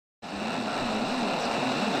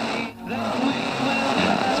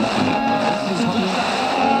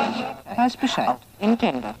weiß Bescheid.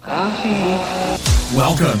 Intendo.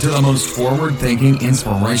 Welcome to the most forward-thinking,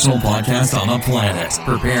 inspirational podcast on the planet.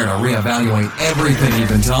 Prepare to reevaluate everything you've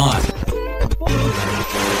been taught.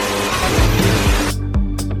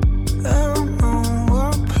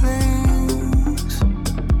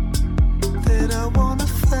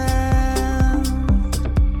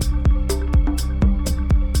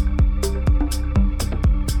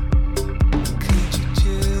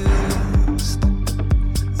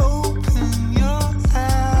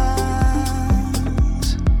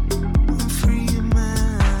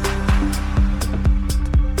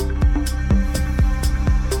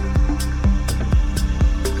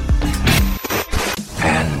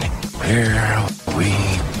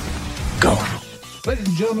 Ladies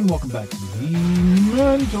and gentlemen, welcome back to the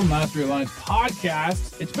Mental Mastery Alliance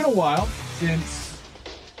podcast. It's been a while since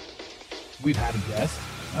we've had a guest,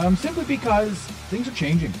 simply because things are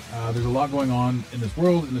changing. There's a lot going on in this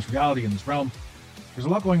world, in this reality, in this realm. There's a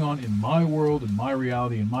lot going on in my world, in my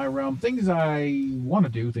reality, in my realm. Things I want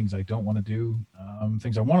to do, things I don't want to do,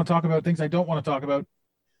 things I want to talk about, things I don't want to talk about.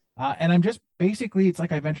 And I'm just basically, it's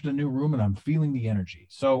like I've entered a new room and I'm feeling the energy.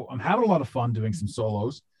 So I'm having a lot of fun doing some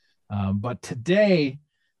solos. But today,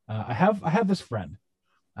 I have this friend.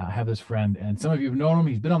 And some of you have known him.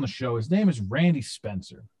 He's been on the show. His name is Randy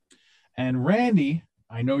Spencer. And Randy,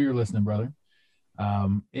 I know you're listening, brother,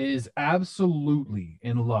 is absolutely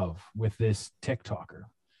in love with this TikToker.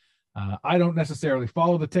 I don't necessarily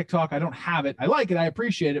follow the TikTok. I don't have it. I like it. I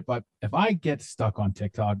appreciate it. But if I get stuck on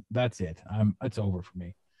TikTok, that's it. It's over for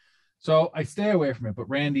me. So I stay away from it. But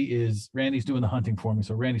Randy's doing the hunting for me.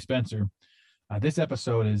 So Randy Spencer, this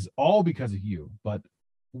episode is all because of you, but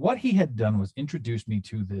what he had done was introduce me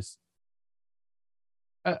to this.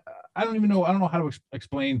 I don't know how to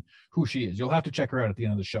explain who she is. You'll have to check her out at the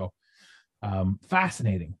end of the show.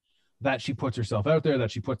 Fascinating that she puts herself out there,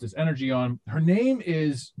 that she puts this energy on. Her name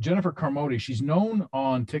is Jennifer Carmody. She's known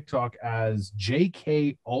on TikTok as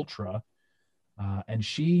JK Ultra, and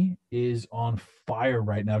she is on fire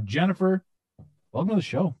right now. Jennifer, welcome to the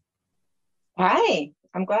show. Hi,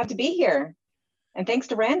 I'm glad to be here. And thanks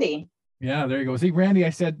to Randy. Yeah, there you go. See, Randy, I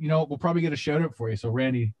said, we'll probably get a shout out for you. So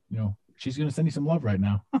Randy, she's going to send you some love right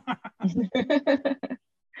now.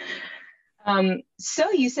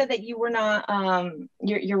 So you said that you were not,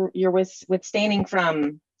 you're withstanding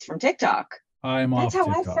from TikTok. I'm off TikTok.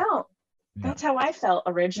 That's how I felt. Yeah. That's how I felt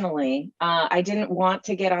originally. I didn't want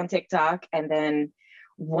to get on TikTok. And then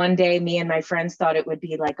one day me and my friends thought it would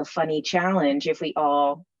be like a funny challenge if we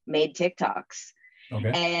all made TikToks.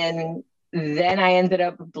 Okay. And then I ended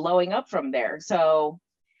up blowing up from there. So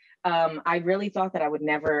I really thought that I would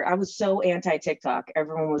never, I was so anti-TikTok.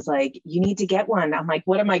 Everyone was like, you need to get one. I'm like,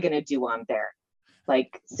 what am I going to do on there?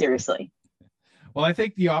 Like, seriously. Well, I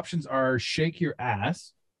think the options are shake your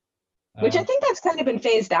ass. Which I think that's kind of been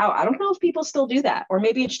phased out. I don't know if people still do that. Or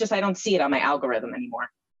maybe it's just I don't see it on my algorithm anymore.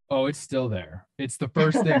 Oh, it's still there. It's the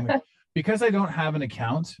first thing. Because I don't have an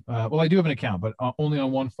account. Well, I do have an account, but only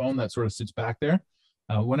on one phone that sort of sits back there.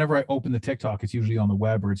 Whenever I open the TikTok, it's usually on the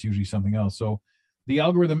web or it's usually something else. So the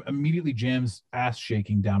algorithm immediately jams ass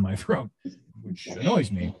shaking down my throat, which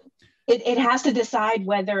annoys me. It has to decide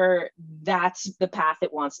whether that's the path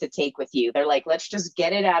it wants to take with you. They're like, let's just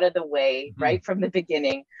get it out of the way right from the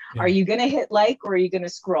beginning. Yeah. Are you going to hit like or are you going to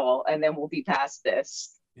scroll? And then we'll be past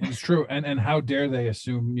this. It's true. And how dare they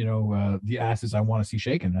assume, the asses I want to see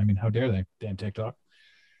shaken? I mean, how dare they? Damn TikTok.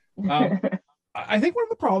 I think one of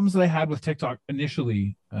the problems that I had with TikTok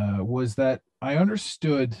initially was that I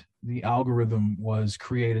understood the algorithm was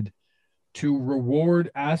created to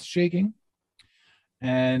reward ass shaking.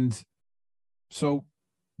 And so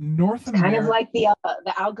North America... kind of like the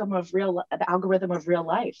algorithm of real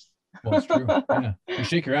life. Well, it's true. Yeah. You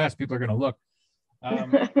shake your ass, people are going to look.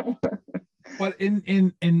 But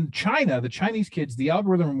in China, the Chinese kids, the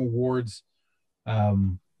algorithm rewards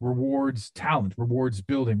talent, rewards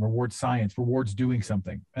building, rewards science, rewards doing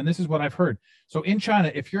something. And this is what I've heard. So in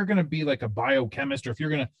China, if you're going to be like a biochemist or if you're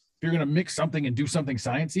going to mix something and do something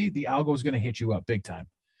sciencey, the algo is going to hit you up big time.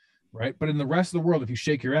 Right. But in the rest of the world, if you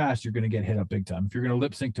shake your ass, you're going to get hit up big time. If you're going to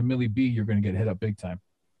lip sync to Millie B, you're going to get hit up big time.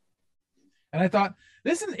 And I thought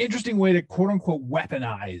this is an interesting way to quote unquote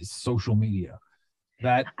weaponize social media.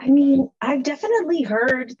 I've definitely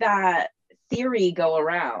heard that theory go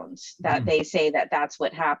around that they say that that's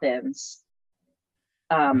what happens.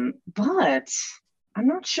 But I'm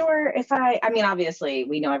not sure if obviously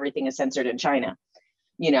we know everything is censored in China,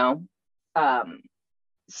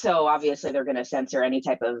 so obviously they're going to censor any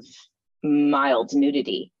type of mild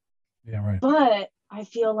nudity. Yeah, right. But I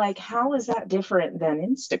feel like, how is that different than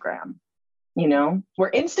Instagram?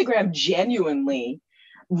 Where Instagram genuinely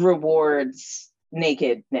rewards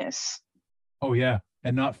nakedness. Oh yeah,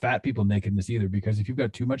 and not fat people nakedness either, because if you've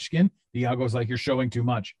got too much skin, the algo's like, you're showing too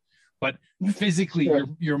much. But physically, Sure.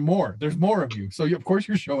 you're more. There's more of you, so of course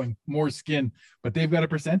you're showing more skin. But they've got a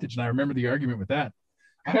percentage, and I remember the argument with that.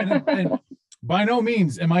 And by no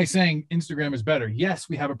means am I saying Instagram is better. Yes,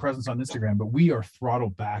 we have a presence on Instagram, but we are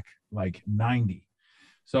throttled back like 90.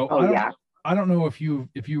 So I don't know if you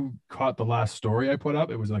caught the last story I put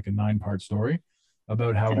up. It was like a 9-part story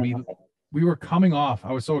about how we were coming off.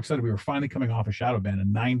 I was so excited. We were finally coming off a shadow ban, a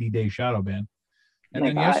 90-day shadow ban. And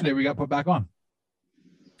then yesterday we got put back on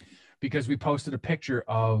because we posted a picture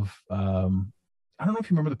of, I don't know if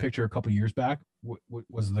you remember the picture a couple of years back,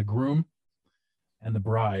 was the groom and the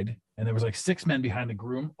bride. And there was like 6 men behind the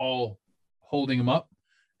groom, all holding him up.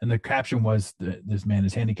 And the caption was, this man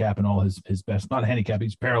is handicapped and all his best, not handicapped,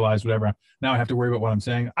 he's paralyzed, whatever. Now I have to worry about what I'm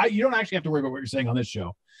saying. You don't actually have to worry about what you're saying on this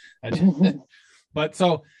show. But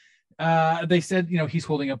so they said, he's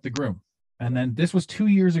holding up the groom. And then this was 2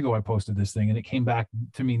 years ago, I posted this thing, and it came back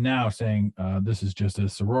to me now saying, this is just a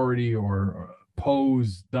sorority or a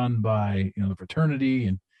pose done by, the fraternity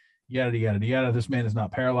and yada, yada, yada. This man is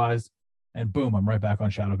not paralyzed. And boom, I'm right back on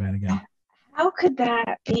shadow ban again. How could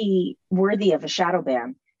that be worthy of a shadow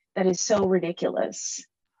ban? That is so ridiculous.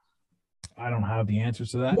 I don't have the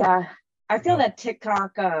answers to that. Yeah. I feel that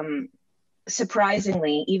TikTok,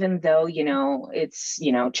 surprisingly, even though, it's,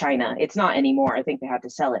 China, it's not anymore. I think they had to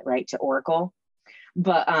sell it, right, to Oracle.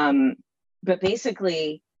 But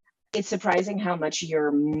basically, it's surprising how much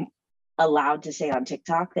you're allowed to say on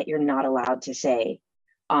TikTok that you're not allowed to say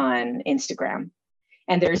on Instagram.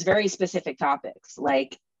 And there's very specific topics.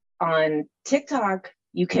 Like on TikTok,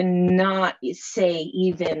 you cannot say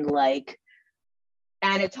even like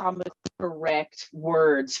anatomically correct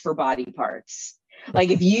words for body parts. Like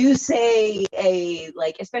if you say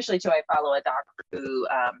especially I follow a doctor who,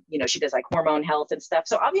 she does like hormone health and stuff.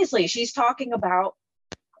 So obviously she's talking about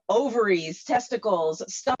ovaries, testicles,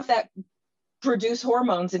 stuff that produce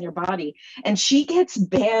hormones in your body. And she gets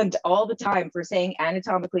banned all the time for saying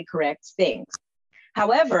anatomically correct things.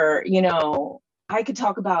 However, I could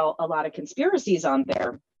talk about a lot of conspiracies on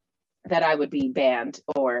there that I would be banned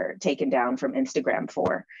or taken down from Instagram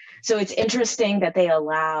for. So it's interesting that they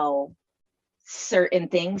allow certain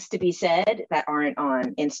things to be said that aren't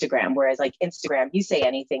on Instagram. Whereas like Instagram, you say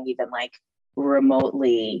anything even like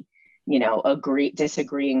remotely,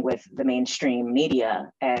 disagreeing with the mainstream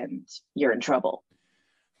media and you're in trouble.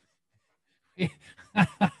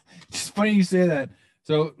 It's funny you say that.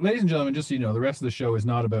 So, ladies and gentlemen, just so you know, the rest of the show is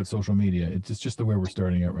not about social media. It's just the way we're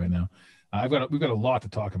starting out right now. We've got a lot to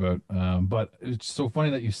talk about, but it's so funny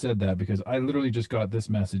that you said that because I literally just got this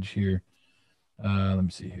message here. Let me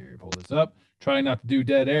see here. Pull this up. Trying not to do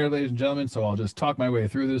dead air, ladies and gentlemen. So I'll just talk my way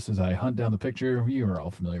through this as I hunt down the picture. You are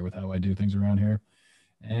all familiar with how I do things around here.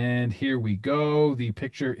 And here we go. The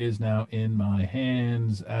picture is now in my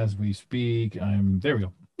hands as we speak. There we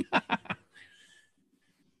go.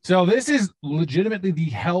 So this is legitimately the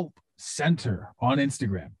help center on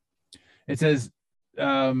Instagram. It says,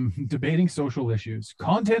 debating social issues.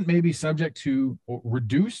 Content may be subject to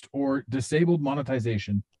reduced or disabled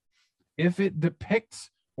monetization if it depicts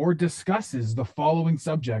or discusses the following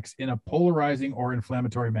subjects in a polarizing or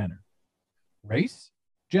inflammatory manner: race,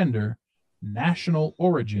 gender, national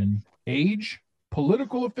origin, age,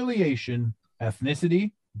 political affiliation,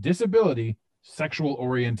 ethnicity, disability, sexual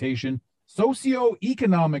orientation,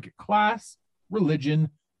 socioeconomic class, religion,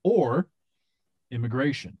 or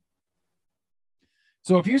immigration.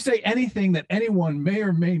 So if you say anything that anyone may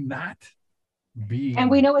or may not be... And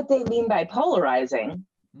we know what they mean by polarizing.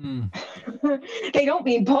 They don't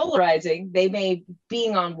mean polarizing. They may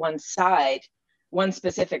being on one side, one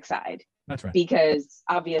specific side. That's right. Because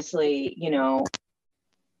obviously,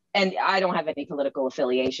 and I don't have any political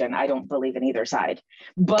affiliation. I don't believe in either side.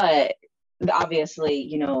 But obviously,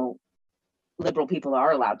 liberal people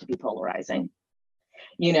are allowed to be polarizing.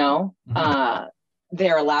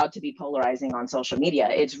 They're allowed to be polarizing on social media.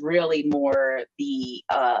 It's really more the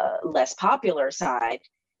less popular side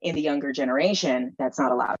in the younger generation that's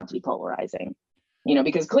not allowed to be polarizing.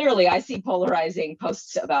 Because clearly I see polarizing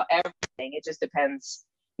posts about everything. It just depends,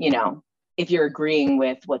 if you're agreeing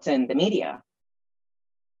with what's in the media,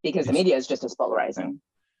 because the media is just as polarizing.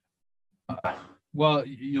 Well,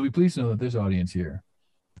 you'll be pleased to know that this audience here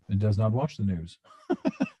does not watch the news.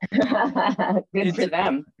 Good for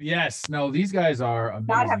them. Yes. No, these guys are amazing.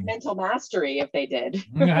 Not have mental mastery if they did.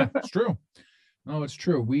 Yeah, it's true. No, it's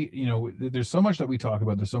true. There's so much that we talk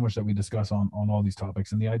about. There's so much that we discuss on all these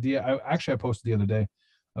topics. And the idea, I posted the other day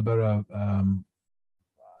about I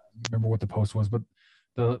remember what the post was, but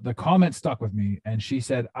the comment stuck with me, and she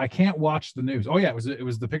said, "I can't watch the news." Oh yeah, it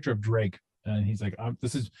was the picture of Drake, and he's like,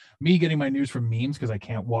 "This is me getting my news from memes because I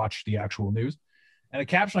can't watch the actual news." And a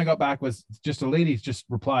caption I got back was just a lady just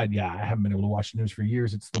replied, "Yeah, I haven't been able to watch the news for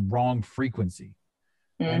years. It's the wrong frequency."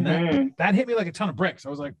 And that hit me like a ton of bricks. I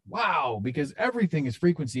was like, wow, because everything is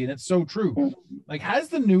frequency, and it's so true. Like, has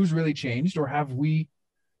the news really changed, or have we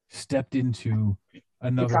stepped into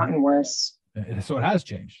another? It's gotten worse. So it has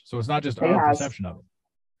changed. So it's not just It our has. perception of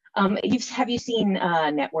it. Have you seen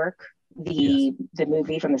Network, the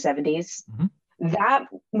movie from the 70s? That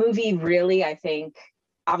movie really, I think,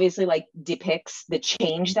 obviously like depicts the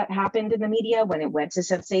change that happened in the media when it went to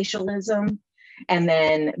sensationalism. And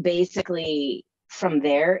then basically from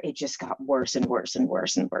there, it just got worse and worse and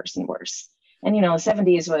worse and worse and worse. And, you know,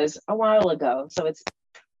 70s was a while ago. So it's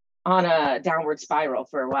on a downward spiral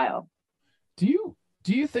for a while. Do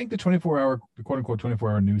you think the 24-hour, the quote unquote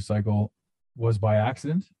 24-hour news cycle was by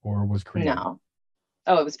accident or was created? No.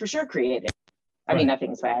 Oh, it was for sure created. I mean,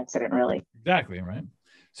 nothing's by accident, really. Exactly, right?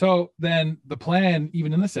 So then the plan,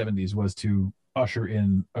 even in the 70s, was to usher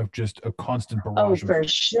in just a constant barrage. Oh, for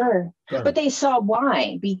sure. But they saw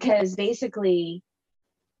why, because basically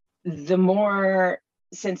the more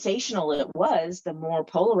sensational it was, the more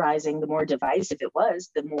polarizing, the more divisive it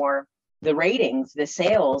was, the more the ratings, the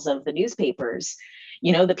sales of the newspapers,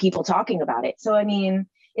 you know, the people talking about it. So, I mean,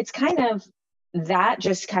 it's kind of, that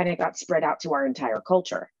just kind of got spread out to our entire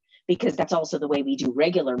culture, because that's also the way we do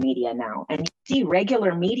regular media now. And you see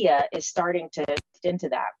regular media is starting to fit into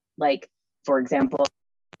that. Like, for example,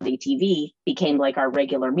 the TV became like our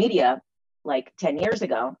regular media like 10 years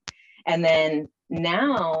ago. And then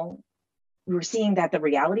now we're seeing that the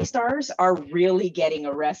reality stars are really getting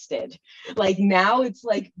arrested. Like now it's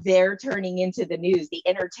like they're turning into the news. The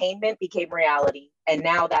entertainment became reality. And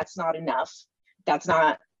now that's not enough. That's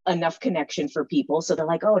not enough connection for people. So they're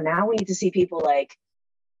like, oh, now we need to see people like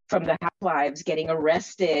from the Housewives getting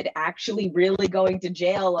arrested, actually really going to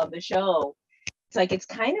jail on the show. It's like, it's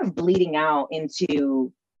kind of bleeding out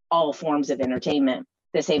into all forms of entertainment,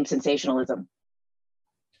 the same sensationalism.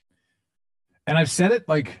 And I've said it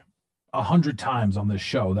like 100 times on this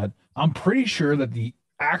show that I'm pretty sure that the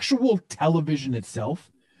actual television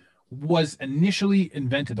itself was initially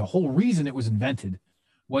invented. The whole reason it was invented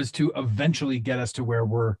was to eventually get us to where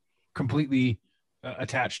we're completely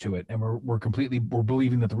attached to it, and we're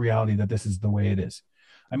believing that the reality that this is the way it is.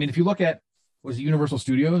 I mean, if you look at, was Universal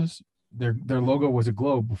Studios, their logo was a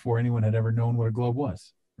globe before anyone had ever known what a globe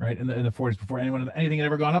was, right? In the 40s, before anything had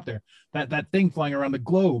ever gone up there, that thing flying around the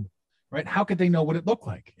globe, right? How could they know what it looked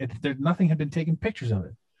like? Nothing had been taking pictures of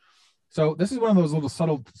it. So this is one of those little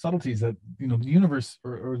subtleties that, you know, the universe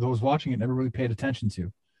or those watching it never really paid attention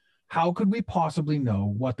to. How could we possibly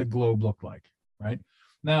know what the globe looked like, right?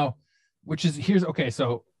 Now,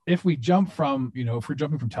 so if we jump from, you know, if we're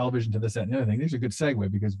jumping from television to this, that, and the other thing, there's a good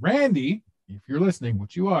segue, because Randy, if you're listening,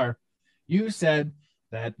 which you are, you said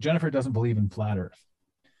that Jennifer doesn't believe in flat Earth.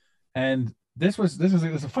 And this was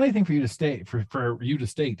a funny thing for you to state, for you to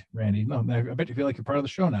state, Randy. No, I bet you feel like you're part of the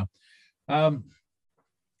show now.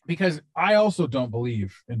 Because I also don't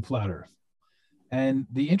believe in flat Earth. And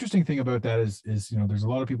the interesting thing about that is, you know, there's a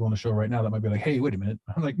lot of people on the show right now that might be like, hey, wait a minute.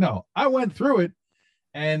 I'm like, no, I went through it.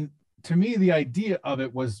 And to me, the idea of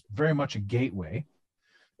it was very much a gateway.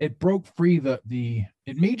 It broke free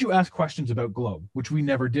it made you ask questions about globe, which we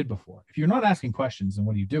never did before. If you're not asking questions, then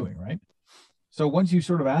what are you doing, right? So once you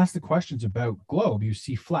sort of ask the questions about globe, you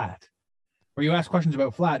see flat. Or you ask questions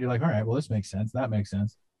about flat, you're like, all right, well, this makes sense. That makes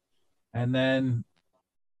sense. And then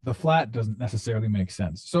the flat doesn't necessarily make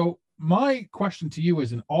sense. So my question to you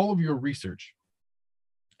is, in all of your research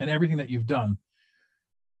and everything that you've done,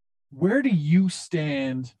 where do you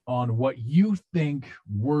stand on what you think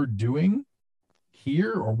we're doing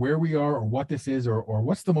here, or where we are, or what this is, or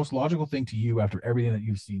what's the most logical thing to you after everything that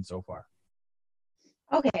you've seen so far?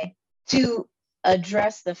 Okay, to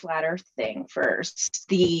address the flat Earth thing first,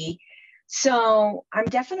 so I'm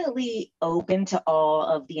definitely open to all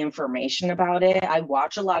of the information about it. I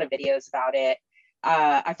watch a lot of videos about it.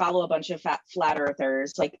 I follow a bunch of flat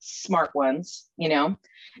earthers, like smart ones, you know,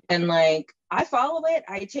 and like I follow it.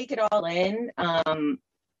 I take it all in.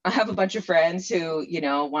 I have a bunch of friends who, you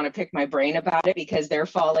know, want to pick my brain about it because they're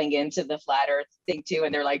falling into the flat Earth thing too.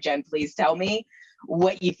 And they're like, Jen, please tell me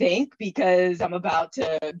what you think, because I'm about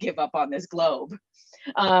to give up on this globe.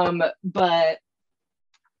 But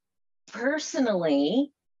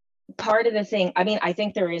personally, part of the thing, I mean, I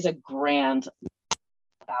think there is a grand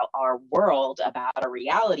about our world, about our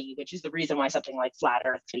reality, which is the reason why something like flat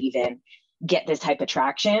Earth could even get this type of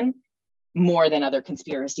traction more than other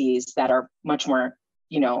conspiracies that are much more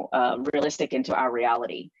realistic into our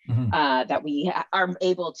reality, that we are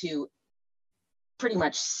able to pretty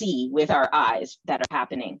much see with our eyes that are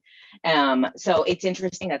happening. So it's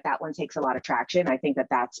interesting that one takes a lot of traction. I think that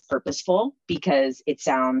that's purposeful because it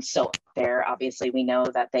sounds so out there. Obviously, we know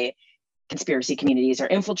that the conspiracy communities are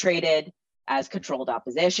infiltrated as controlled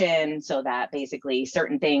opposition, so that basically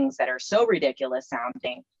certain things that are so ridiculous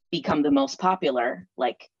sounding become the most popular,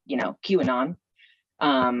 like, QAnon.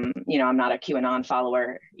 I'm not a QAnon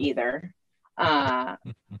follower either. I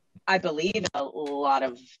believe a lot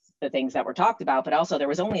of the things that were talked about, but also there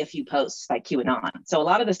was only a few posts by QAnon. So a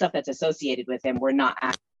lot of the stuff that's associated with him were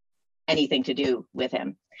not anything to do with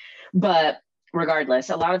him. But regardless,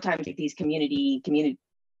 a lot of times these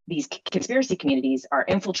these conspiracy communities are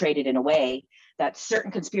infiltrated in a way that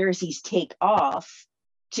certain conspiracies take off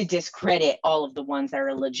to discredit all of the ones that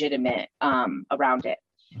are legitimate around it.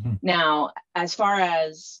 Now, as far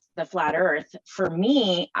as the flat earth, for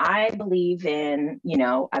me, I believe in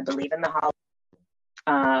the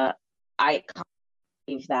I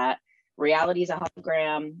believe that reality is a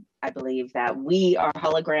hologram. I believe that we are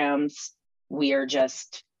holograms. We are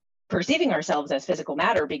just perceiving ourselves as physical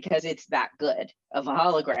matter because it's that good of a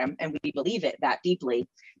hologram, and we believe it that deeply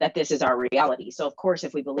that this is our reality. So of course,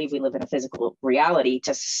 if we believe we live in a physical reality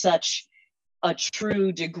to such a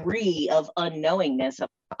true degree of unknowingness, of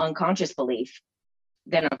unconscious belief,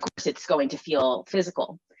 then of course it's going to feel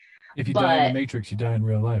physical. If you die in the Matrix, you die in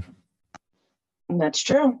real life. That's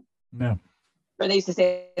true. Yeah. Or they used to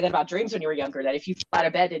say that about dreams when you were younger, that if you fall out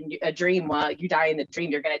of bed in a dream while you die in the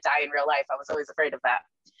dream, you're going to die in real life. I was always afraid of that.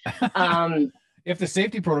 If the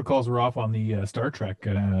safety protocols were off on the Star Trek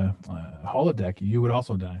holodeck, you would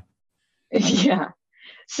also die. Yeah.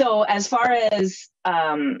 So as far as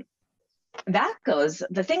that goes,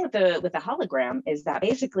 the thing with the hologram is that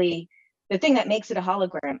basically the thing that makes it a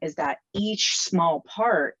hologram is that each small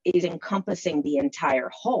part is encompassing the entire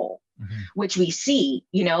whole, which we see.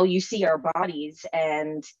 You see our bodies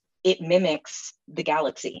and it mimics the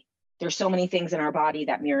galaxy. There's so many things in our body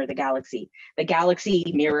that mirror the galaxy. The galaxy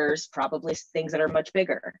mirrors probably things that are much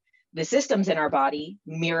bigger. The systems in our body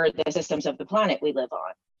mirror the systems of the planet we live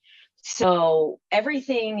on. So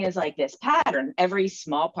everything is like this pattern. Every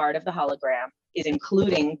small part of the hologram is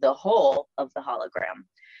including the whole of the hologram.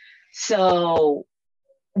 So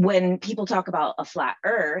when people talk about a flat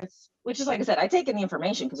earth, which is, like I said, I take in the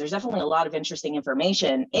information because there's definitely a lot of interesting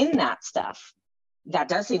information in that stuff that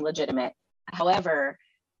does seem legitimate. However,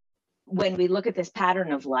 when we look at this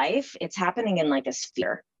pattern of life, it's happening in like a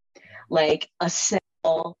sphere, like a cell.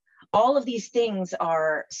 All of these things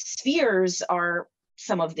are spheres, are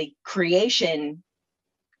some of the creation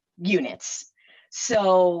units.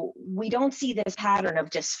 So we don't see this pattern of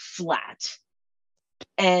just flat.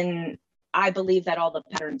 And I believe that all the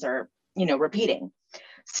patterns are, repeating.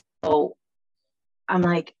 So I'm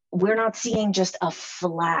like, we're not seeing just a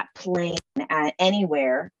flat plane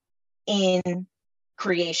anywhere in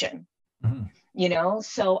creation,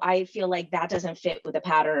 So I feel like that doesn't fit with the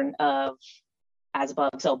pattern of as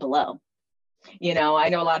above, so below. I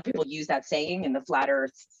know a lot of people use that saying in the flat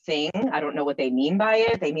earth thing. I don't know what they mean by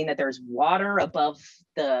it. They mean that there's water above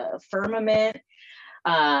the firmament.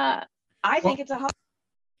 I think it's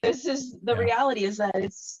this is the reality is that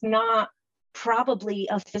it's not probably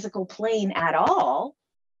a physical plane at all,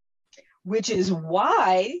 which is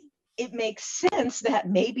why it makes sense that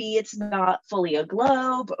maybe it's not fully a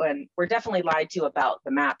globe. And we're definitely lied to about the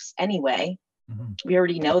maps anyway. We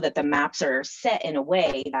already know that the maps are set in a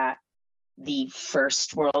way that the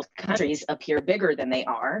first world countries appear bigger than they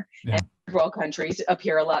are, and third world countries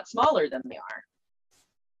appear a lot smaller than they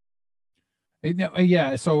are.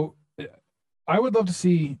 Yeah, so I would love to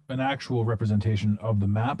see an actual representation of the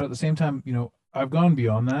map, but at the same time, I've gone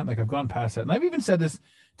beyond that. Like I've gone past that. And I've even said this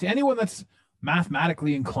to anyone that's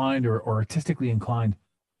mathematically inclined or artistically inclined.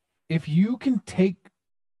 If you can take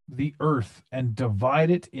the Earth and divide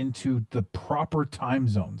it into the proper time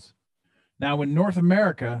zones. Now, in North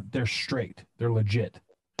America, they're straight. They're legit,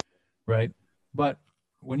 right? But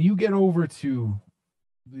when you get over to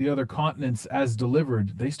the other continents as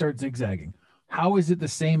delivered, they start zigzagging. How is it the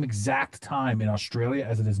same exact time in Australia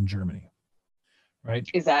as it is in Germany? Right?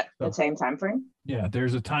 Is that the same time frame? Yeah,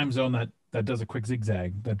 there's a time zone that does a quick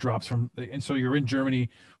zigzag that drops from, and so you're in Germany.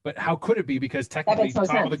 But how could it be? Because technically, top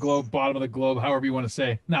of the globe, bottom of the globe, however you want to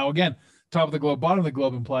say. Now, again, top of the globe, bottom of the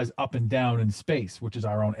globe implies up and down in space, which is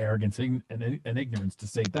our own arrogance and ignorance to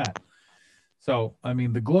say that. So, I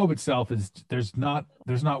mean, the globe itself is there's not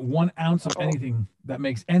 1 ounce of anything that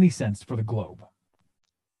makes any sense for the globe.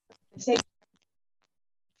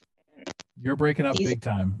 You're breaking up big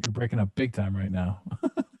time. You're breaking up big time right now.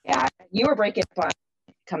 Yeah, you were breaking up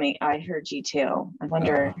coming. I heard you too. I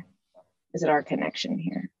wonder, is it our connection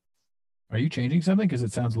here? Are you changing something? Because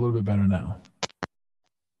it sounds a little bit better now.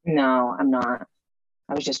 No, I'm not.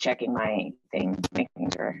 I was just checking my thing,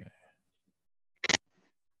 making sure.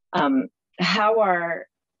 How are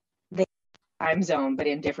they time zone, but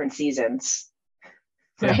in different seasons?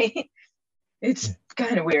 Right? Yeah. It's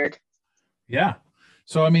kind of weird. Yeah.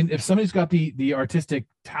 So, I mean, if somebody's got the artistic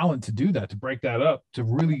talent to do that, to break that up, to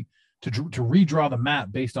really to redraw the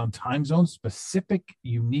map based on time zones, specific,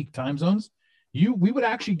 unique time zones, we would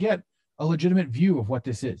actually get a legitimate view of what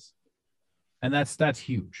this is, and that's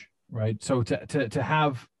huge, right? So to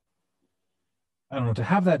have, I don't know, to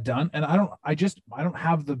have that done, and I don't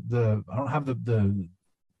have the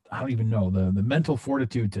I don't even know the mental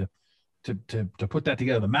fortitude to put that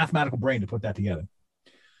together, the mathematical brain to put that together.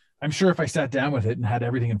 I'm sure if I sat down with it and had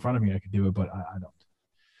everything in front of me, I could do it, but I don't.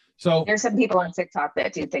 So there's some people on TikTok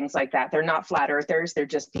that do things like that. They're not flat earthers. They're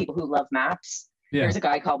just people who love maps. Yeah. There's a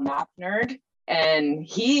guy called Map Nerd, and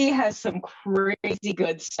he has some crazy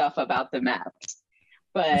good stuff about the maps,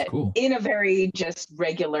 but cool. In a very just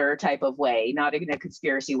regular type of way, not in a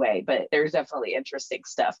conspiracy way, but there's definitely interesting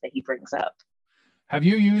stuff that he brings up. Have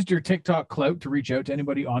you used your TikTok clout to reach out to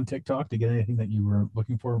anybody on TikTok to get anything that you were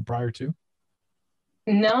looking for prior to?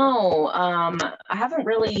 No, I haven't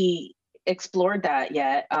really explored that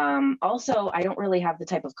yet. Also, I don't really have the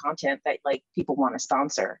type of content that like people want to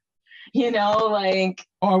sponsor, like.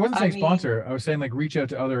 Oh, I wasn't saying sponsor. I was saying like reach out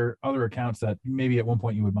to other accounts that maybe at one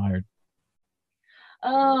point you admired.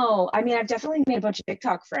 Oh, I mean, I've definitely made a bunch of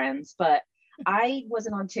TikTok friends, but I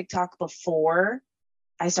wasn't on TikTok before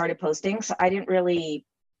I started posting, so I didn't really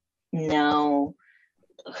know.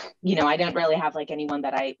 I didn't really have like anyone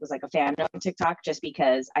that I was like a fan of on TikTok, just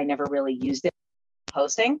because I never really used it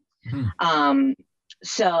posting. Mm-hmm.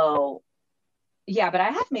 So yeah, but I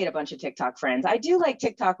have made a bunch of TikTok friends. I do like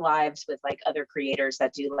TikTok lives with like other creators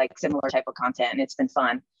that do like similar type of content, and it's been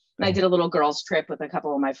fun. And I did a little girls trip with a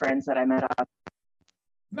couple of my friends that I met up.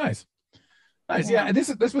 Nice. Yeah,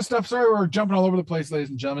 this was stuff. Sorry, we're jumping all over the place, ladies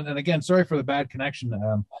and gentlemen. And again, sorry for the bad connection.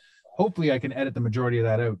 Hopefully I can edit the majority of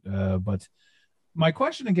that out. But my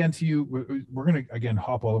question again to you, we're going to, again,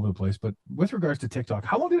 hop all over the place, but with regards to TikTok,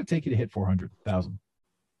 how long did it take you to hit 400,000?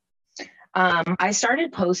 I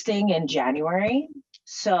started posting in January.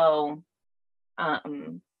 So,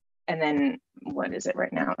 and then what is it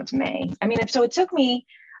right now? It's May. I mean, so it took me,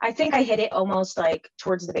 I think I hit it almost like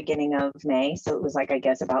towards the beginning of May. So it was like, I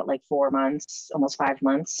guess about like 4 months, almost 5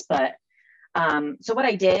 months. But so what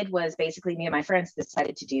I did was basically me and my friends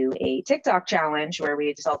decided to do a TikTok challenge where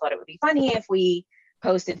we just all thought it would be funny if we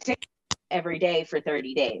posted TikTok every day for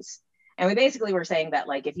 30 days. And we basically were saying that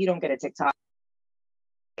like, if you don't get a TikTok,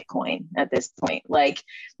 Bitcoin at this point, like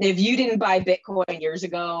if you didn't buy Bitcoin years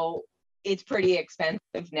ago, it's pretty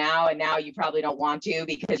expensive now. And now you probably don't want to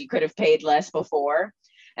because you could have paid less before.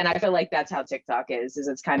 And I feel like that's how TikTok is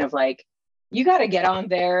it's kind of like, you got to get on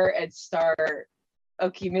there and start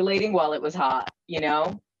accumulating while it was hot,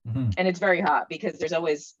 Mm-hmm. And it's very hot because there's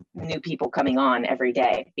always new people coming on every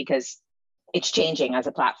day because it's changing as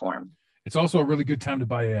a platform. It's also a really good time to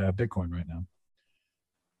buy Bitcoin right now.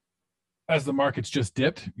 As the market's just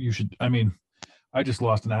dipped, I just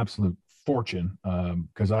lost an absolute fortune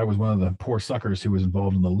because I was one of the poor suckers who was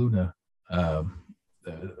involved in the Luna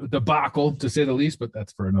debacle, to say the least, but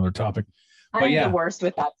that's for another topic. But I'm the worst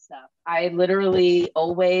with that stuff. I literally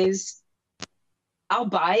always, I'll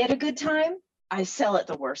buy at a good time, I sell at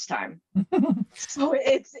the worst time. So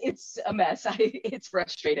it's a mess. It's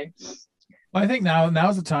frustrating. Well, I think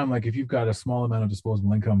now's the time, like if you've got a small amount of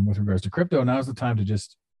disposable income with regards to crypto, now's the time to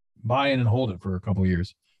just buy in and hold it for a couple of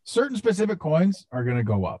years. Certain specific coins are going to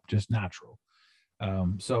go up, just natural.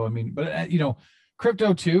 So, I mean, but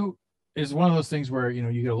crypto too is one of those things where,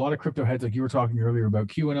 you get a lot of crypto heads, like you were talking earlier about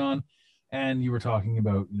QAnon, and you were talking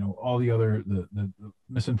about, all the other, the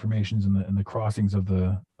misinformations and the crossings of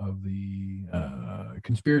the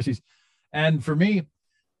conspiracies. And for me,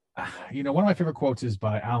 one of my favorite quotes is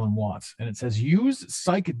by Alan Watts, and it says, use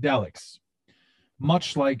psychedelics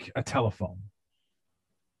much like a telephone.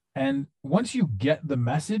 And once you get the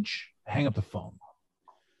message, hang up the phone.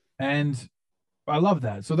 And I love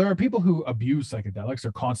that. So there are people who abuse psychedelics.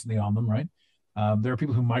 They're constantly on them, right? There are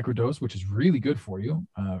people who microdose, which is really good for you.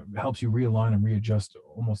 It helps you realign and readjust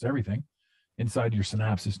almost everything inside your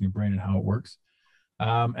synapses in your brain and how it works.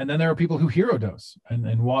 And then there are people who hero dose.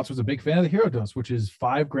 And Watts was a big fan of the hero dose, which is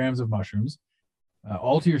 5 grams of mushrooms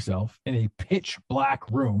all to yourself in a pitch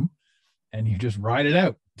black room. And you just ride it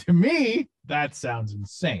out. To me, that sounds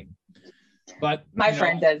insane. But my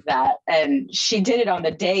friend does that, and she did it on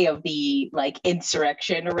the day of the like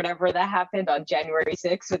insurrection or whatever that happened on January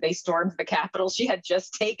 6th when they stormed the Capitol. She had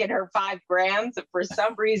just taken her 5 grams and for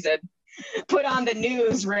some reason put on the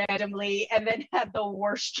news randomly and then had the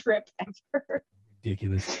worst trip ever.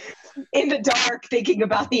 Ridiculous. In the dark, thinking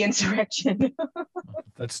about the insurrection.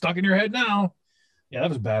 That's stuck in your head now. Yeah, that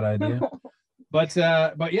was a bad idea. But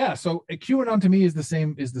yeah, so QAnon to me is the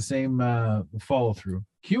same follow through.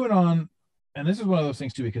 QAnon, and this is one of those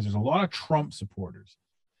things too, because there's a lot of Trump supporters.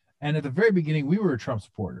 And at the very beginning, we were a Trump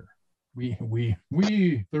supporter. We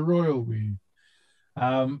the royal we.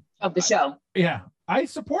 Of the show. Yeah, I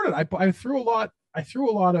supported. I threw a lot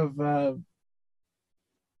of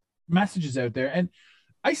messages out there, and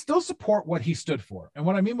I still support what he stood for. And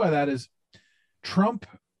what I mean by that is Trump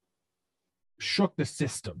shook the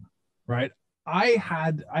system, right?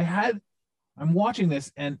 I'm watching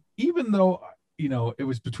this, and even though, it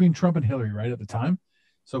was between Trump and Hillary, right, at the time,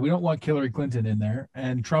 so we don't want Hillary Clinton in there,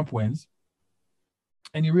 and Trump wins,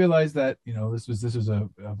 and you realize that, this was a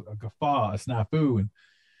guffaw, a snafu,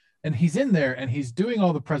 and he's in there, and he's doing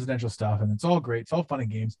all the presidential stuff, and it's all great, it's all fun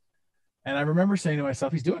and games, and I remember saying to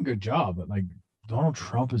myself, he's doing a good job, but like, Donald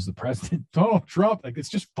Trump is the president. Donald Trump, like, it's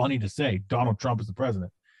just funny to say Donald Trump is the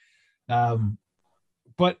president.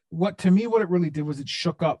 But what it really did was it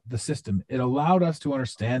shook up the system. It allowed us to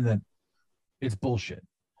understand that it's bullshit.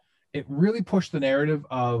 It really pushed the narrative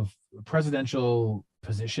of the presidential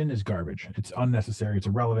position is garbage. It's unnecessary. It's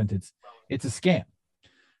irrelevant. It's a scam.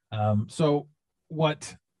 So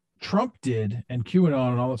what Trump did, and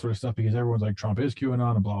QAnon and all that sort of stuff, because everyone's like, Trump is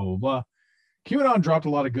QAnon and blah, blah, blah. QAnon dropped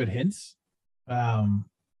a lot of good hints. And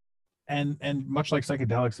much like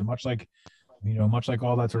psychedelics and much like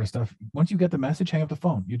all that sort of stuff, once you get the message, hang up the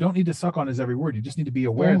phone. You don't need to suck on his every word. You just need to be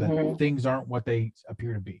aware that things aren't what they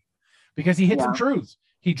appear to be, because he hit some truths.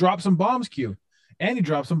 He dropped some bombs, Q, and he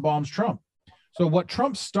dropped some bombs, Trump. So what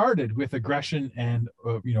Trump started with aggression and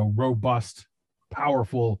robust,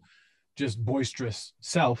 powerful, just boisterous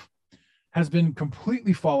self has been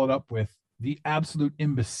completely followed up with the absolute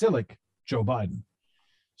imbecilic Joe Biden.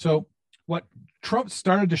 So what Trump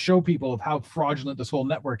started to show people of how fraudulent this whole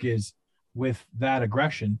network is with that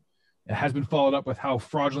aggression, it has been followed up with how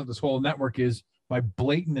fraudulent this whole network is by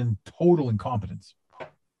blatant and total incompetence.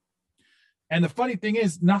 And the funny thing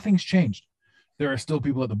is, nothing's changed. There are still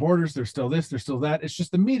people at the borders. There's still this, there's still that. It's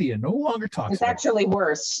just the media no longer talks It's about actually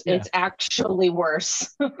worse. Yeah. It's actually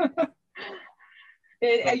worse.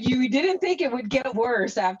 You didn't think it would get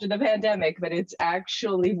worse after the pandemic, but it's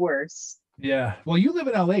actually worse. Yeah. Well, you live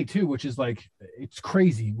in LA too, which is like, it's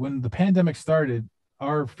crazy. When the pandemic started,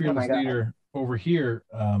 our fearless leader over here,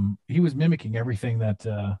 he was mimicking everything that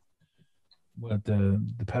the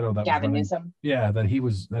pedo that Gavin was running, Newsom. Yeah, that he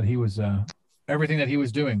was everything that he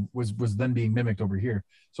was doing was then being mimicked over here.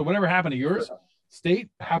 So whatever happened to yours state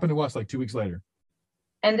happened to us like 2 weeks later.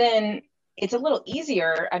 And then it's a little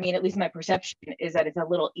easier. I mean, at least my perception is that it's a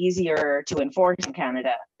little easier to enforce in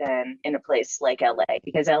Canada than in a place like LA,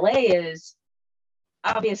 because LA is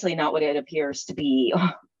obviously not what it appears to be,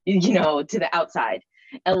 to the outside.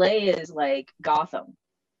 LA is like Gotham.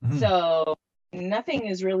 Mm-hmm. So nothing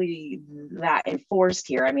is really that enforced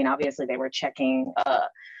here. I mean, obviously they were checking,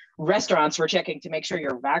 restaurants were checking to make sure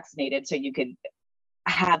you're vaccinated so you could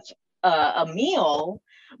have a meal,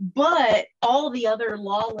 but all the other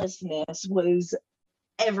lawlessness was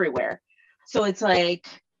everywhere. So it's like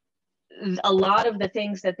a lot of the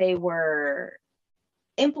things that they were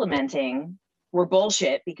implementing were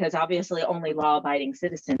bullshit, because obviously only law-abiding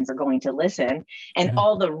citizens are going to listen, and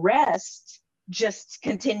all the rest just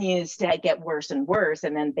continues to get worse and worse.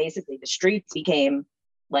 And then basically the streets became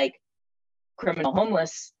like criminal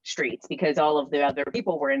homeless streets because all of the other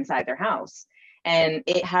people were inside their house, and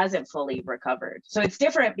it hasn't fully recovered. So it's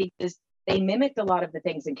different because they mimicked a lot of the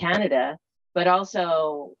things in Canada, but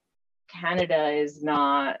also Canada is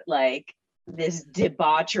not like this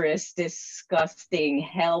debaucherous, disgusting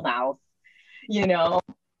hellmouth,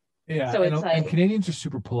 Yeah. So it's and Canadians are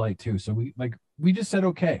super polite too. So we just said,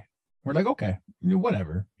 okay. We're like, okay,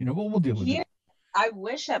 whatever, we'll deal with it. I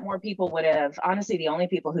wish that more people would have. Honestly, the only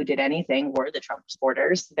people who did anything were the Trump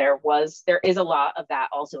supporters. There is a lot of that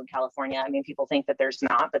also in California. I mean, people think that there's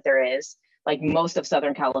not, but there is. Like most of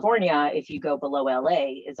Southern California, if you go below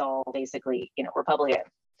LA, is all basically, Republican.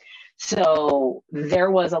 So there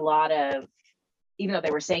was a lot of, even though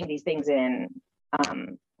they were saying these things in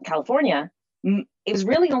California, it was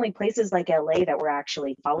really only places like LA that were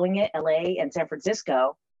actually following it, LA and San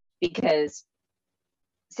Francisco, because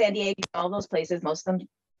San Diego, all those places, most of them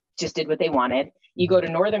just did what they wanted. You go to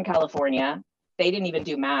Northern California, they didn't even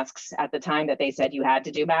do masks at the time that they said you had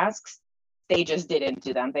to do masks. they just didn't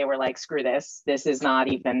do them. They were like, screw this. This is not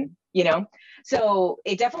even, you know? So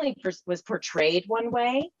it definitely was portrayed one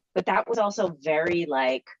way, but that was also very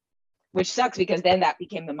like, which sucks because then that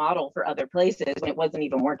became the model for other places when it wasn't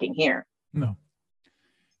even working here. No.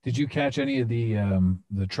 Did you catch any of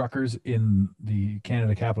the truckers in the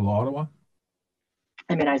Canada capital, Ottawa?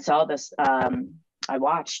 I mean, I saw this. I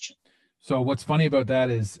watched. So what's funny about that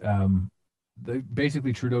is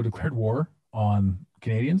basically Trudeau declared war on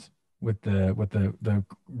Canadians with the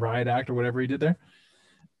riot act or whatever he did there,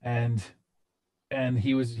 and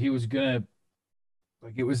he was gonna,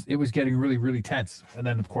 like, it was getting really, really tense, and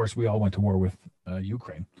then of course we all went to war with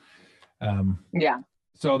Ukraine. Yeah.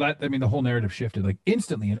 So that, I mean, the whole narrative shifted like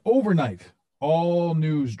instantly and overnight. All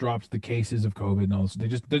news dropped the cases of COVID and all this. They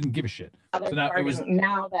just didn't give a shit. So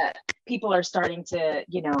now that people are starting to,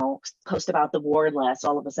 you know, post about the war less,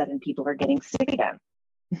 all of a sudden people are getting sick again.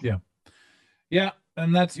 Yeah. Yeah.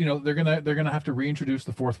 And that's, you know, they're gonna have to reintroduce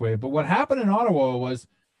the fourth wave. But what happened in Ottawa was,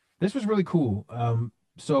 this was really cool.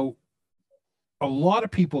 So a lot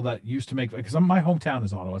of people that used to make, because my hometown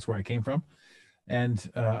is Ottawa, that's where I came from.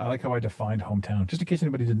 And I like how I defined hometown. Just in case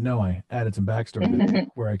anybody didn't know, I added some backstory to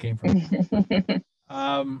where I came from.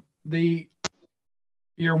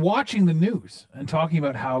 You're watching the news and talking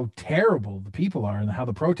about how terrible the people are and how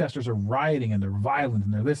the protesters are rioting and they're violent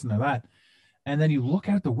and they're this and they're that. And then you look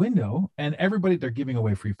out the window and they're giving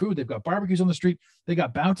away free food. They've got barbecues on the street. They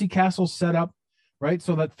got bouncy castles set up, right?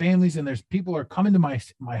 So that families and there's people are coming to my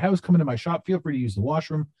house, coming to my shop. Feel free to use the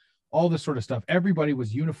washroom, all this sort of stuff. Everybody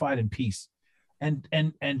was unified in peace. And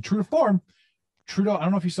true to form, Trudeau, I don't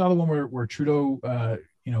know if you saw the one where Trudeau,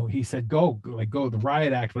 you know, he said, go, the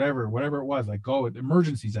riot act, whatever it was, like, go, the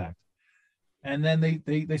emergencies act. And then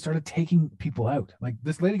they started taking people out. Like,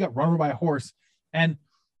 this lady got run over by a horse, and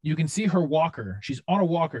you can see her walker. She's on a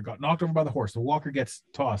walker, got knocked over by the horse. The walker gets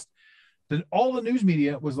tossed. Then all the news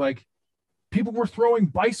media was like, people were throwing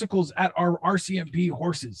bicycles at our RCMP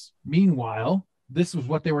horses. Meanwhile, this was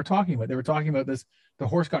what they were talking about. They were talking about this. The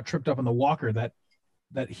horse got tripped up on the walker that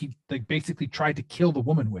he basically tried to kill the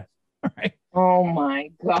woman with. Right? Oh my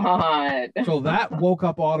God. So that woke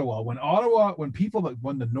up Ottawa. When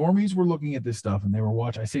the normies were looking at this stuff and they were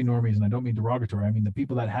watching, I say normies and I don't mean derogatory, I mean the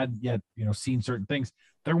people that hadn't yet, you know, seen certain things.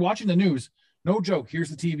 They're watching the news. No joke. Here's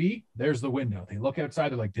the TV. There's the window. They look outside.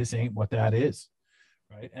 They're like, this ain't what that is.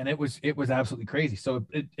 Right. And it was absolutely crazy. So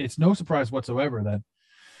it's no surprise whatsoever that,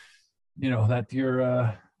 you know, that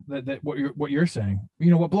you're that what you're saying. You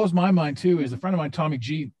know, what blows my mind too is a friend of mine, Tommy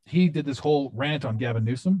G, he did this whole rant on Gavin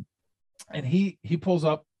Newsom, and he pulls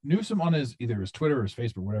up Newsom on either his Twitter or his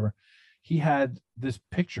Facebook, whatever. He had this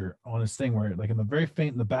picture on his thing where, like, in the very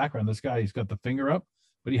faint in the background, this guy, he's got the finger up,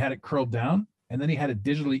 but he had it curled down, and then he had it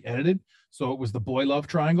digitally edited, so it was the boy love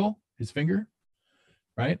triangle, his finger,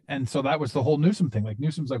 right? And so that was the whole Newsom thing. Like,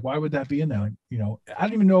 Newsom's like, why would that be in there? Like, you know, I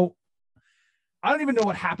don't even know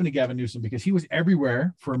what happened to Gavin Newsom, because he was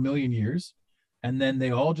everywhere for a million years, and then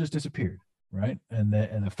they all just disappeared, right? And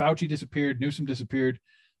the Fauci disappeared, Newsom disappeared,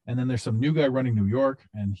 and then there's some new guy running New York,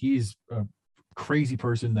 and he's a crazy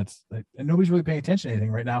person and nobody's really paying attention to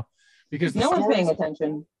anything right now, because no one's paying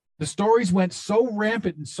attention. The stories went so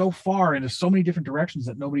rampant and so far into so many different directions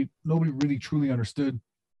that nobody really truly understood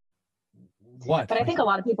what. But I think a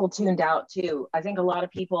lot of people tuned out too. I think a lot of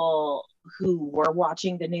people who were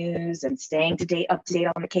watching the news and staying up to date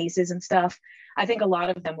on the cases and stuff, I think a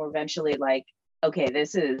lot of them were eventually like, okay,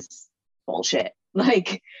 this is bullshit.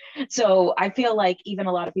 Like, so I feel like even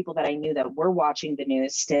a lot of people that I knew that were watching the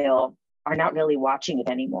news still are not really watching it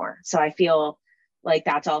anymore. So I feel like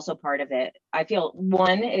that's also part of it. I feel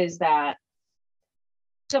one is that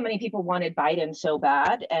so many people wanted Biden so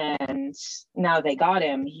bad, and now they got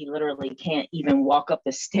him. He literally can't even walk up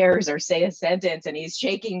the stairs or say a sentence, and he's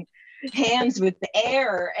shaking hands with the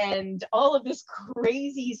air and all of this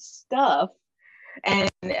crazy stuff.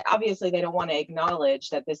 And obviously they don't want to acknowledge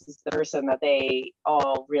that this is the person that they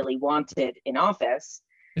all really wanted in office.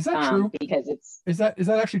 Is that true? Because is that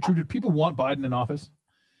actually true? Did people want Biden in office?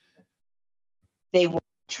 They want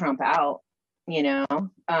Trump out, you know.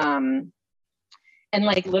 And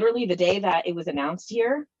like literally the day that it was announced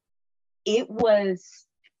here, it was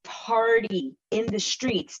party in the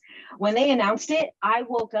streets. When they announced it, I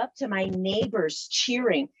woke up to my neighbors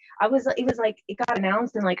cheering. It was like it got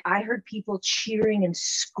announced and like I heard people cheering and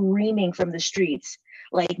screaming from the streets,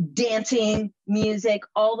 like dancing, music,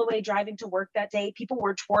 all the way driving to work that day. People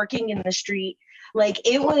were twerking in the street. Like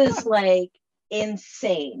it was like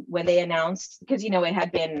insane when they announced, because you know it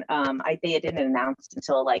had been they didn't announce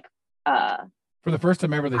until like for the first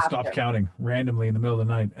time ever, they after. stopped counting randomly in the middle of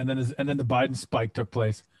the night, and then the Biden spike took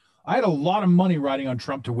place. I had a lot of money riding on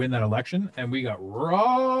Trump to win that election, and we got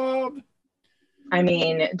robbed. I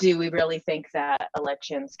mean, do we really think that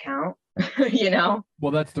elections count? You know,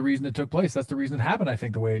 Well, that's the reason it took place. That's the reason it happened, I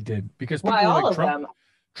think, the way it did. Because people why were all like, of them?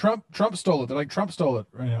 Trump stole it. They're like, Trump stole it.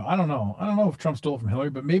 You know, I don't know. I don't know if Trump stole it from Hillary,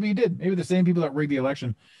 but maybe he did. Maybe the same people that rigged the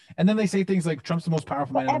election. And then they say things like Trump's the most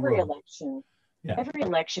powerful But man in the every world. election, Yeah. every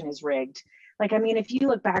election is rigged. Like, I mean, if you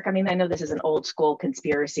look back, I mean, I know this is an old school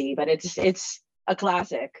conspiracy, but it's a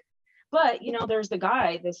classic. But you know, there's this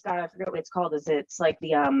guy, I forget what it's called. It's like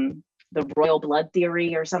the royal blood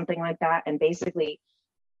theory or something like that. And basically,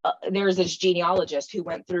 there's this genealogist who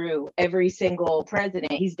went through every single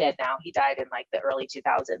president. He's dead now. He died in like the early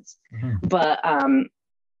 2000s. Mm-hmm. But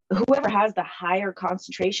whoever has the higher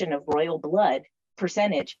concentration of royal blood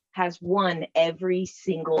percentage has won every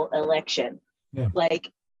single election. Yeah.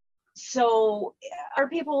 Like, so are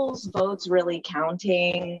people's votes really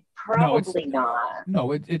counting? Probably not.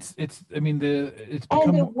 No, it's I mean it's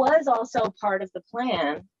And become. it was also part of the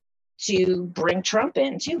plan to bring Trump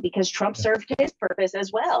in too, because Trump served his purpose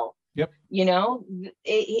as well. Yep. You know,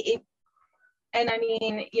 and I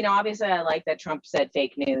mean, you know, obviously I like that Trump said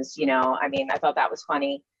fake news, you know, I mean, I thought that was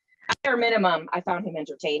funny. At bare minimum, I found him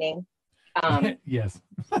entertaining. Yes.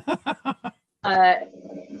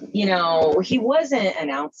 You know, he wasn't an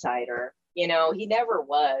outsider, you know, he never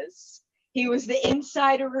was. He was the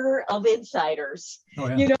insider of insiders. Oh,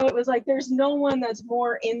 yeah. You know, it was like there's no one that's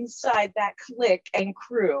more inside that clique and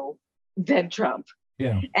crew than Trump.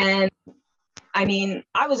 Yeah. And I mean,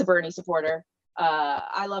 I was a Bernie supporter.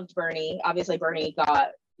 I loved Bernie. Obviously, Bernie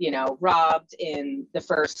got, you know, robbed in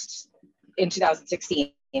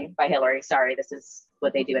 2016 by Hillary. Sorry, this is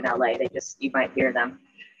what they do in LA. You might hear them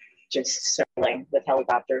just circling with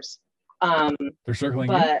helicopters. They're circling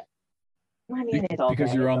but I mean, it's all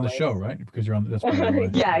because you're on the show, right? Because you're on that's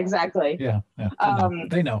yeah, exactly. Yeah.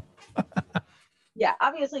 They know. Yeah,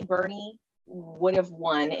 obviously Bernie would have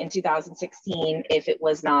won in 2016 if it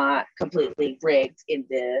was not completely rigged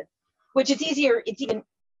which it's easier. It's even,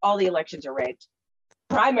 all the elections are rigged.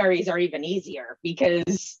 Primaries are even easier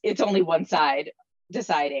because it's only one side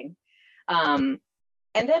deciding. And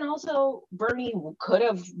then also Bernie could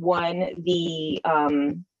have won the,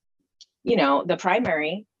 you know, the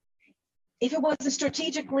primary if it wasn't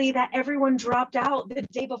strategically that everyone dropped out the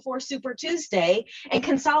day before Super Tuesday and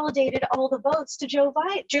consolidated all the votes to Joe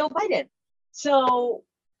Biden. So,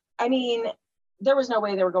 I mean, there was no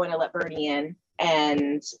way they were going to let Bernie in.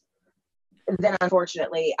 And then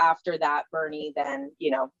unfortunately, after that, Bernie then, you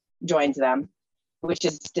know, joins them, which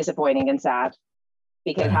is disappointing and sad,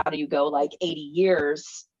 because how do you go like 80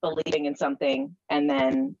 years believing in something and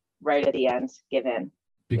then right at the end give in?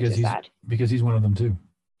 Because he's one of them too.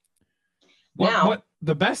 What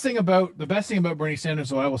the best thing about Bernie Sanders,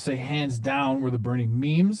 so I will say hands down, were the Bernie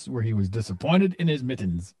memes where he was disappointed in his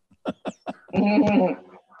mittens.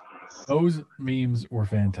 Those memes were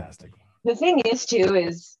fantastic. The thing is too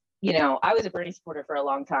is, you know, I was a Bernie supporter for a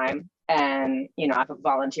long time, and you know, I've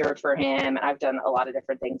volunteered for him. I've done a lot of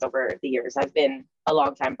different things over the years. I've been a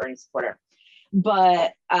long time Bernie supporter.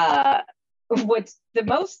 But what's the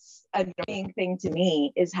most annoying thing to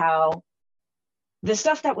me is how the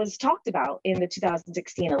stuff that was talked about in the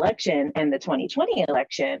 2016 election and the 2020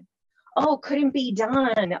 election, oh, couldn't be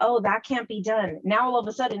done. Oh, that can't be done. Now all of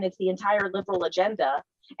a sudden it's the entire liberal agenda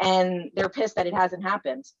and they're pissed that it hasn't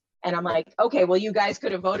happened. And I'm like, okay, well, you guys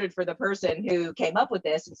could have voted for the person who came up with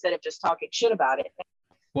this instead of just talking shit about it.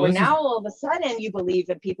 Well, now all of a sudden you believe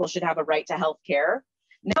that people should have a right to health care.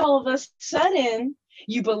 Now all of a sudden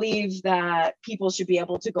you believe that people should be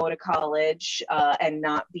able to go to college and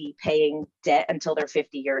not be paying debt until they're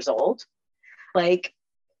 50 years old. Like,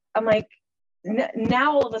 I'm like,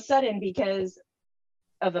 now all of a sudden, because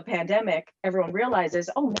of a pandemic, everyone realizes,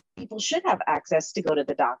 oh, people should have access to go to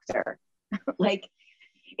the doctor. Like,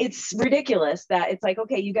 it's ridiculous that it's like,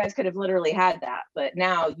 okay, you guys could have literally had that, but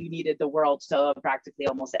now you needed the world to practically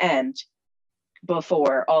almost end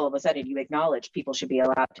before all of a sudden you acknowledge people should be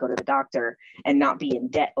allowed to go to the doctor and not be in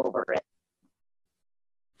debt over it.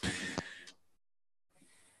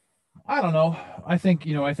 I don't know. I think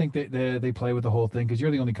they play with the whole thing because you're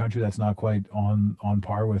the only country that's not quite on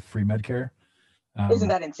par with free Medicare. Isn't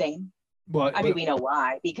that insane? Well, I mean, we know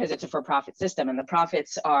why, because it's a for-profit system and the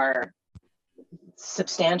profits are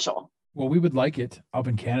substantial. Well, we would like it up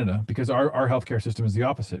in Canada because our healthcare system is the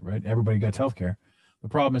opposite, right? Everybody gets healthcare. The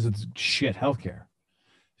problem is it's shit healthcare.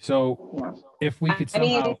 So if we could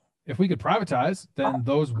if we could privatize, then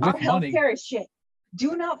those with money. Our healthcare is shit.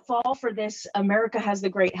 Do not fall for this. America has the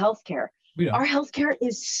great healthcare. Our healthcare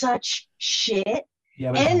is such shit.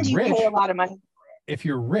 Yeah, but and you pay a lot of money. If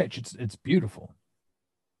you're rich, it's beautiful.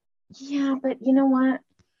 Yeah, but you know what?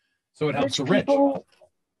 So it helps the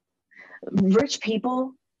Rich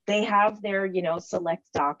people, they have their, select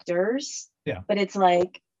doctors. Yeah. But it's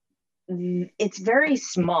like, it's very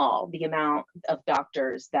small, the amount of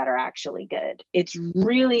doctors that are actually good. It's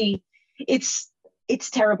really, it's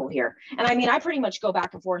terrible here. And I mean, I pretty much go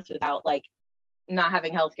back and forth without like not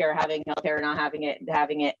having healthcare, not having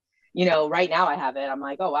it. Right now I have it. I'm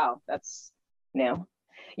like, oh wow, that's new.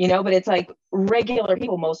 But it's like regular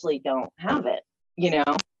people mostly don't have it. You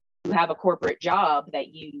have a corporate job that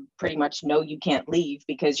you pretty much know you can't leave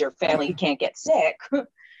because your family can't get sick.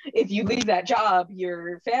 If you leave that job,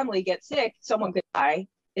 your family gets sick, someone could die.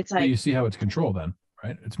 It's like, but you see how it's control then,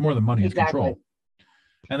 right? It's more than money, exactly. It's control.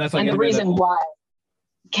 And that's like, and the reason why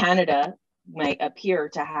Canada might appear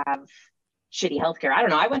to have shitty healthcare. I don't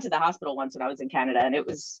know. I went to the hospital once when I was in Canada, and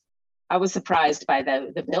I was surprised by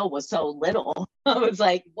the bill was so little. I was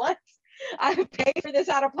like, what? I pay for this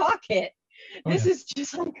out of pocket. This is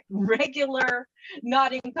just like regular,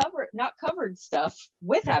 not covered stuff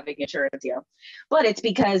with having insurance, But it's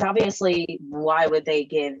because obviously, why would they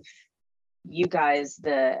give you guys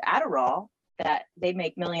the Adderall that they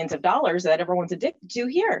make millions of dollars that everyone's addicted to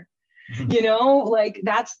here? Like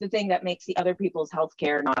that's the thing that makes the other people's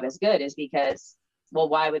healthcare not as good, is because, well,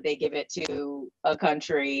 why would they give it to a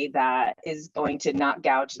country that is going to not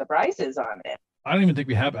gouge the prices on it? I don't even think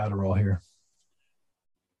we have Adderall here.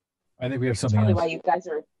 I think we have something else.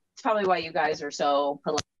 It's probably why you guys are so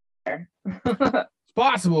polite. It's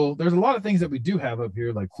possible. There's a lot of things that we do have up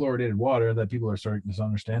here, like fluoridated water, that people are starting to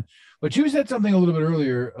misunderstand. But you said something a little bit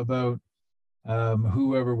earlier about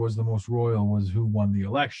whoever was the most royal was who won the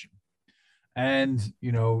election. And,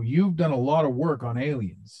 you've done a lot of work on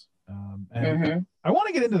aliens. And I want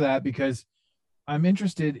to get into that because I'm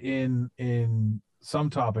interested in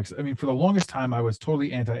some topics. I mean, for the longest time, I was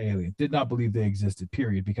totally anti-alien, did not believe they existed,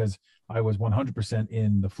 period, because I was 100%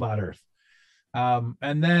 in the flat earth.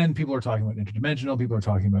 And then people are talking about interdimensional, people are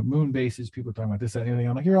talking about moon bases, people are talking about this, that, and anything.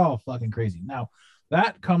 I'm like, you're all fucking crazy. Now,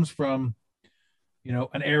 that comes from,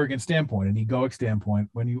 an arrogant standpoint, an egoic standpoint.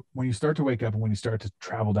 When you start to wake up and when you start to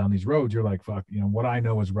travel down these roads, you're like, fuck, what I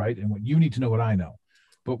know is right, and what you need to know what I know.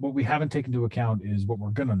 But what we haven't taken into account is what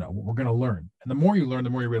we're gonna know, what we're gonna learn. And the more you learn,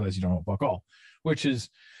 the more you realize you don't know fuck all, which is,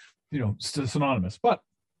 synonymous. But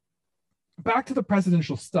back to the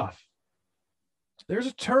presidential stuff. There's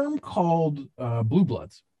a term called blue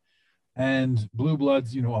bloods. And blue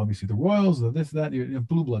bloods, obviously the royals, the this, that,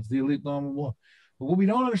 blue bloods, the elite, blah, blah, blah. But what we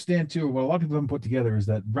don't understand too, what a lot of people haven't put together, is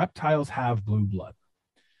that reptiles have blue blood.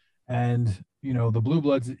 And, the blue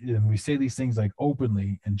bloods, and we say these things like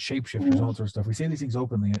openly, and shapeshifters, all that sort of stuff. We say these things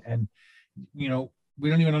openly, and we don't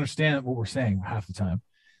even understand what we're saying half the time.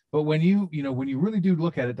 But when you really do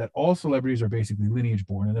look at it, that all celebrities are basically lineage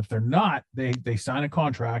born. And if they're not, they sign a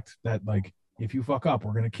contract that, like, if you fuck up,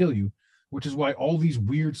 we're going to kill you, which is why all these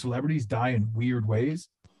weird celebrities die in weird ways.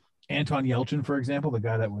 Anton Yelchin, for example, the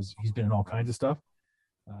guy he's been in all kinds of stuff.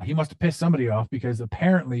 He must have pissed somebody off because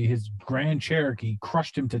apparently his Grand Cherokee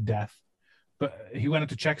crushed him to death. But he went up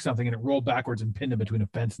to check something and it rolled backwards and pinned him between a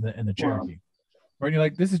fence and the Cherokee. Right? And you're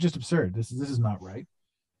like, this is just absurd. This is not right.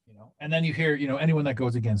 And then you hear, anyone that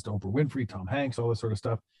goes against Oprah Winfrey, Tom Hanks, all this sort of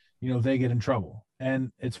stuff, they get in trouble.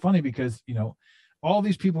 And it's funny because, all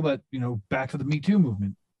these people that, back to the Me Too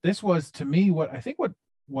movement, this was, to me, what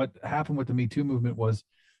happened with the Me Too movement was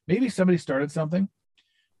maybe somebody started something,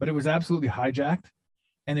 but it was absolutely hijacked.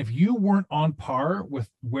 And if you weren't on par with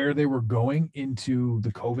where they were going into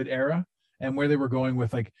the COVID era and where they were going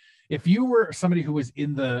with, like, if you were somebody who was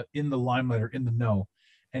in the limelight or in the know,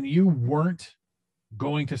 and you weren't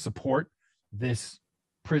going to support this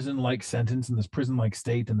prison-like sentence and this prison-like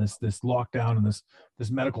state and this lockdown and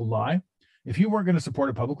this medical lie, if you weren't going to support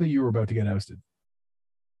it publicly, you were about to get ousted.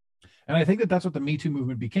 And I think that's what the Me Too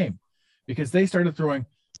movement became, because they started throwing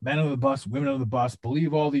men under the bus, women under the bus,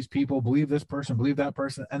 believe all these people, believe this person, believe that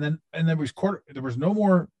person. And then there was no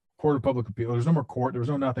more court of public appeal. There was no more court. There was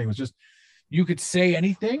no nothing. It was just, you could say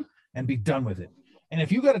anything and be done with it. And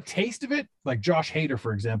if you got a taste of it, like Josh Hader,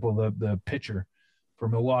 for example, the pitcher for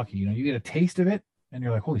Milwaukee, you get a taste of it and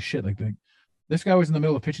you're like, holy shit, like this guy was in the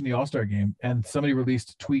middle of pitching the All-Star game and somebody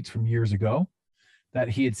released tweets from years ago that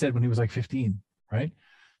he had said when he was like 15, right?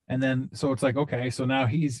 And then, so it's like, okay, so now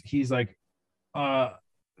he's like,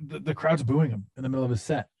 the crowd's booing him in the middle of his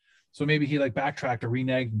set. So maybe he like backtracked or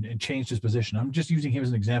reneged and changed his position. I'm just using him as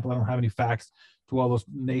an example. I don't have any facts to all those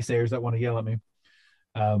naysayers that want to yell at me.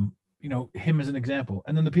 Him as an example.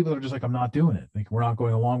 And then the people that are just like, I'm not doing it. Like, we're not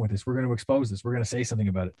going along with this. We're going to expose this. We're going to say something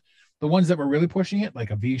about it. The ones that were really pushing it, like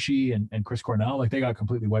Avicii and Chris Cornell, like they got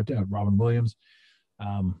completely wiped out. Robin Williams.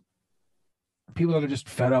 people that are just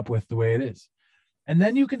fed up with the way it is. And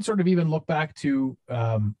then you can sort of even look back to,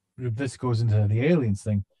 this goes into the aliens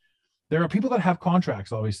thing. There are people that have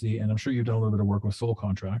contracts, obviously, and I'm sure you've done a little bit of work with soul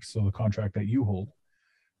contracts, so the contract that you hold.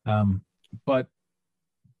 But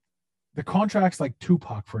the contracts like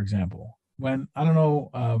Tupac, for example, when, I don't know,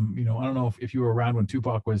 I don't know if you were around when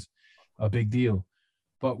Tupac was a big deal,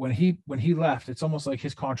 but when he left, it's almost like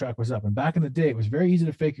his contract was up. And back in the day, it was very easy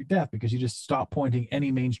to fake your death because you just stopped pointing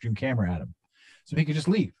any mainstream camera at him. So he could just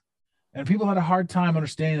leave. And people had a hard time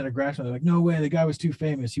understanding that aggression. They're like, no way, the guy was too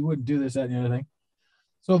famous. He wouldn't do this, that, and the other thing.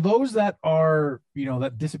 So those that are,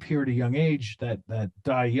 that disappear at a young age, that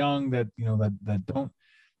die young, that don't,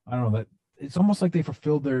 I don't know, that it's almost like they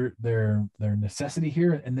fulfilled their necessity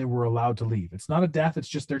here and they were allowed to leave. It's not a death. It's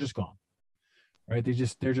just, they're just gone, right?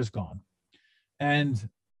 They're just gone. And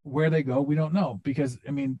where they go, we don't know, because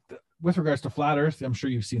with regards to flat Earth, I'm sure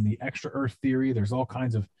you've seen the extra Earth theory. There's all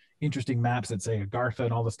kinds of interesting maps that say Agartha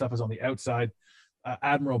and all the stuff is on the outside.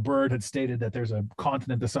 Admiral Byrd had stated that there's a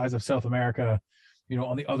continent the size of South America,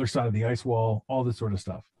 on the other side of the ice wall, all this sort of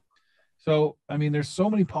stuff. So, there's so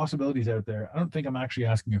many possibilities out there. I don't think I'm actually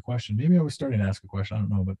asking a question. Maybe I was starting to ask a question. I don't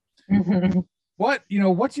know, but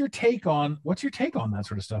what's your take on that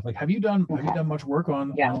sort of stuff? Like, have you done much work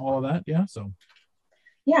on all of that? Yeah. So.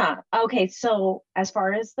 Yeah. Okay. So as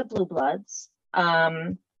far as the blue bloods,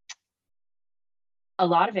 a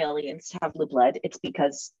lot of aliens have blue blood. It's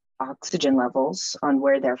because oxygen levels on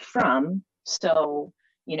where they're from. So,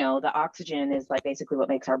 the oxygen is like basically what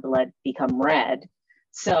makes our blood become red.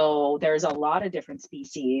 So there's a lot of different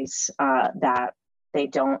species that they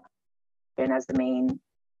don't in as the main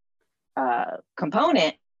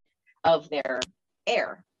component of their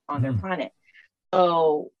air on their planet.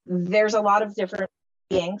 So there's a lot of different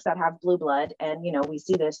beings that have blue blood, and we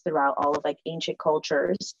see this throughout all of like ancient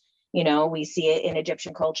cultures. We see it in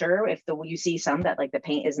Egyptian culture. You see some that like the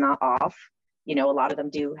paint is not off. A lot of them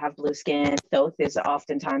do have blue skin. Thoth is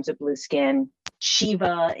oftentimes a blue skin.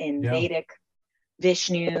 Shiva in Vedic,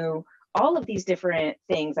 Vishnu, all of these different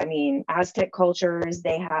things. Aztec cultures,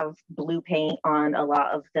 they have blue paint on a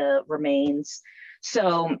lot of the remains.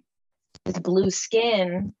 So this blue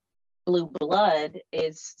skin, blue blood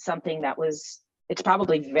is something it's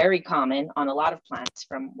probably very common on a lot of planets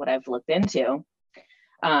from what I've looked into.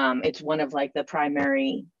 It's one of like the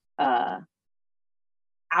primary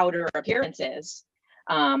outer appearances,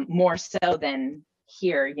 more so than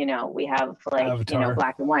here, we have like, Avatar.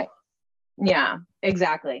 Black and white. Yeah,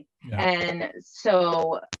 exactly. Yeah. And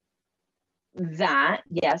so that,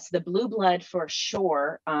 yes, the blue blood for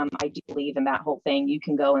sure. I do believe in that whole thing. You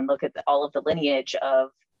can go and look at all of the lineage of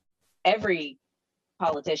every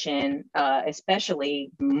politician,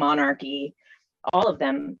 especially monarchy, all of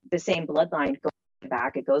them, the same bloodline goes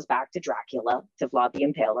back. It goes back to Dracula, to Vlad the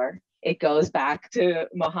Impaler. It goes back to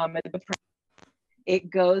Muhammad the Prophet. It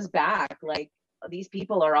goes back, like, these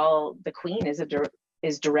people are all, the queen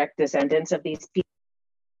is direct descendants of these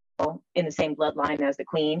people in the same bloodline as the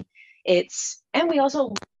queen. And we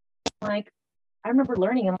also, like, I remember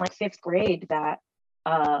learning in like 5th grade that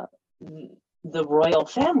the royal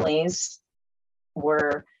families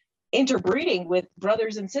were interbreeding with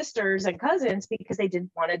brothers and sisters and cousins because they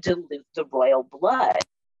didn't want to dilute the royal blood.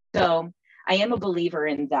 So I am a believer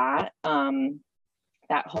in that,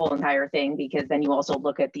 that whole entire thing, because then you also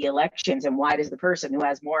look at the elections and why does the person who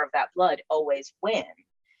has more of that blood always win?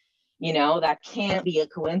 That can't be a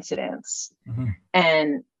coincidence. Mm-hmm.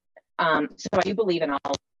 And so I do believe in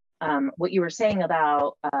all what you were saying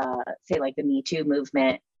about, say, like the Me Too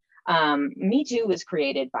movement. Me Too was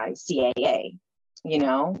created by CAA,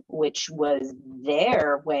 which was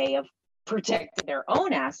their way of protecting their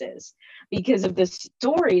own asses because of the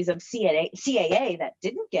stories of CAA that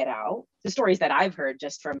didn't get out. The stories that I've heard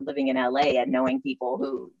just from living in LA and knowing people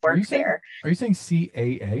who work there. Are you saying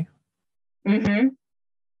CAA? Mm-hmm.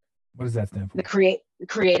 What does that stand for? The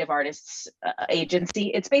Creative Artists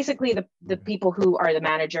Agency. It's basically the people who are the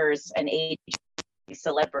managers and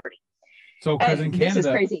celebrity. So, because in Canada, this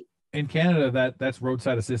is crazy. In Canada, that's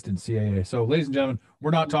roadside assistance, CAA. So, ladies and gentlemen,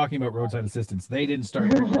 we're not talking about roadside assistance. They didn't start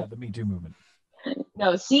the Me Too movement.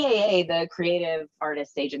 No, CAA, the Creative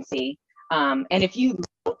Artists Agency. And if you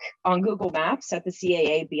look on Google Maps at the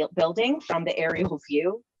CAA building from the aerial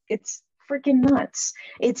view, it's freaking nuts.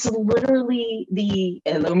 It's literally the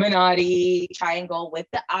Illuminati triangle with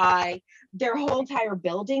the eye. Their whole entire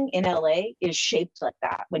building in LA is shaped like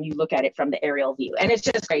that when you look at it from the aerial view. And it's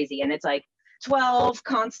just crazy. And it's like 12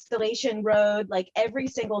 Constellation Road, like every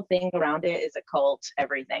single thing around it is a cult,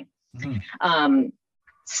 everything. Mm-hmm.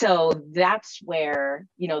 So that's where,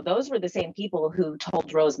 those were the same people who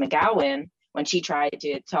told Rose McGowan when she tried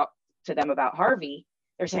to to them about Harvey,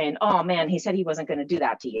 they're saying, oh man, he said he wasn't going to do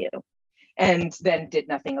that to you, and then did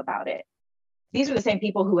nothing about it. These are the same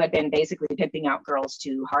people who had been basically pimping out girls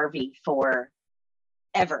to Harvey for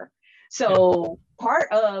ever. So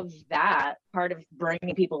part of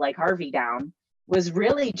bringing people like Harvey down was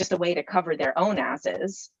really just a way to cover their own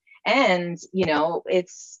asses. And, you know,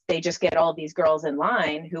 they just get all these girls in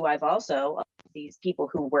line who these people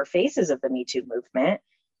who were faces of the Me Too movement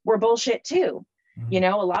were bullshit too. Mm-hmm. You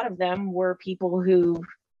know, a lot of them were people who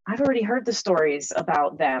I've already heard the stories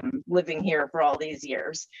about them living here for all these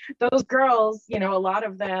years. Those girls, you know, a lot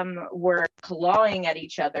of them were clawing at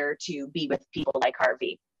each other to be with people like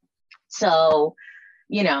Harvey. So,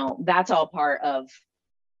 you know, that's all part of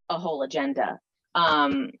a whole agenda.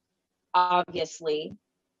 Obviously,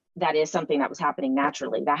 that is something that was happening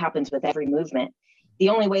naturally. That happens with every movement. The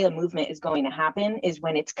only way a movement is going to happen is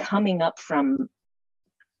when it's coming up from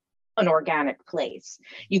an organic place.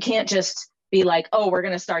 You can't just be like, oh, we're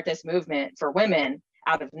going to start this movement for women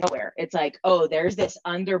out of nowhere. It's like, oh, there's this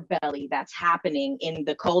underbelly that's happening in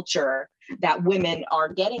the culture that women are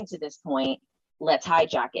getting to this point. Let's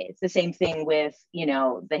hijack it. It's the same thing with, you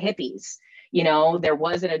know, the hippies. You know, there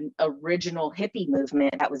was an original hippie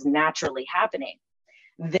movement that was naturally happening.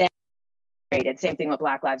 Then, same thing with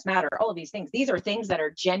Black Lives Matter, all of these things. These are things that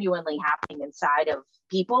are genuinely happening inside of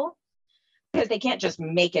people because they can't just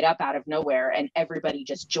make it up out of nowhere and everybody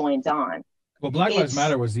just joins on. Well, Black Lives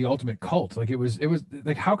Matter was the ultimate cult. Like it was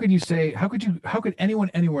like, how could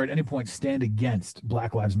anyone anywhere at any point stand against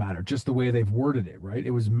Black Lives Matter? Just the way they've worded it, right?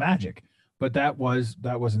 It was magic. But that was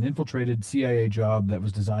an infiltrated CIA job that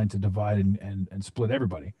was designed to divide and split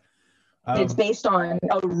everybody. It's based on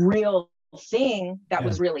a real thing that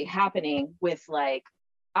was really happening with, like,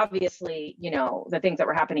 obviously, you know, the things that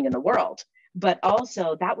were happening in the world, but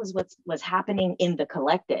also that was what was happening in the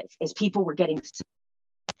collective is people were getting,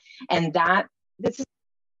 and this is,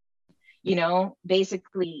 you know,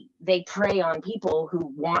 basically they prey on people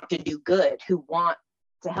who want to do good, who want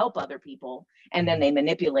to help other people, and then they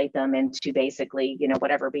manipulate them into basically, you know,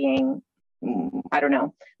 whatever being, I don't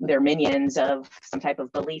know, they're minions of some type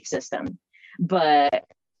of belief system. But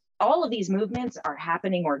all of these movements are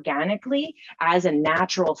happening organically as a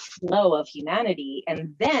natural flow of humanity,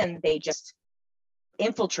 and then they just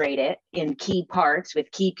infiltrate it in key parts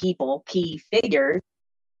with key people, key figures,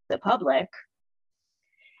 the public,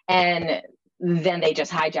 and then they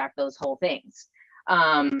just hijack those whole things.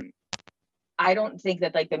 I don't think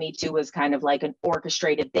that like the Me Too was kind of like an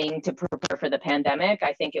orchestrated thing to prepare for the pandemic.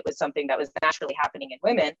 I think it was something that was naturally happening in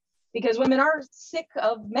women because women are sick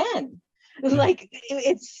of men. Like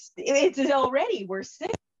it's already, we're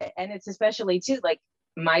sick. And it's especially too, like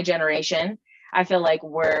my generation, I feel like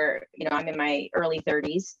we're, you know, I'm in my early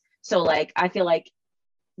 30s. So like, I feel like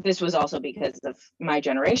this was also because of my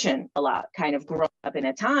generation a lot, kind of growing up in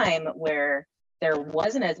a time where there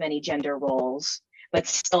wasn't as many gender roles, but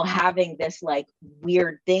still having this like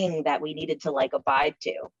weird thing that we needed to like abide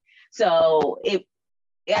to. So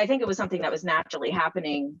I think it was something that was naturally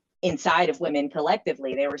happening inside of women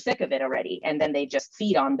collectively. They were sick of it already. And then they just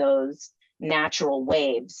feed on those natural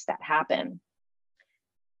waves that happen.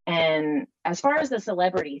 And as far as the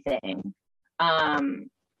celebrity thing, I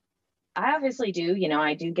obviously do, you know,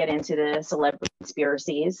 I do get into the celebrity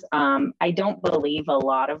conspiracies. I don't believe a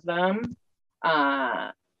lot of them.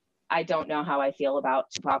 I don't know how I feel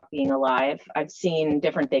about Tupac being alive. I've seen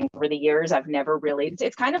different things over the years. I've never really,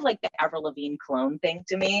 it's kind of like the Avril Lavigne clone thing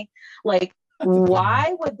to me. Like,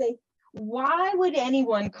 why would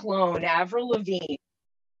anyone clone Avril Lavigne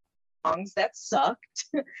songs that sucked?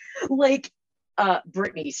 Like,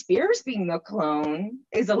 Britney Spears being the clone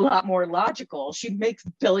is a lot more logical. She makes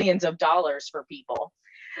billions of dollars for people.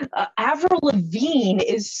 Avril Lavigne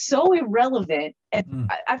is so irrelevant. And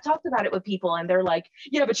I've talked about it with people and they're like,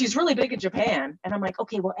 yeah, but she's really big in Japan. And I'm like,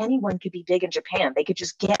 okay, well, anyone could be big in Japan. They could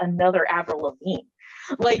just get another Avril Lavigne.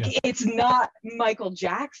 Like, it's not Michael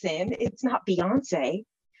Jackson. It's not Beyonce.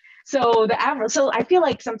 So I feel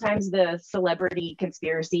like sometimes the celebrity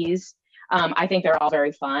conspiracies, I think they're all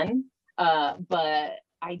very fun. But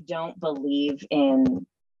I don't believe in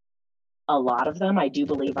a lot of them. I do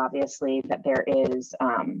believe, obviously, that there is,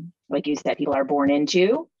 like you said, people are born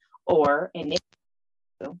into or in.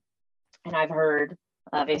 And I've heard,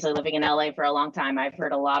 obviously, living in LA for a long time, I've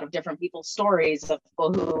heard a lot of different people's stories of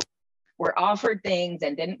people who were offered things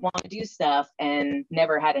and didn't want to do stuff and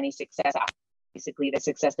never had any success. Basically, the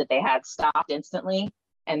success that they had stopped instantly.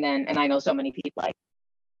 And I know so many people like,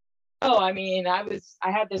 oh, I mean, I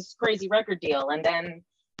had this crazy record deal and then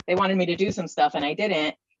they wanted me to do some stuff and I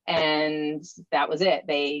didn't. And that was it.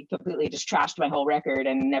 They completely just trashed my whole record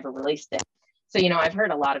and never released it. So, I've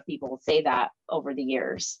heard a lot of people say that over the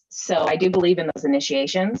years. So I do believe in those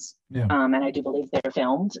initiations. Yeah. And I do believe they're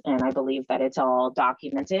filmed, and I believe that it's all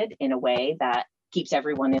documented in a way that keeps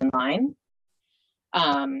everyone in line.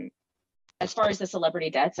 As far as the celebrity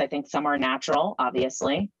deaths, I think some are natural,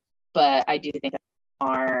 obviously, but I do think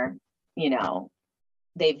are,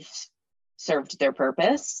 they've served their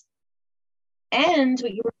purpose. And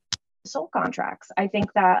what you were soul contracts. I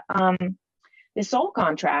think that the soul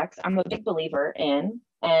contracts, I'm a big believer in,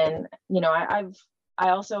 and I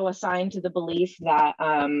also assign to the belief that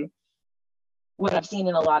what I've seen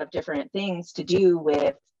in a lot of different things to do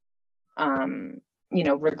with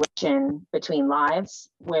regression between lives,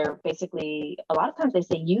 where basically a lot of times they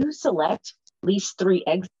say you select at least 3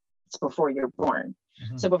 exits before you're born.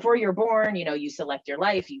 Mm-hmm. So before you're born, you select your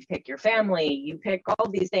life, you pick your family, you pick all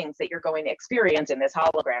of these things that you're going to experience in this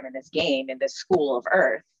hologram, in this game, in this school of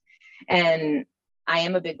Earth. And I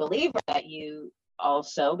am a big believer that you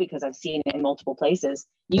also, because I've seen it in multiple places,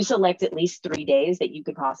 you select at least 3 days that you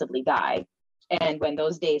could possibly die. And when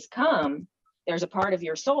those days come, there's a part of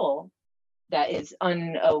your soul that is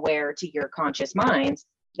unaware to your conscious mind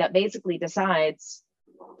that basically decides,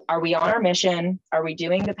 are we on our mission? Are we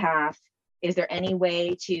doing the path? Is there any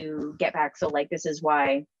way to get back? So like, this is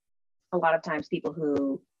why a lot of times people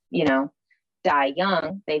who, die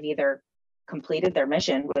young, they've either completed their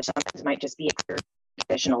mission, which sometimes might just be a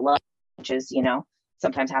traditional love, which is,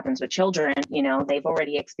 sometimes happens with children, they've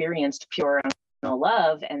already experienced pure unconditional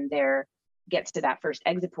love, and they're gets to that first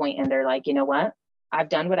exit point and they're like, you know what? I've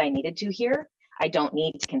done what I needed to here. I don't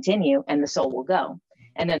need to continue, and the soul will go.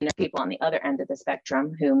 And then there's people on the other end of the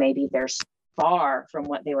spectrum who maybe they're far from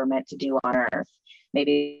what they were meant to do on Earth.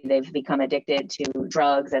 Maybe they've become addicted to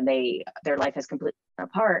drugs and their life has completely fallen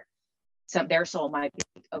apart. So their soul might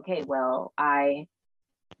be, okay, well,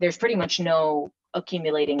 there's pretty much no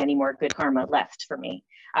accumulating any more good karma left for me.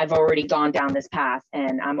 I've already gone down this path,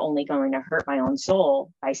 and I'm only going to hurt my own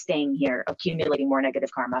soul by staying here, accumulating more negative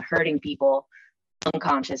karma, hurting people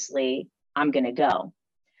unconsciously. I'm going to go.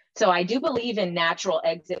 So I do believe in natural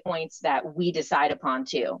exit points that we decide upon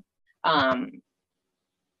too.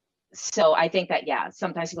 So I think that, yeah,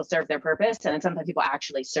 sometimes people serve their purpose, and then sometimes people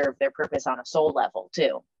actually serve their purpose on a soul level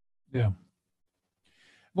too. Yeah.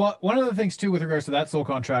 Well, one of the things too, with regards to that soul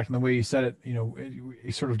contract and the way you said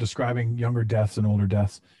it, sort of describing younger deaths and older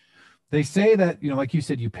deaths, they say that, like you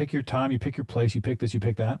said, you pick your time, you pick your place, you pick this, you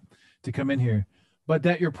pick that to come in here, but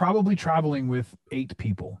that you're probably traveling with 8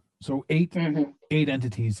 people. So 8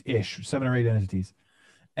 entities ish, 7 or 8 entities.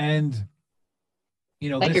 And,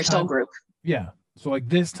 like your soul group. Yeah. So like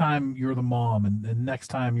this time you're the mom, and next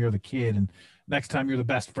time you're the kid, and next time you're the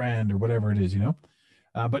best friend or whatever it is,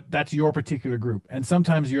 but that's your particular group. And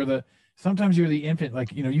sometimes you're the infant,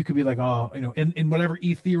 like, you could be like, oh, in whatever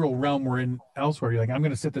ethereal realm we're in elsewhere, you're like, I'm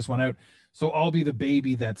going to sit this one out. So I'll be the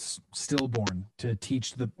baby that's stillborn to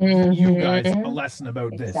teach you guys a lesson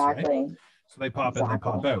about this. Right? So they pop in, they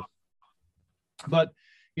pop out. But,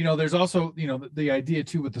 there's also, the idea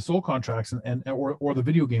too with the soul contracts or the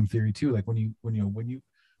video game theory too. Like when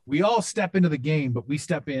we all step into the game, but we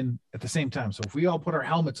step in at the same time. So if we all put our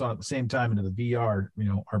helmets on at the same time into the VR,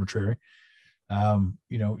 arbitrary,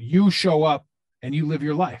 you show up and you live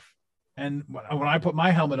your life. And when I put my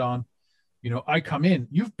helmet on, I come in,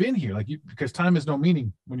 you've been here, because time has no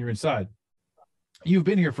meaning when you're inside. You've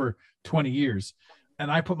been here for 20 years,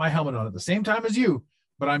 and I put my helmet on at the same time as you,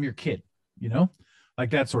 but I'm your kid, like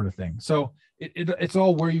that sort of thing. So it's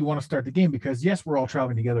all where you want to start the game, because yes, we're all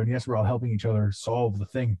traveling together, and yes, we're all helping each other solve the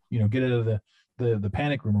thing, get out of the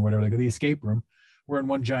panic room or whatever, like the escape room. We're in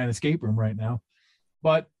one giant escape room right now,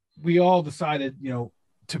 but we all decided,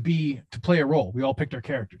 to play a role. We all picked our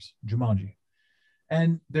characters, Jumanji.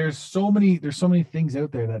 And there's so many things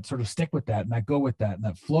out there that sort of stick with that, and that go with that, and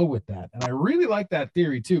that flow with that. And I really like that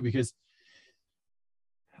theory too, because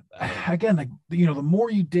again, like, the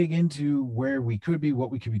more you dig into where we could be,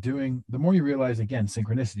 what we could be doing, the more you realize, again,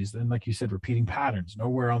 synchronicities. And like you said, repeating patterns.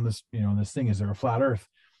 Nowhere on this, this thing is there a flat earth.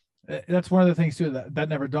 That's one of the things too that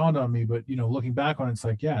never dawned on me. But looking back on it, it's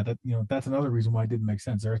like, yeah, that that's another reason why it didn't make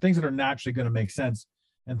sense. There are things that are naturally going to make sense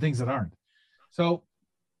and things that aren't. So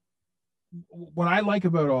what I like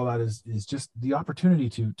about all that is just the opportunity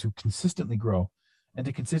to consistently grow and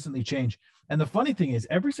to consistently change. And the funny thing is,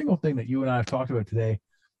 every single thing that you and I have talked about today,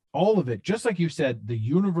 all of it, just like you said, the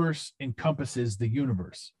universe encompasses the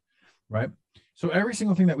universe, right? So every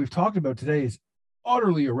single thing that we've talked about today is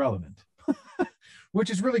utterly irrelevant, which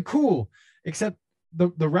is really cool, except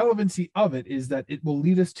the relevancy of it is that it will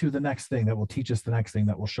lead us to the next thing, that will teach us the next thing,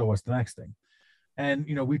 that will show us the next thing. And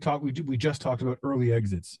we just talked about early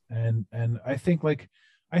exits, and I think, like,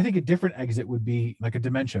 I think a different exit would be like a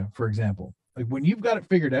dementia, for example. Like when you've got it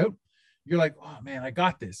figured out, you're like, oh man, I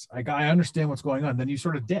got this. I understand what's going on. Then you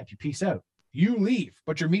sort of dip, you peace out, you leave,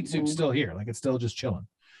 but your meat suit's still here. Like it's still just chilling,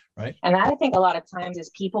 right? And I think a lot of times is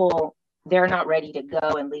people, they're not ready to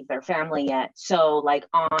go and leave their family yet. So like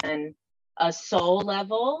on a soul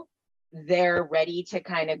level, they're ready to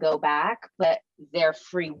kind of go back, but their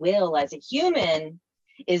free will as a human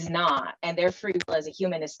is not. And their free will as a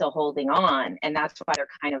human is still holding on. And that's why they're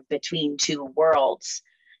kind of between two worlds,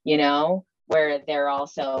 you know, where they're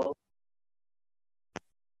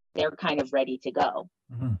kind of ready to go.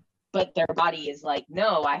 Mm-hmm. But their body is like,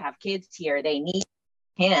 no, I have kids here. They need,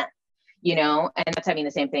 can't, you know, and that's, I mean,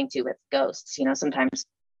 the same thing too with ghosts, you know, sometimes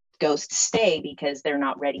ghosts stay because they're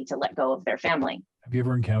not ready to let go of their family. Have you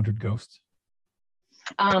ever encountered ghosts?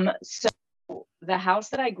 So the house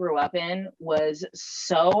that I grew up in was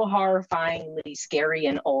so horrifyingly scary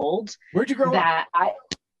and old. Where'd you grow up?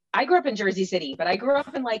 I grew up in Jersey City, but I grew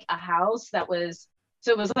up in like a house that was,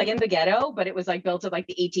 so it was like in the ghetto, but it was like built in like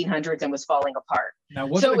the 1800s and was falling apart. Now,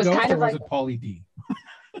 was it a ghost or was it Pauly D?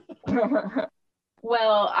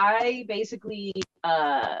 Well, I basically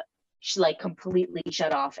like completely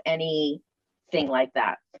shut off anything like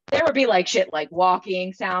that. There would be like shit like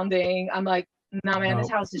walking, sounding. I'm like, nah, man, This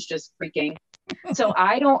house is just freaking. So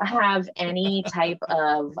I don't have any type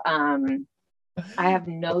of I have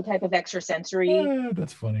no type of extrasensory.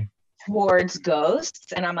 That's funny. Towards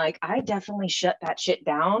ghosts, and I'm like, I definitely shut that shit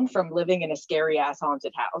down from living in a scary ass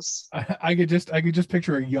haunted house. I could just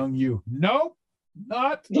picture a young you. Nope,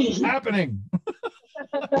 not happening.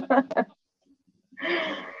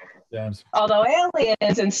 Yes. Although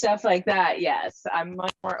aliens and stuff like that, yes, I'm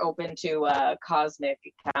much more open to cosmic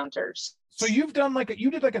encounters. So you've done you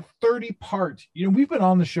did like a 30-part. You know, we've been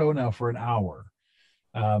on the show now for an hour.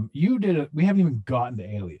 We haven't even gotten to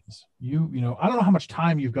aliens. You know, I don't know how much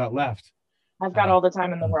time you've got left. I've got all the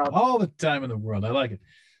time in the world. All the time in the world. I like it.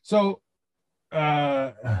 So,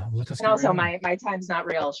 and also my time's not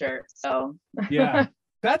real, sure. So yeah,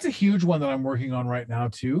 that's a huge one that I'm working on right now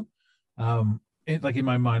too. Like in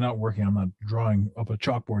my mind, not working. I'm not drawing up a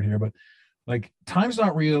chalkboard here, but like time's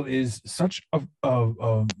not real is such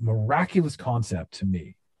a miraculous concept to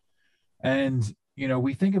me, and you know,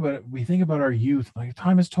 we think about it. We think about our youth. Like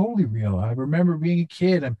time is totally real. I remember being a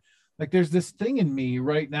kid. I'm like, there's this thing in me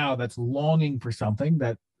right now that's longing for something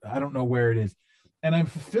that I don't know where it is, and I'm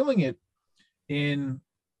fulfilling it in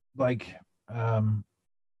like, I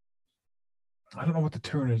don't know what the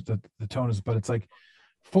tone is. The tone is, but it's like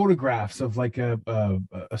photographs of like a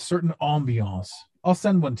certain ambiance. I'll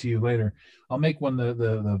send one to you later. I'll make one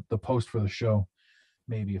the post for the show.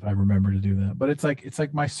 Maybe if I remember to do that, but it's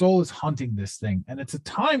like my soul is hunting this thing, and it's a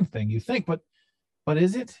time thing. You think, but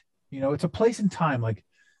is it? You know, it's a place and time. Like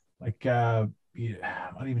I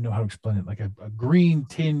don't even know how to explain it. Like a green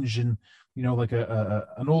tinge, and you know, like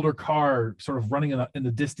an older car sort of running in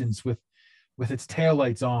the distance with its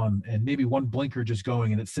taillights on, and maybe one blinker just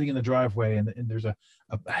going, and it's sitting in the driveway, and there's a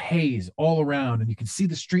haze all around, and you can see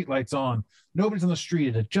the street lights on. Nobody's on the street.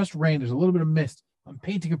 It had just rained. There's a little bit of mist. I'm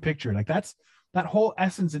painting a picture. Like that's. That whole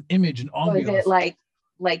essence and image and ambiance. So is it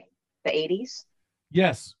like the 80s?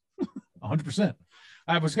 Yes, 100%.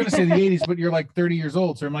 I was going to say the 80s, but you're like 30 years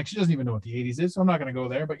old. So I'm like, she doesn't even know what the 80s is. So I'm not going to go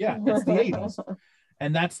there. But yeah, it's the 80s.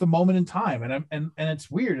 And that's the moment in time. And it's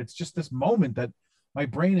weird. It's just this moment that my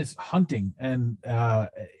brain is hunting. And the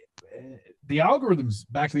algorithms,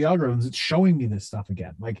 back to the algorithms, it's showing me this stuff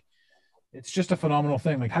again. Like, it's just a phenomenal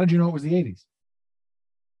thing. Like, how did you know it was the 80s?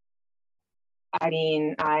 I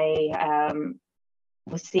mean, I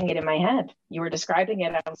was seeing it in my head. You were describing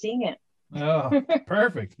it. I was seeing it. Oh,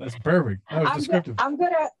 perfect. That's perfect. That was descriptive. I'm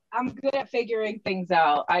good at figuring things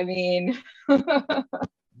out. I mean,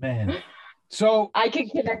 man. So I can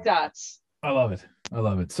connect dots. I love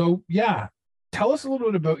it. So yeah, tell us a little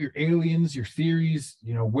bit about your aliens, your theories.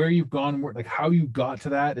 You know, where you've gone, like how you got to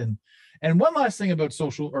that, and one last thing about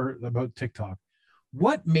about TikTok.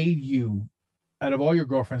 What made you, out of all your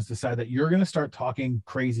girlfriends, decide that you're going to start talking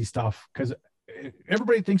crazy stuff? Because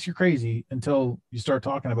everybody thinks you're crazy until you start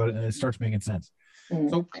talking about it and it starts making sense.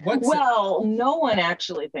 So no one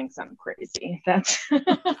actually thinks I'm crazy. That's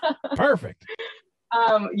perfect.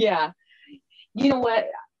 Yeah. You know what?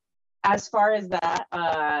 As far as that,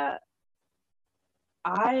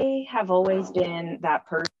 I have always been that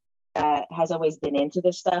person that has always been into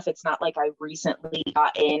this stuff. It's not like I recently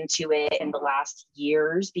got into it in the last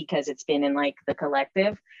years because it's been in like the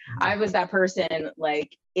collective. I was that person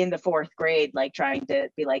like in the 4th grade, like trying to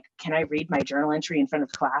be like, can I read my journal entry in front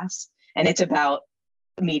of class? And it's about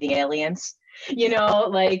meeting aliens, you know,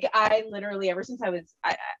 like I literally, ever since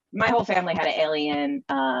my whole family had an alien,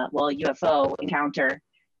 UFO encounter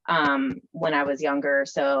when I was younger.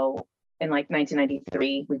 So in like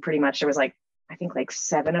 1993, we pretty much, there was like, I think like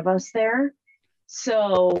 7 of us there.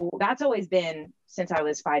 So that's always been, since I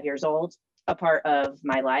was 5 years old, a part of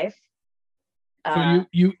my life. So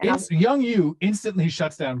young you instantly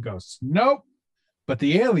shuts down ghosts. Nope. But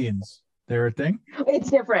the aliens, they're a thing. It's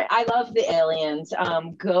different. I love the aliens.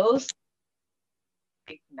 Ghosts,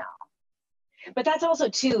 no. But that's also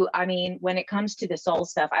too, I mean, when it comes to the soul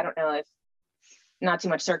stuff, I don't know if, not too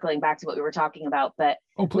much circling back to what we were talking about, but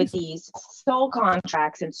with these soul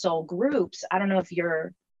contracts and soul groups, I don't know if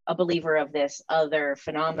you're a believer of this other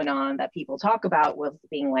phenomenon that people talk about with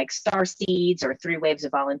being like star seeds or 3 waves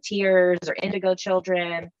of volunteers or indigo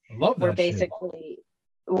children. I love that.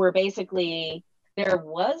 We're basically, there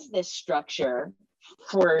was this structure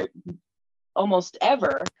for almost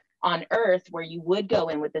ever on earth where you would go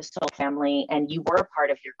in with the soul family and you were a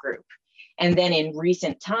part of your group. And then in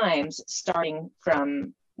recent times, starting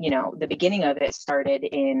from, the beginning of it started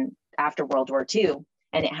in after World War II,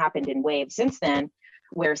 and it happened in waves since then,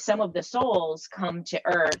 where some of the souls come to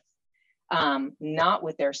earth, not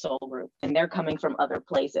with their soul group, and they're coming from other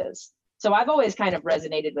places. So I've always kind of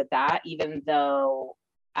resonated with that, even though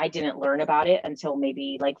I didn't learn about it until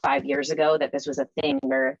maybe like 5 years ago, that this was a thing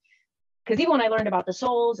where, because even when I learned about the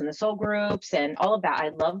souls and the soul groups and all of that, I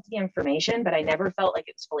loved the information, but I never felt like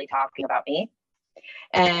it was fully talking about me.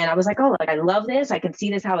 And I was like, oh, like, I love this. I can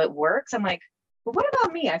see this, how it works. I'm like, but what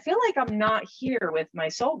about me? I feel like I'm not here with my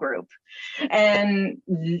soul group. And,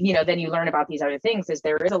 then you learn about these other things, is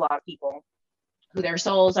there is a lot of people who their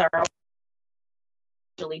souls are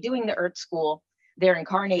actually doing the earth school. They're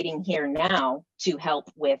incarnating here now to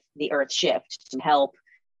help with the earth shift, to help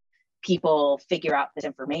people figure out this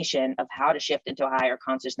information of how to shift into a higher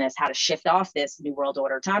consciousness, how to shift off this new world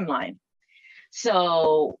order timeline.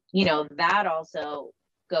 So, that also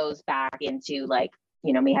goes back into like,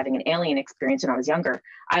 me having an alien experience when I was younger.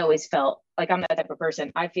 I always felt like I'm that type of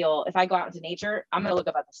person. I feel if I go out into nature, I'm going to look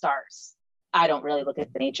up at the stars. I don't really look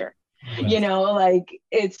at the nature, like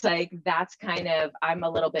it's like, that's kind of, I'm a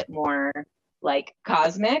little bit more like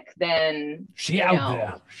cosmic than she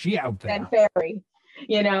out there than fairy.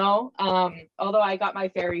 Although I got my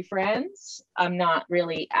fairy friends, I'm not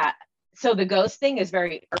really so the ghost thing is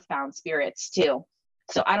very earthbound spirits too.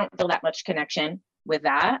 So I don't feel that much connection with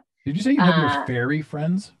that. Did you say you have your fairy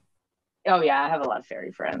friends? Oh yeah, I have a lot of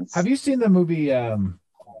fairy friends. Have you seen the movie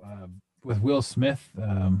with Will Smith,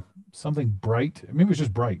 something Bright? Maybe it was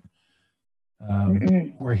just Bright,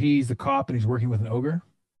 where he's the cop and he's working with an ogre?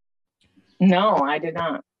 No, I did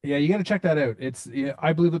not. Yeah, you got to check that out. It's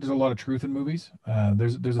I believe that there's a lot of truth in movies.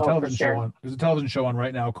 There's a television show on. There's a television show on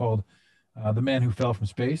right now called "The Man Who Fell from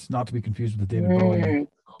Space," not to be confused with the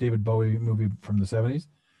David Bowie movie from the 70s.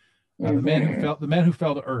 The man who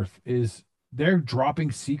fell to Earth they're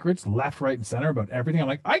dropping secrets left, right, and center about everything. I'm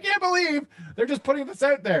like, I can't believe they're just putting this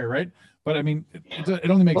out there, right? But I mean, it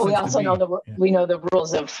only makes sense. We also know the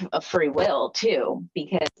rules of free will too,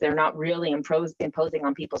 because they're not really imposing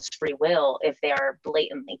on people's free will if they are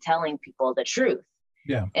blatantly telling people the truth.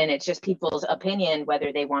 Yeah, and it's just people's opinion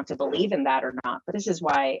whether they want to believe in that or not. But this is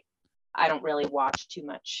why I don't really watch too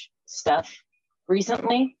much stuff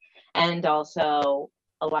recently, and also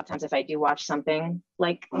a lot of times if I do watch something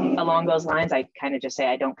like along those lines, I kind of just say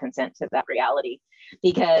I don't consent to that reality,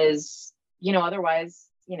 because otherwise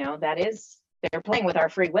that is, they're playing with our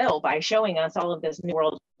free will by showing us all of this new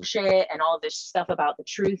world shit and all of this stuff about the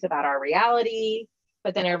truth about our reality,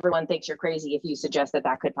 but then everyone thinks you're crazy if you suggest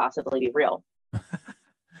that could possibly be real.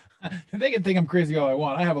 They can think I'm crazy all I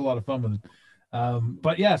want. I have a lot of fun with it.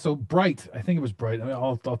 But yeah, so Bright, I think it was Bright. I mean,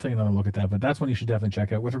 I'll take another look at that, but that's one you should definitely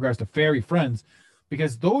check out with regards to fairy friends,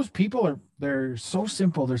 because those people they're so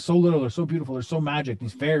simple, they're so little, they're so beautiful, they're so magic,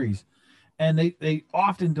 these fairies, and they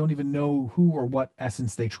often don't even know who or what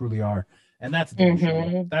essence they truly are. And that's a damn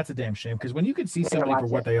shame. That's a damn shame, because when you can see somebody for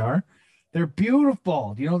what they are, they're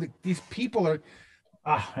beautiful. These people are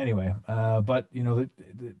anyway, but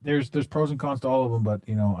there's pros and cons to all of them, but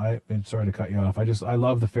I'm sorry to cut you off. I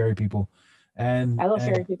love the fairy people, and I love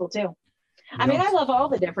fairy people too. I mean, I love all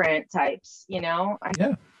the different types, yeah.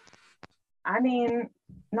 I mean,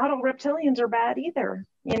 not all reptilians are bad either,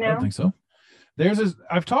 I don't think so.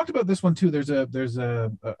 I've talked about this one too. There's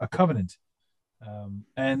a covenant,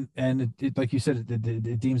 and it like you said,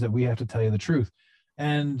 it deems that we have to tell you the truth.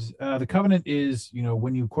 And the covenant is,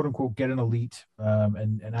 when you quote unquote get an elite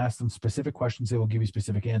and ask them specific questions, they will give you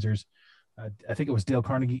specific answers. I think it was Dale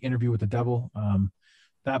Carnegie, Interview with the Devil.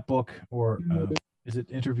 That book, or is it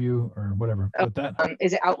Interview or whatever? But that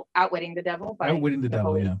is it Outwitting the Devil? Outwitting the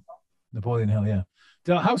Devil, yeah. Napoleon Hill, yeah.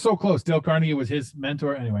 How so close? Dale Carnegie was his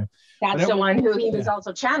mentor, anyway. That's the one who he was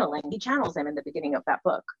also channeling. He channels him in the beginning of that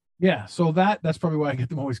book. Yeah, so that's probably why I get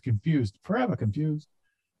them always confused, forever confused.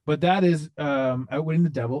 But that is Outwitting the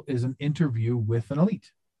Devil is an interview with an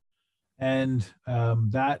elite, and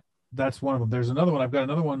that's one of them. There's another one. I've got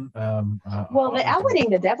another one. Well, the Outwitting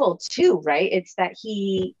the Devil too, right? It's that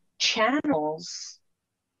he channels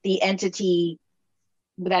the entity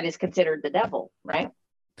that is considered the devil, right?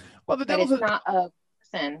 Well, the devil is not a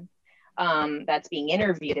person that's being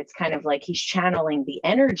interviewed. It's kind of like he's channeling the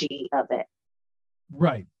energy of it,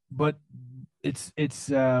 right? But it's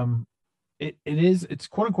quote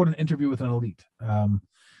unquote an interview with an elite.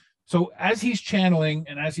 So as he's channeling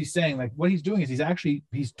and as he's saying, like, what he's doing is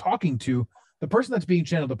he's talking to the person that's being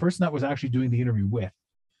channeled. The person that was actually doing the interview with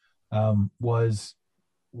was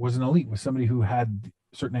an elite, was somebody who had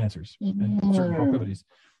certain answers and certain proclivities.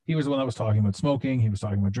 He was the one that was talking about smoking. He was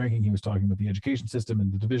talking about drinking. He was talking about the education system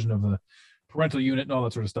and the division of the parental unit and all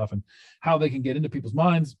that sort of stuff and how they can get into people's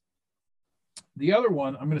minds. The other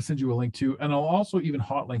one I'm going to send you a link to, and I'll also even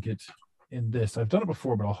hot link it in this. I've done it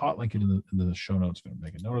before, but I'll hot link it in the show notes. I'm going to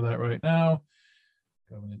make a note of that right now.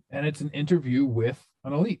 And it's an interview with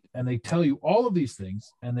an elite, and they tell you all of these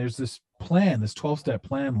things. And there's this plan, this 12-step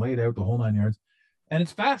plan laid out, the whole 9 yards. And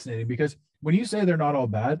it's fascinating because when you say they're not all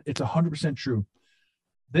bad, it's 100% true.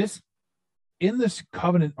 In this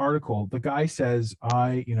Covenant article, the guy says,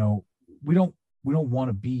 we don't want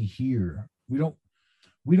to be here. We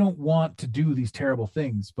don't want to do these terrible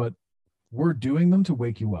things, but we're doing them to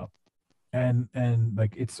wake you up. And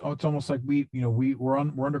like it's almost like we're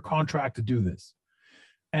under contract to do this.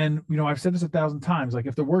 And I've said this 1,000 times. Like,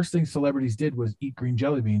 if the worst thing celebrities did was eat green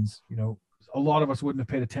jelly beans, a lot of us wouldn't have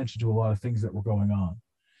paid attention to a lot of things that were going on.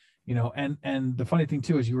 And the funny thing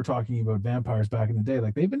too is, you were talking about vampires back in the day.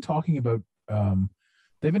 Like, they've been talking about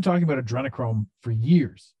adrenochrome for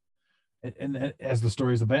years, and as the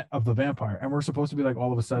stories of the vampire. And we're supposed to be like,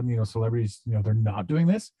 all of a sudden, celebrities, they're not doing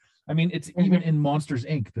this. I mean, it's even in Monsters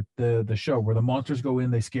Inc., the show where the monsters go in,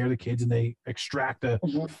 they scare the kids, and they extract the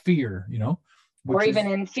fear, or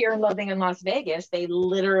even in Fear and Loathing in Las Vegas, they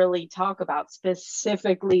literally talk about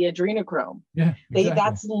specifically adrenochrome. Yeah, exactly.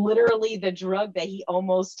 That's literally the drug that he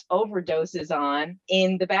almost overdoses on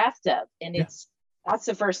in the bathtub. And that's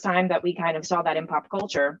the first time that we kind of saw that in pop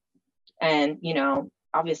culture. And,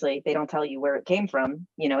 obviously they don't tell you where it came from.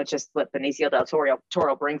 It's just what Benicio del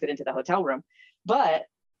Toro brings it into the hotel room. But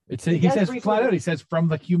he says flat out, he says from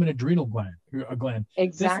the human adrenal gland.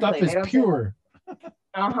 Exactly. This stuff is pure.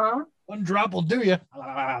 One drop will do you.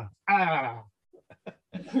 One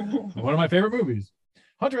of my favorite movies.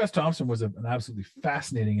 Hunter S. Thompson was an absolutely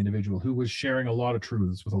fascinating individual who was sharing a lot of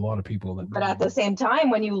truths with a lot of people. But at the same time,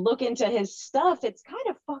 when you look into his stuff, it's kind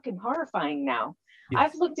of fucking horrifying now. Yes.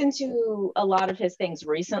 I've looked into a lot of his things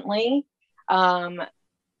recently. And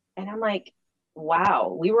I'm like,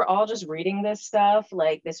 wow, we were all just reading this stuff.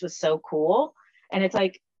 Like, this was so cool. And it's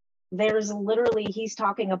like, there's literally, he's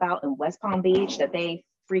talking about in West Palm Beach that they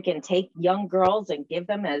freaking take young girls and give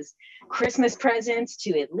them as Christmas presents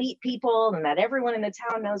to elite people, and that everyone in the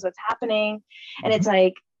town knows what's happening. And it's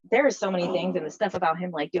like, there are so many things, and the stuff about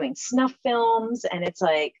him like doing snuff films. And it's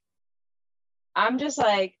like, I'm just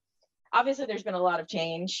like, obviously there's been a lot of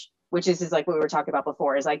change, which is like what we were talking about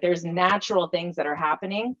before, is like, there's natural things that are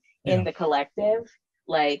happening in the collective,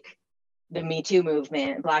 like the Me Too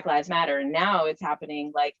movement, Black Lives Matter. And now it's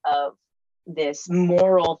happening like of this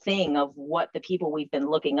moral thing of what the people we've been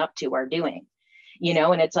looking up to are doing,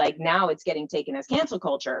 and it's like, now it's getting taken as cancel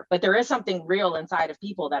culture, but there is something real inside of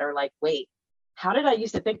people that are like, wait, how did I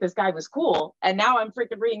used to think this guy was cool? And now I'm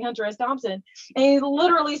freaking reading Hunter S. Thompson, and he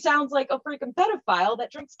literally sounds like a freaking pedophile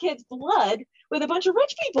that drinks kids' blood with a bunch of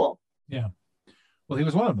rich people. Yeah. Well, he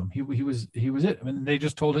was one of them. He was it. I mean, they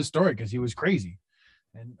just told his story because he was crazy.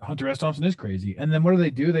 And Hunter S. Thompson is crazy. And then what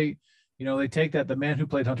do? They they take the man who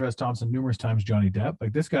played Hunter S. Thompson numerous times, Johnny Depp,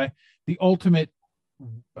 like this guy, the ultimate,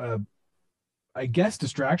 I guess,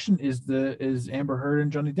 distraction is Amber Heard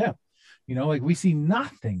and Johnny Depp. Like, we see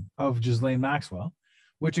nothing of Ghislaine Maxwell,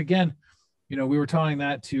 which again, we were tying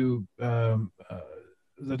that to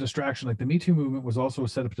the distraction. Like, the Me Too movement was also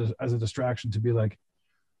set up as a distraction to be like,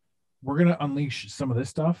 we're going to unleash some of this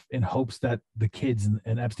stuff in hopes that the kids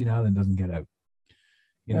in Epstein Island doesn't get out.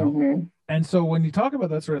 And so when you talk about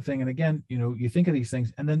that sort of thing, and again, you think of these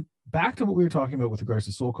things, and then back to what we were talking about with regards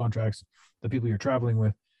to soul contracts, the people you're traveling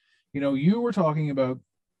with, you were talking about,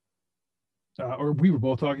 or we were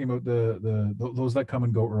both talking about the those that come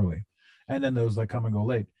and go early, and then those that come and go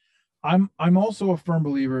late. I'm also a firm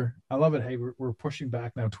believer. I love it. Hey, we're pushing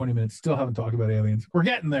back now 20 minutes. Still haven't talked about aliens. We're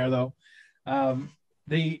getting there though.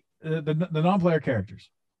 the non-player characters.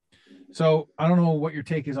 So I don't know what your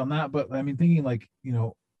take is on that, but I mean, thinking like,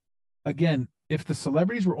 again, if the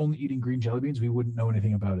celebrities were only eating green jelly beans, we wouldn't know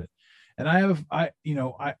anything about it. And I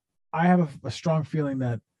have a strong feeling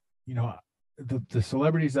that, the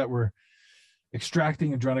celebrities that were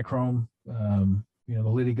extracting adrenochrome, the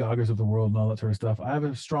Lady Gagas of the world and all that sort of stuff. I have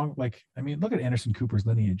a strong, look at Anderson Cooper's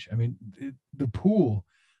lineage. I mean, the pool,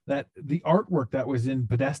 that the artwork that was in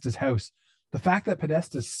Podesta's house, the fact that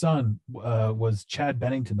Podesta's son was Chad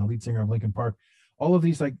Bennington, the lead singer of Linkin Park, all of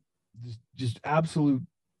these just absolute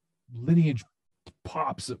lineage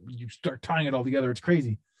pops. You start tying it all together. It's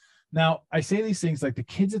crazy. Now, I say these things like the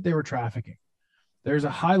kids that they were trafficking, there's a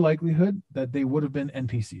high likelihood that they would have been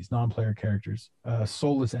NPCs, non-player characters,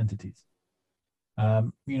 soulless entities.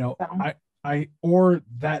 That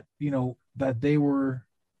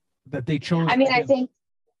they chose. I mean,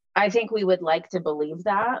 I think we would like to believe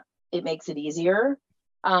that. It makes it easier.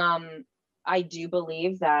 I do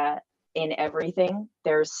believe that in everything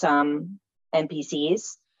there's some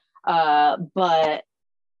NPCs, but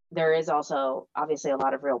there is also obviously a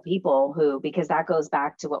lot of real people who, because that goes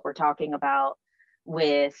back to what we're talking about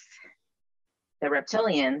with the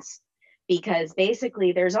reptilians, because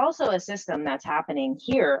basically there's also a system that's happening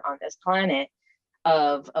here on this planet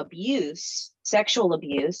of abuse, sexual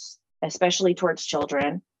abuse, especially towards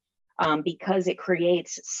children, because it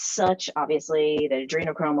creates such, obviously, the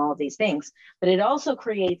adrenochrome, all of these things, but it also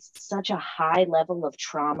creates such a high level of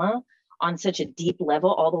trauma on such a deep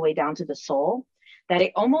level, all the way down to the soul, that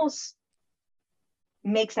it almost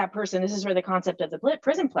makes that person, this is where the concept of the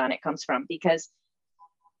prison planet comes from, because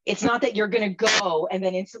it's not that you're going to go and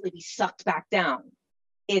then instantly be sucked back down.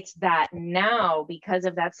 It's that now, because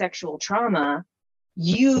of that sexual trauma,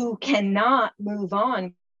 you cannot move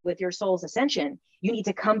on with your soul's ascension. You need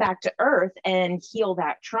to come back to earth and heal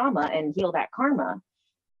that trauma and heal that karma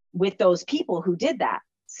with those people who did that.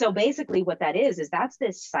 So basically what that is that's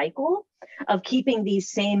this cycle of keeping these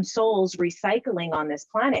same souls recycling on this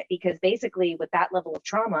planet, because basically with that level of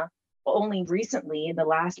trauma, only recently in the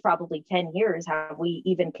last probably 10 years have we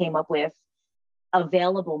even came up with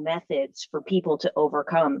available methods for people to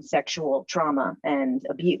overcome sexual trauma and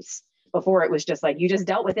abuse. Before it was just like you just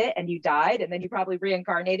dealt with it and you died, and then you probably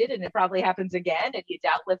reincarnated and it probably happens again and you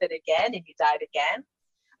dealt with it again and you died again.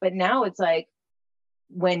 But now it's like,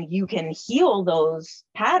 when you can heal those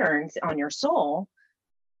patterns on your soul,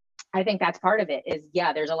 I think that's part of it. Is,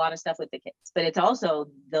 yeah, there's a lot of stuff with the kids, but it's also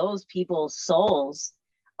those people's souls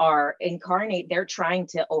are incarnate. They're trying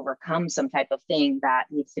to overcome some type of thing that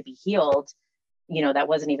needs to be healed, that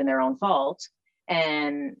wasn't even their own fault.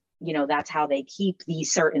 And that's how they keep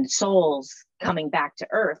these certain souls coming back to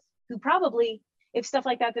earth, who probably, if stuff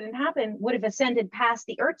like that didn't happen, would have ascended past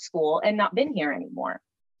the earth school and not been here anymore.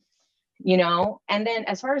 And then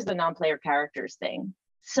as far as the non-player characters thing,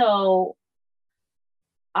 so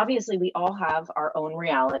obviously we all have our own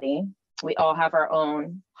reality, we all have our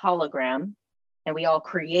own hologram, and we all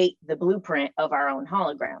create the blueprint of our own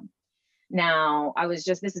hologram. Now, this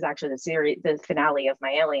is actually the finale of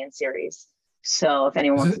my Alien series. So if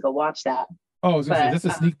anyone wants to go watch that. Oh, I was gonna say, is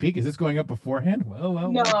this a sneak peek? Is this going up beforehand?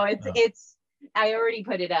 No, it's I already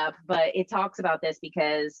put it up, but it talks about this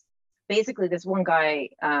because basically this one guy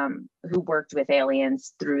who worked with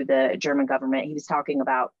aliens through the German government, he was talking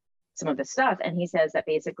about some of the stuff, and he says that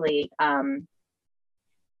basically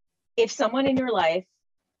if someone in your life,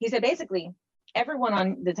 he said basically everyone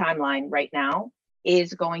on the timeline right now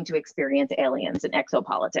is going to experience aliens and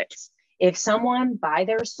exopolitics. If someone by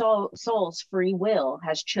their soul's free will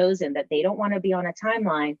has chosen that they don't want to be on a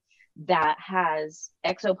timeline that has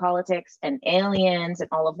exopolitics and aliens and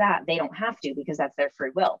all of that, they don't have to, because that's their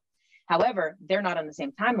free will. However, they're not on the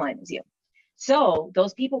same timeline as you. So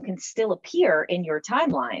those people can still appear in your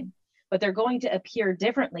timeline, but they're going to appear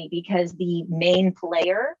differently because the main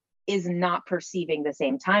player is not perceiving the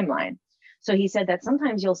same timeline. So he said that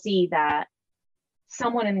sometimes you'll see that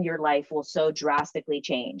someone in your life will so drastically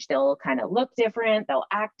change. They'll kind of look different, they'll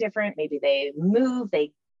act different, maybe they move,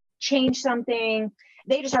 they change something.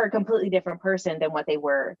 They just are a completely different person than what they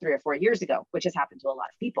were 3 or 4 years ago, which has happened to a lot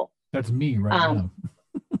of people. That's me right now.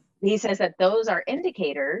 He says that those are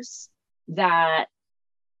indicators that,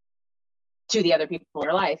 to the other people in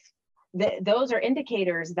your life, those are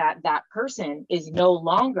indicators that that person is no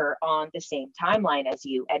longer on the same timeline as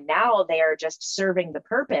you. And now they are just serving the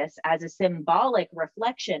purpose as a symbolic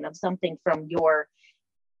reflection of something from your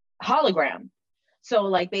hologram. So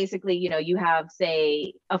like basically, you have,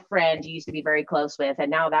 say, a friend you used to be very close with,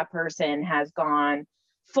 and now that person has gone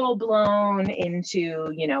full blown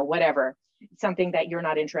into, whatever. something that you're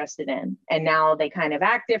not interested in. And now they kind of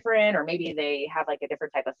act different, or maybe they have like a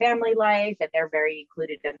different type of family life and they're very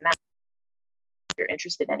included in that. If you're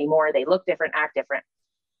interested anymore, they look different, act different.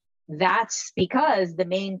 That's because the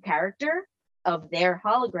main character of their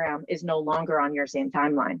hologram is no longer on your same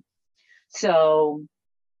timeline. So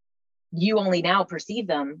you only now perceive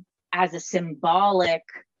them as a symbolic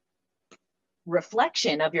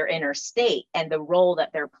reflection of your inner state and the role that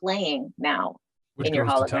they're playing now in your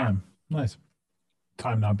hologram. Time. Nice.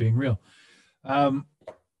 Time not being real. I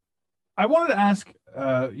wanted to ask,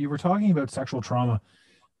 you were talking about sexual trauma,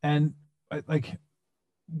 and like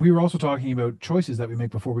we were also talking about choices that we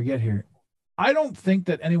make before we get here. I don't think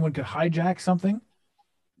that anyone could hijack something.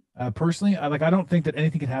 Personally, I don't think that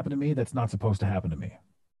anything can happen to me that's not supposed to happen to me.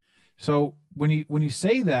 So when you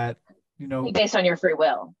say that, you know, based on your free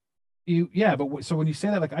will. So when you say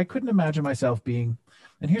that, like, I couldn't imagine myself being,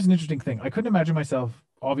 and here's an interesting thing. I couldn't imagine myself,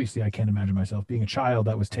 obviously I can't imagine myself being a child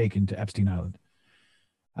that was taken to Epstein Island.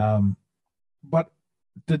 But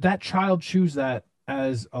did that child choose that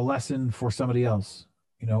as a lesson for somebody else,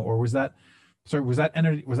 you know, or was that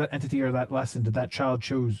entity or that lesson, did that child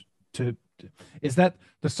choose to, is that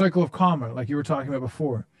the cycle of karma, like you were talking about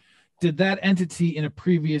before? Did that entity in a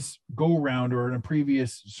previous go round or in a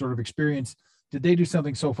previous sort of experience, did they do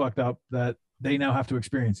something so fucked up that they now have to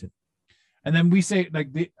experience it? And then we say, like,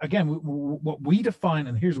 what we define,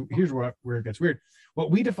 and here's where it gets weird. What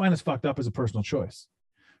we define as fucked up is a personal choice,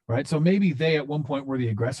 right? So maybe they at one point were the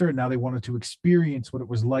aggressor, and now they wanted to experience what it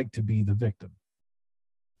was like to be the victim.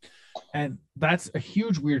 And that's a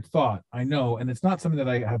huge weird thought, I know, and it's not something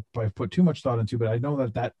that I've put too much thought into, but I know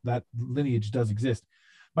that lineage does exist.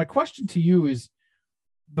 My question to you is,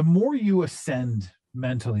 the more you ascend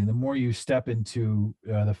mentally, the more you step into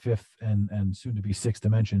the fifth and soon to be sixth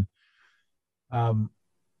dimension, my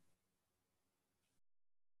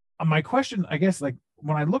question, I guess, like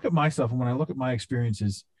when I look at myself and when I look at my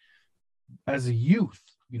experiences as a youth,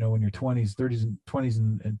 you know, in your 20s, 30s and 20s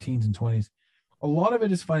and teens and 20s, a lot of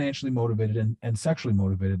it is financially motivated and sexually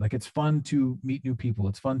motivated. Like, it's fun to meet new people.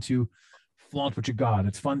 It's fun to flaunt what you got.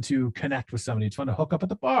 It's fun to connect with somebody. It's fun to hook up at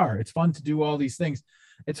the bar. It's fun to do all these things.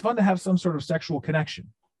 It's fun to have some sort of sexual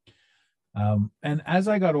connection. And as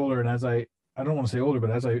I got older, and as I don't want to say older, but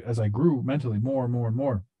as I grew mentally more and more and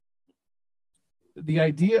more, the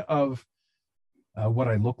idea of what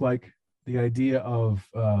I look like, the idea of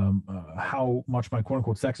how much my quote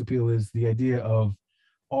unquote sex appeal is, the idea of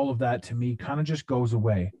all of that to me kind of just goes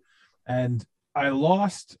away. And I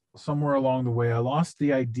lost somewhere along the way, I lost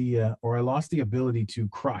the idea, or I lost the ability to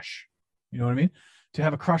crush, you know what I mean? To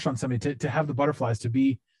have a crush on somebody, to have the butterflies, to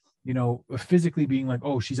be, you know, physically being like,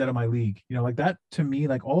 oh, she's out of my league, you know, like that. To me,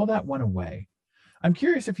 like, all of that went away. I'm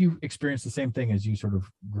curious if you experienced the same thing as you sort of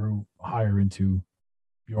grew higher into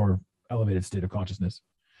your elevated state of consciousnness.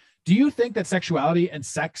 Do you think that sexuality and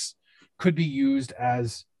sex could be used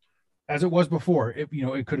as it was before? It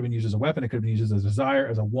could have been used as a weapon. It could have been used as a desire,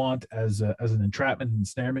 as a want, as an entrapment and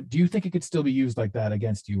ensnarement. Do you think it could still be used like that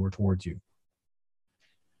against you or towards you?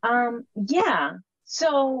 Yeah.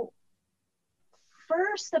 So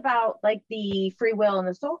first, about like the free will and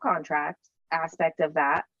the soul contract aspect of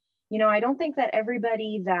that, you know, I don't think that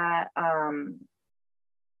everybody that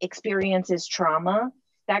experiences trauma,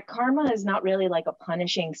 that karma is not really like a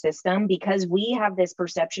punishing system, because we have this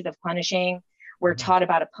perception of punishing. We're taught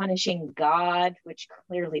about a punishing God, which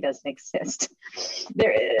clearly doesn't exist.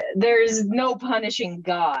 There's no punishing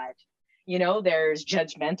God. You know, there's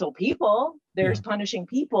judgmental people, there's punishing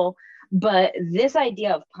people, but this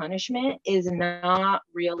idea of punishment is not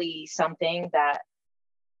really something that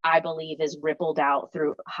I believe is rippled out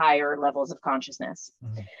through higher levels of consciousness.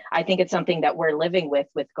 Mm-hmm. I think it's something that we're living with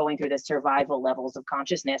going through the survival levels of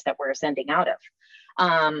consciousness that we're ascending out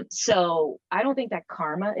of. So I don't think that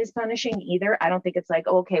karma is punishing either. I don't think it's like,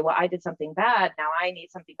 okay, well, I did something bad, now I need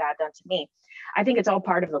something bad done to me. I think it's all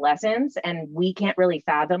part of the lessons, and we can't really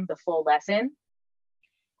fathom the full lesson.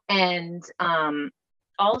 And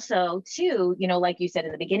also too, you know, like you said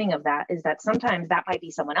in the beginning of that, is that sometimes that might be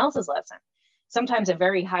someone else's lesson. Sometimes a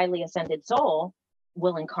very highly ascended soul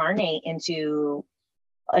will incarnate into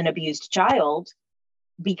an abused child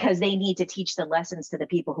because they need to teach the lessons to the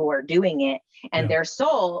people who are doing it. And their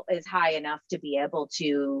soul is high enough to be able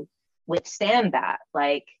to withstand that.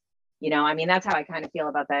 Like, you know, I mean, that's how I kind of feel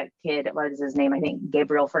about that kid. What is his name? I think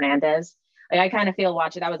Gabriel Fernandez. Like, I kind of feel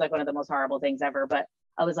watching, that was like one of the most horrible things ever. But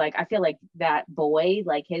I was like, I feel like that boy,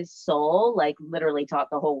 like his soul, like literally taught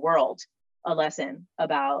the whole world a lesson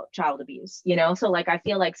about child abuse, you know? So like, I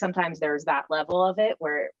feel like sometimes there's that level of it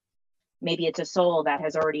where maybe it's a soul that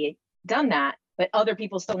has already done that, but other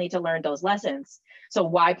people still need to learn those lessons. So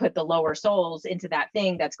why put the lower souls into that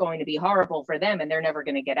thing that's going to be horrible for them and they're never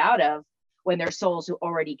going to get out of, when there's souls who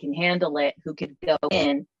already can handle it, who could go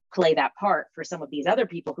in, play that part for some of these other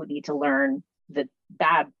people who need to learn the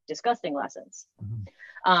bad, disgusting lessons.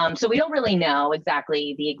 So we don't really know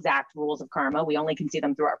exactly the exact rules of karma. We only can see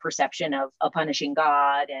them through our perception of a punishing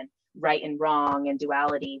God and right and wrong and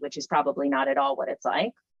duality, which is probably not at all what it's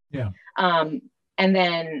like. Yeah. And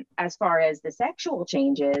then as far as the sexual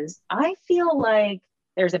changes, I feel like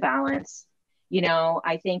there's a balance. You know,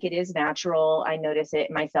 I think it is natural. I notice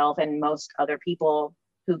it myself and most other people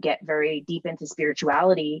who get very deep into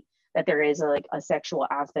spirituality, that there is a sexual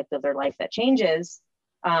aspect of their life that changes.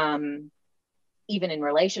 Even in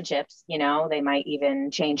relationships, you know, they might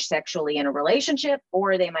even change sexually in a relationship,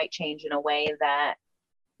 or they might change in a way that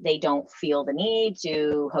they don't feel the need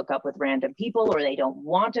to hook up with random people, or they don't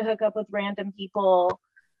want to hook up with random people,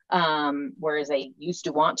 whereas they used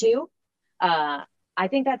to want to. I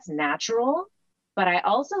think that's natural, but I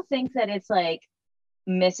also think that it's like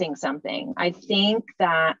missing something. I think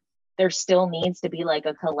that there still needs to be like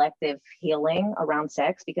a collective healing around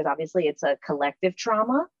sex, because obviously it's a collective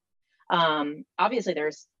trauma. Obviously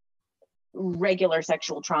there's regular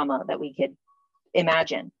sexual trauma that we could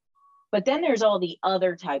imagine, but then there's all the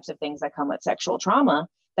other types of things that come with sexual trauma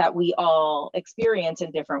that we all experience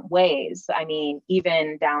in different ways. I mean,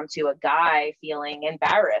 even down to a guy feeling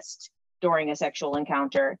embarrassed during a sexual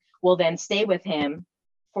encounter will then stay with him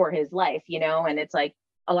for his life, you know? And it's like,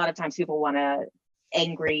 a lot of times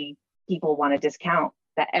angry people want to discount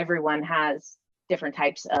that everyone has different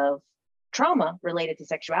types of trauma related to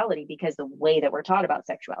sexuality, because the way that we're taught about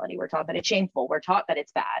sexuality, we're taught that it's shameful, we're taught that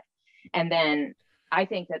it's bad. And then I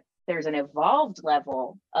think that there's an evolved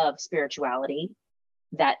level of spirituality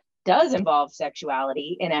that does involve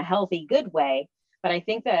sexuality in a healthy, good way. But I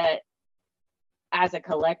think that as a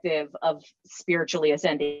collective of spiritually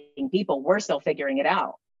ascending people, we're still figuring it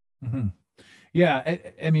out. Mm-hmm. Yeah.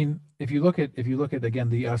 I mean, if you look at again,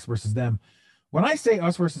 the us versus them, when I say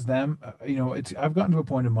us versus them, you know, I've gotten to a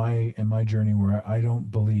point in my journey where I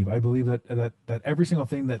believe that every single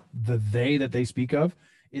thing that they speak of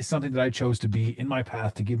is something that I chose to be in my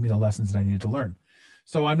path to give me the lessons that I needed to learn.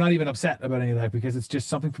 So I'm not even upset about any of that, because it's just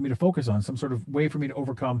something for me to focus on, some sort of way for me to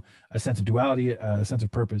overcome a sense of duality, a sense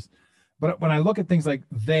of purpose. But when I look at things like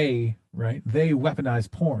they weaponize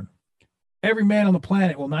porn. Every man on the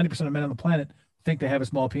planet, 90% of men on the planet think they have a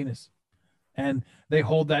small penis. And they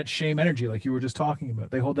hold that shame energy, like you were just talking about.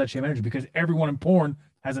 They hold that shame energy because everyone in porn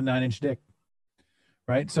has a 9-inch dick,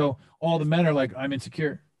 right? So all the men are like, I'm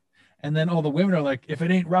insecure. And then all the women are like, if it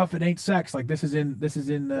ain't rough, it ain't sex. Like this is in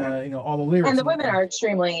you know, all the lyrics. And the women are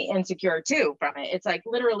extremely insecure too from it. It's like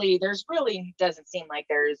literally, there's really doesn't seem like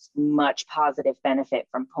there's much positive benefit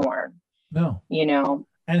from porn. No. You know?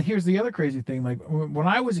 And here's the other crazy thing. Like when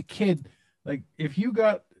I was a kid, like if you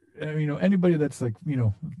got, you know, anybody that's like, you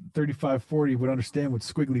know, 35, 40 would understand what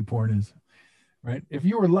squiggly porn is, right? If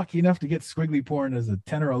you were lucky enough to get squiggly porn as a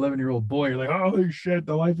 10 or 11-year-old boy, you're like, oh shit,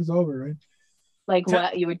 the life is over, right? Like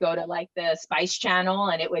what, you would go to like the Spice Channel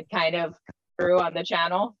and it would kind of through on the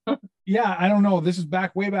channel. Yeah, I don't know. This is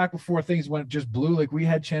way back before things went just blue. Like we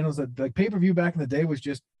had channels that like pay-per-view back in the day was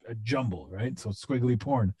just a jumble, right? So squiggly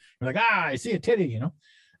porn. You're like, I see a titty, you know?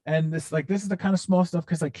 And this is the kind of small stuff,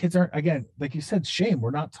 because like kids aren't, again, like you said, shame. We're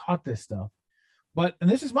not taught this stuff. And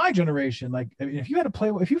this is my generation. Like, I mean, if you had a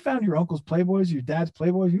Playboy, if you found your uncle's Playboys, your dad's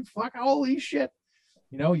Playboys, you fuck, holy shit.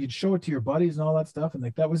 You know, you'd show it to your buddies and all that stuff. And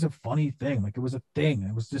like, that was a funny thing. Like it was a thing.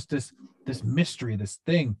 It was just this mystery, this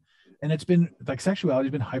thing. And it's been like, sexuality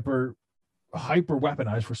has been hyper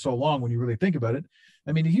weaponized for so long when you really think about it.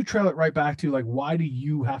 I mean, if you trail it right back to like, why do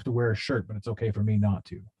you have to wear a shirt, but it's okay for me not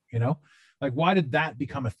to, you know? Like, why did that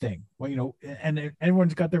become a thing? Well, you know, and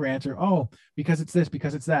everyone's got their answer. Oh, because it's this,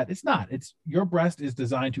 because it's that. It's not. It's your breast is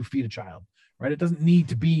designed to feed a child, right? It doesn't need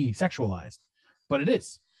to be sexualized, but it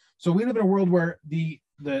is. So we live in a world where the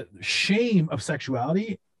shame of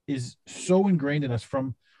sexuality is so ingrained in us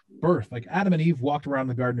from birth. Like Adam and Eve walked around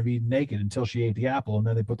the Garden of Eden naked until she ate the apple, and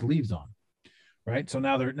then they put the leaves on, right? So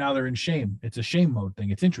now they're in shame. It's a shame mode thing.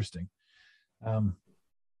 It's interesting.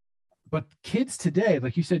 But kids today,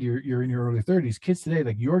 like you said, you're in your early 30s. Kids today,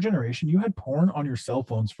 like your generation, you had porn on your cell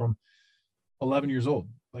phones from 11 years old,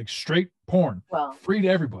 like straight porn, free to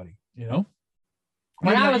everybody, you know?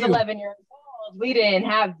 When I was 11 years old, we didn't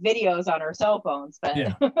have videos on our cell phones, but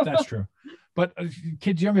yeah, that's true. But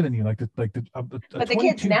kids younger than you, but the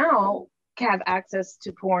kids now have access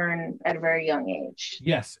to porn at a very young age.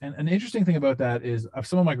 Yes. And the interesting thing about that is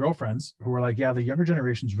some of my girlfriends who are like, yeah, the younger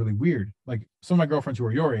generation is really weird. Like some of my girlfriends who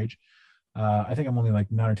are your age, I think I'm only like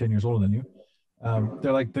 9 or 10 years older than you.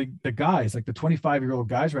 They're like the guys, like the 25-year-old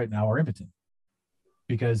guys right now are impotent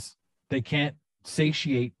because they can't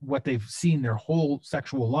satiate what they've seen their whole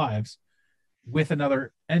sexual lives with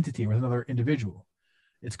another entity, with another individual.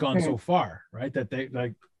 It's gone so far, right? That they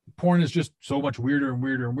like porn is just so much weirder and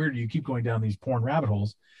weirder and weirder. You keep going down these porn rabbit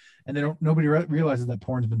holes, and nobody realizes that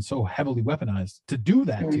porn's been so heavily weaponized to do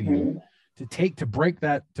that to you, to break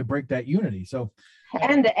that unity. So,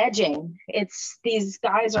 and the edging, it's these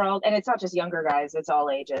guys are all, and it's not just younger guys, it's all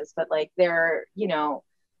ages, but like they're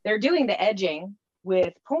doing the edging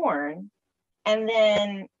with porn. And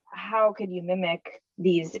then how could you mimic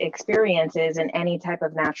these experiences in any type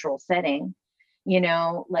of natural setting?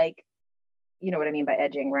 Like, you know what I mean by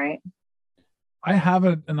edging, right? I have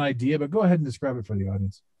an idea, but go ahead and describe it for the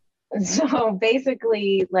audience. So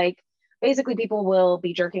basically people will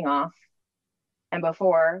be jerking off, and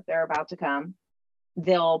before they're about to come,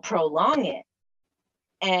 they'll prolong it.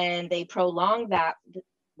 And they prolong that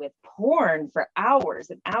with porn for hours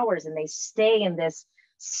and hours, and they stay in this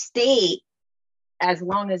state as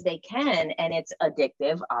long as they can. And it's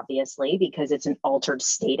addictive, obviously, because it's an altered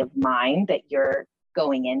state of mind that you're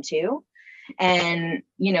going into. And,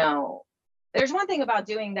 there's one thing about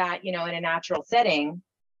doing that, in a natural setting,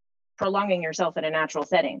 prolonging yourself in a natural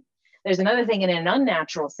setting. There's another thing in an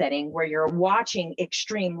unnatural setting where you're watching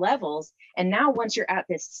extreme levels. And now once you're at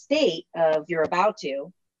this state of you're about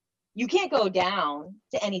to, you can't go down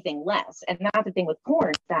to anything less. And that's the thing with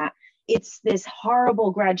porn, that it's this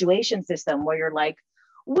horrible graduation system where you're like,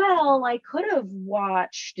 well, I could have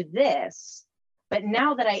watched this, but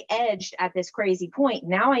now that I edged at this crazy point,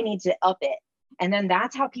 now I need to up it. And then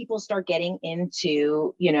that's how people start getting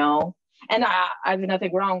into, and I have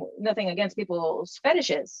nothing against people's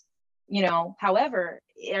fetishes, however,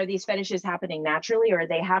 are these fetishes happening naturally, or are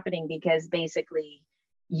they happening because basically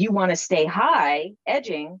you want to stay high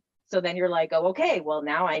edging? So then you're like, oh, okay, well,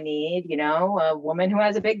 now I need, a woman who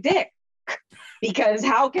has a big dick, because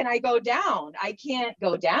how can I go down? I can't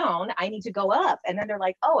go down. I need to go up. And then they're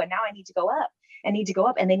like, oh, and now I need to go up. And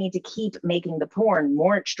they need to keep making the porn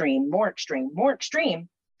more extreme, more extreme, more extreme,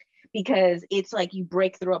 because it's like you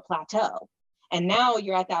break through a plateau. And now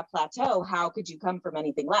you're at that plateau. How could you come from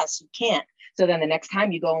anything less? You can't. So then the next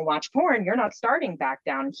time you go and watch porn, you're not starting back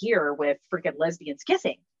down here with freaking lesbians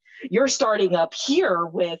kissing. You're starting up here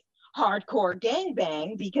with hardcore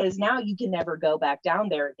gangbang, because now you can never go back down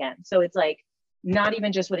there again. So it's like not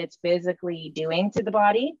even just what it's physically doing to the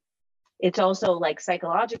body, it's also like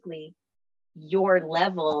psychologically, your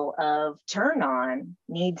level of turn on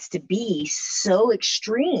needs to be so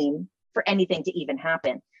extreme for anything to even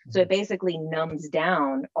happen. So it basically numbs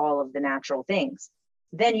down all of the natural things.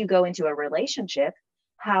 Then you go into a relationship,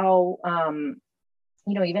 how,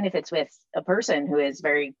 even if it's with a person who is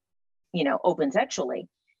very, open sexually,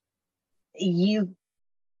 you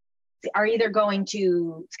are either going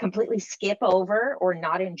to completely skip over or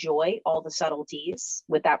not enjoy all the subtleties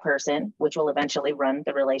with that person, which will eventually run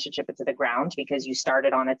the relationship into the ground because you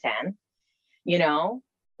started on a 10,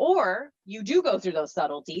 or you do go through those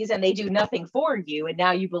subtleties and they do nothing for you. And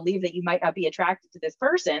now you believe that you might not be attracted to this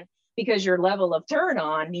person because your level of turn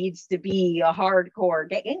on needs to be a hardcore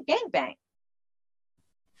gangbang.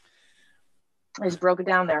 I just broke it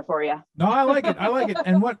down there for you. No, I like it.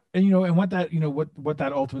 And what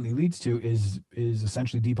that ultimately leads to is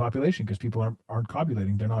essentially depopulation, because people aren't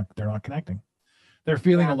copulating. They're not connecting. They're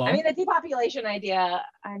feeling alone. I mean, the depopulation idea,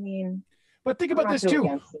 but think about this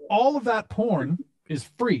too. All of that porn is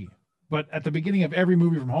free. But at the beginning of every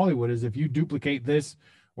movie from Hollywood is, if you duplicate this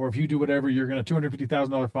or if you do whatever, you're going to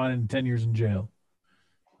 $250,000 fine and 10 years in jail.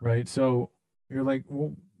 Right. So you're like,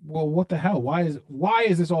 well, what the hell? Why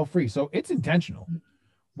is this all free? So it's intentional.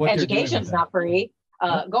 Education's not free.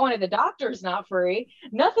 Going to the doctor's not free.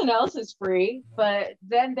 Nothing else is free. But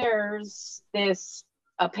then there's this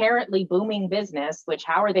apparently booming business, which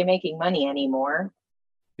how are they making money anymore?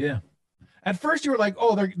 Yeah. At first you were like,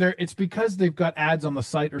 oh, they're it's because they've got ads on the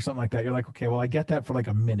site or something like that. You're like, okay, well, I get that for like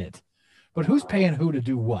a minute. But who's paying who to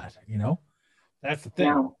do what? That's the thing.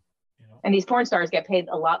 No. And these porn stars get paid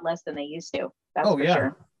a lot less than they used to. That's for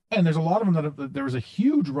sure. And there's a lot of them there was a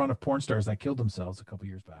huge run of porn stars that killed themselves a couple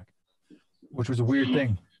years back, which was a weird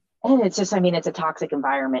thing. And it's just, it's a toxic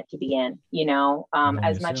environment to be in,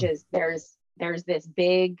 as much as there's this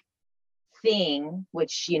big thing,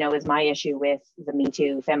 which, is my issue with the Me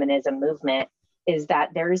Too feminism movement, is that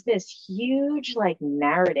there's this huge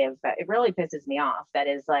narrative that it really pisses me off, that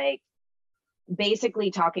is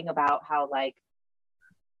basically talking about how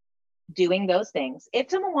doing those things, if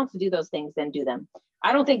someone wants to do those things, then do them.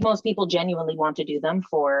 I don't think most people genuinely want to do them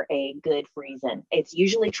for a good reason. It's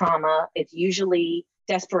usually trauma. It's usually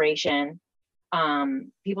desperation.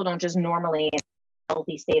 People don't just normally in a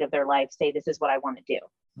healthy state of their life say, this is what I want to do.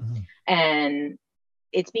 And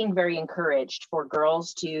it's being very encouraged for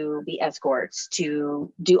girls to be escorts,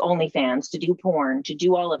 to do OnlyFans, to do porn, to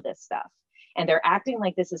do all of this stuff. And they're acting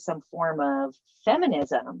like this is some form of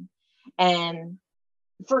feminism and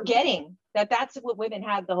forgetting that that's what women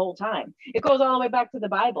had the whole time. It goes all the way back to the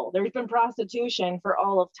Bible. There's been prostitution for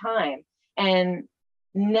all of time. And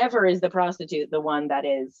never is the prostitute the one that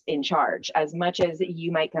is in charge. As much as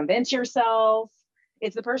you might convince yourself,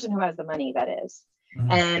 it's the person who has the money that is.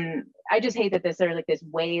 And I just hate that there's like this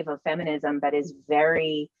wave of feminism that is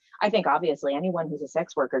very, I think obviously anyone who's a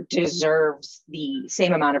sex worker deserves the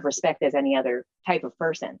same amount of respect as any other type of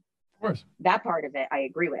person. Of course. That part of it I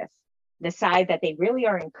agree with. The side that they really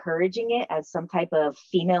are encouraging it as some type of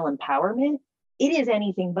female empowerment, it is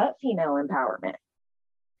anything but female empowerment.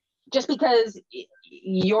 Just because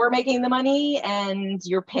you're making the money and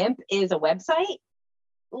your pimp is a website,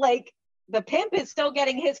 like the pimp is still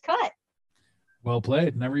getting his cut. Well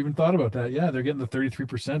played. Never even thought about that. Yeah, they're getting the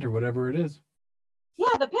 33% or whatever it is.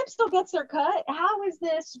 Yeah, the pimp still gets their cut. How is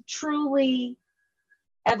this truly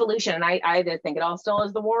evolution? And I just think it all still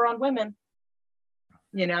is the war on women,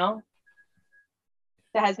 you know,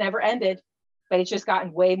 that has never ended, but it's just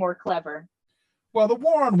gotten way more clever. Well, the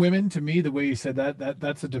war on women, to me, the way you said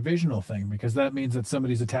that's a divisional thing, because that means that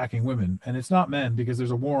somebody's attacking women, and it's not men, because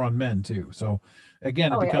there's a war on men too. So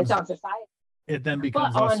again, it's on society. It then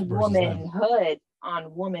becomes but us on versus womanhood,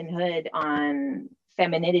 on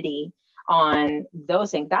femininity, on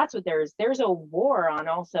those things. That's what there's a war on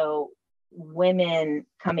also women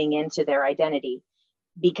coming into their identity,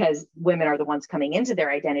 because women are the ones coming into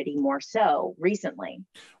their identity more so recently.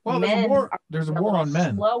 Well, there's a war on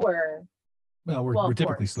men. Slower. Well, we're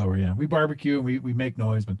typically slower. Yeah, we barbecue and we make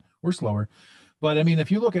noise, but we're slower. But I mean,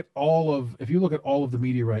 if you look at all of the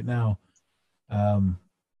media right now,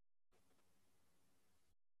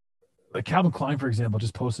 like Calvin Klein, for example,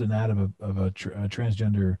 just posted an ad of a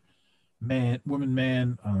transgender man. I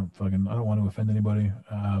don't want to offend anybody.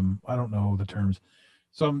 I don't know the terms.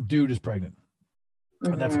 Some dude is pregnant,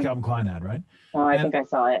 and that's a Calvin Klein ad, right? Oh, I think I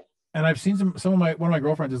saw it. And I've seen one of my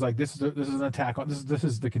girlfriends is like, this is an attack on this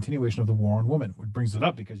is the continuation of the war on women, which brings it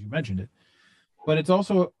up because you mentioned it. But it's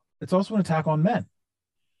also an attack on men,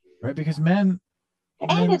 right? Because men,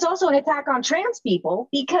 it's also an attack on trans people,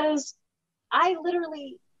 because I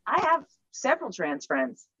have several trans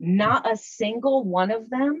friends. Not a single one of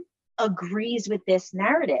them agrees with this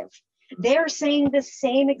narrative. They're saying the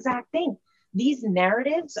same exact thing. These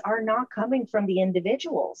narratives are not coming from the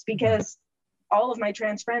individuals, because all of my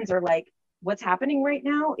trans friends are like, what's happening right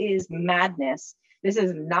now is madness. This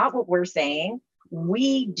is not what we're saying.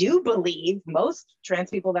 We do believe, most trans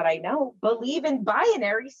people that I know believe in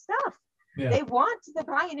binary stuff. Yeah. They want the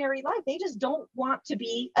binary life. They just don't want to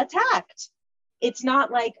be attacked. It's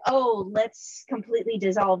not like, oh, let's completely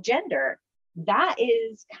dissolve gender. That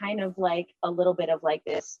is kind of like a little bit of like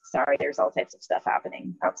this. Sorry, there's all types of stuff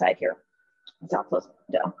happening outside here. It's all close to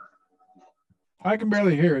the window. I can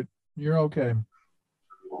barely hear it. You're okay.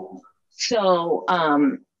 So,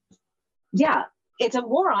 yeah, it's a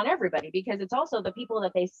war on everybody, because it's also the people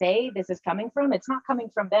that they say this is coming from. It's not coming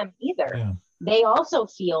from them either. Yeah. They also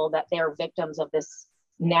feel that they're victims of this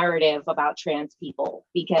narrative about trans people,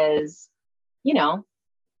 because, you know.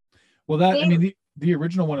 Well, the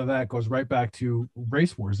original one of that goes right back to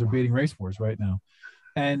race wars. They're baiting race wars right now.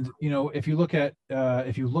 And, you know, if you look at,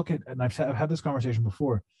 and I've had this conversation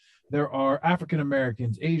before, there are African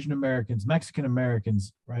Americans, Asian Americans, Mexican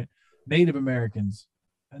Americans, right? Native Americans,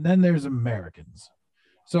 and then there's Americans.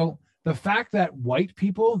 So the fact that white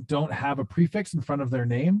people don't have a prefix in front of their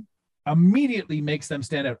name immediately makes them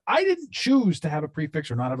stand out. I didn't choose to have a prefix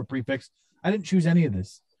or not have a prefix. I didn't choose any of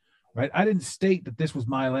this, right? I didn't state that this was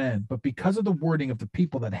my land, but because of the wording of the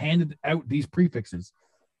people that handed out these prefixes,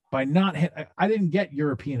 I didn't get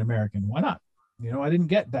European American. Why not? You know, I didn't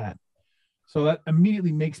get that. So that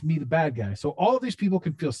immediately makes me the bad guy. So all of these people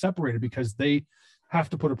can feel separated because they have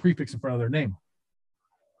to put a prefix in front of their name.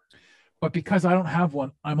 But because I don't have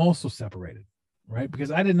one, I'm also separated, right?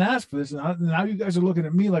 Because I didn't ask for this. And now you guys are looking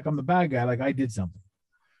at me like I'm the bad guy, like I did something,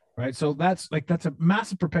 right? So that's a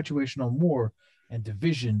massive perpetuation on war and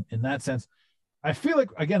division in that sense. I feel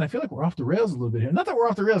like we're off the rails a little bit here. Not that we're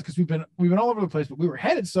off the rails, because we've been all over the place, but we were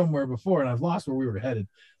headed somewhere before, and I've lost where we were headed.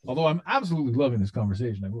 Although I'm absolutely loving this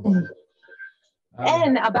conversation.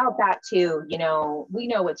 And about that too, you know, we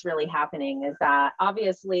know what's really happening is that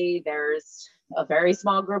obviously there's a very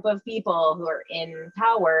small group of people who are in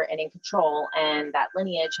power and in control, and that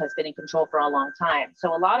lineage has been in control for a long time.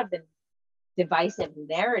 So a lot of the divisive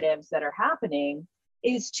narratives that are happening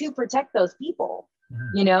is to protect those people,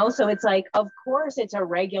 you know? So it's like, of course, it's a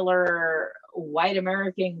regular white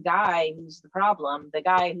American guy who's the problem, the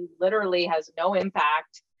guy who literally has no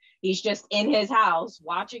impact. He's just in his house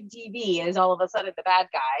watching TV is all of a sudden the bad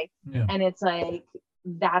guy. Yeah. And it's like,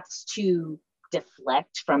 that's to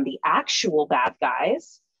deflect from the actual bad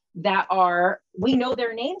guys that are, we know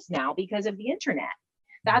their names now because of the internet.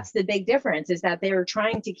 That's the big difference, is that they're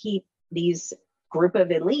trying to keep these group of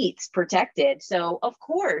elites protected. So of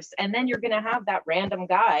course, and then you're going to have that random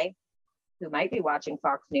guy who might be watching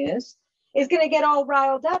Fox News is going to get all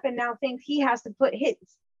riled up and now think he has to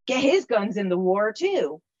get his guns in the war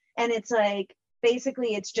too. And it's like,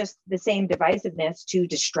 basically, it's just the same divisiveness to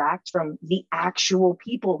distract from the actual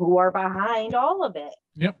people who are behind all of it.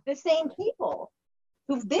 Yep. The same people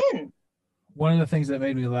who've been. One of the things that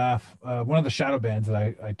made me laugh, one of the shadow bans that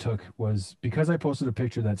I took was because I posted a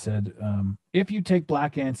picture that said, if you take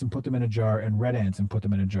black ants and put them in a jar and red ants and put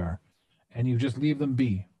them in a jar, and you just leave them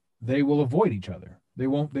be, they will avoid each other. They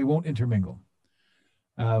won't intermingle.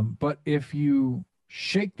 But if you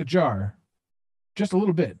shake the jar just a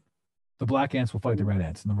little bit, the black ants will fight the red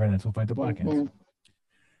ants, and the red ants will fight the black ants.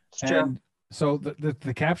 It's true. And so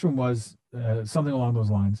the caption was something along those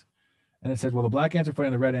lines. And it said, well, the black ants are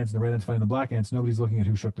fighting the red ants, and the red ants fighting the black ants. Nobody's looking at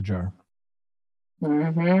who shook the jar.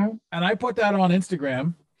 And I put that on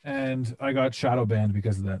Instagram, and I got shadow banned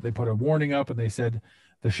because of that. They put a warning up, and they said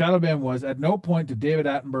the shadow ban was, at no point did David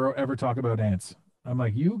Attenborough ever talk about ants. I'm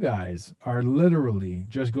like, you guys are literally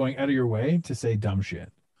just going out of your way to say dumb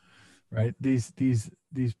shit, right? These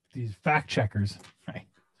fact checkers, right?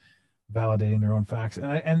 Validating their own facts.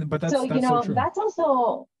 But that's so, that's so true. That's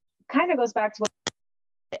also kind of goes back to what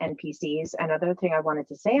NPCs. Another thing I wanted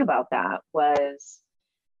to say about that was,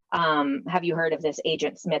 have you heard of this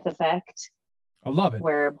Agent Smith effect? I love it.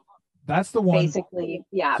 Where that's the one. Basically,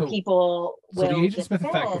 people will. So the Agent Smith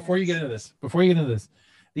effect. Before you get into this,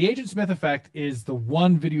 the Agent Smith effect is the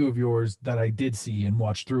one video of yours that I did see and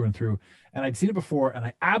watch through and through, and I'd seen it before, and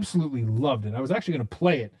I absolutely loved it. I was actually going to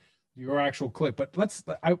play it, your actual clip, but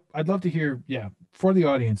I'd love to hear, for the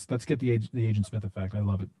audience. Let's get the Agent Smith effect. I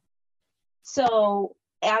love it. So,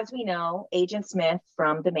 as we know, Agent Smith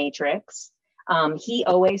from The Matrix, he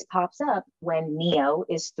always pops up when Neo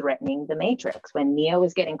is threatening the Matrix, when Neo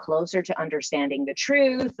is getting closer to understanding the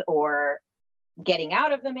truth or getting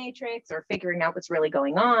out of the Matrix or figuring out what's really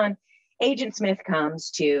going on. Agent Smith comes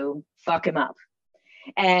to fuck him up.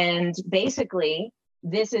 And basically,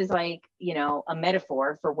 this is like, a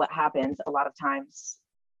metaphor for what happens a lot of times.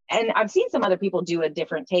 And I've seen some other people do a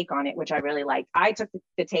different take on it, which I really like. I took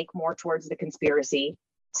the take more towards the conspiracy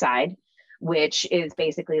side, which is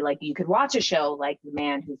basically like, you could watch a show like The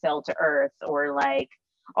Man Who Fell to Earth, or like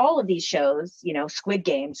all of these shows, Squid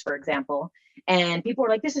Games, for example. And people are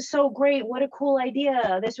like, this is so great. What a cool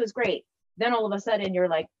idea. This was great. Then all of a sudden you're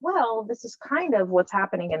like, well, this is kind of what's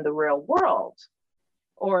happening in the real world.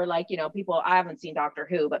 Or like, people, I haven't seen Doctor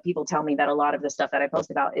Who, but people tell me that a lot of the stuff that I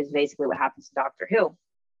post about is basically what happens to Doctor Who.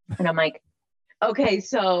 And I'm like, okay,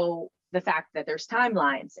 so the fact that there's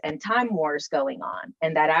timelines and time wars going on,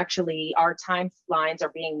 and that actually our timelines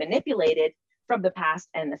are being manipulated from the past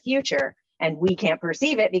and the future, and we can't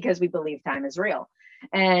perceive it because we believe time is real.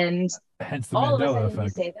 And hence the all Mandela of a sudden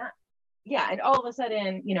effect. you say that. Yeah, and all of a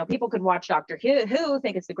sudden, people could watch Doctor Who,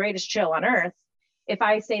 think it's the greatest show on earth. If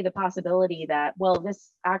I say the possibility that, well,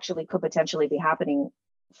 this actually could potentially be happening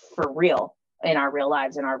for real in our real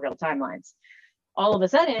lives, in our real timelines, all of a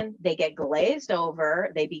sudden they get glazed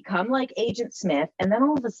over, they become like Agent Smith, and then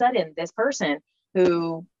all of a sudden this person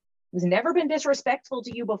who has never been disrespectful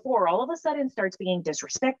to you before, all of a sudden starts being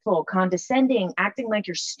disrespectful, condescending, acting like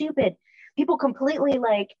you're stupid. People completely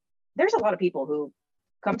there's a lot of people who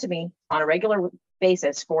come to me on a regular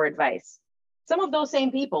basis for advice. Some of those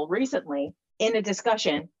same people recently in a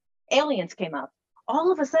discussion, aliens came up.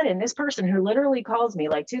 All of a sudden, this person who literally calls me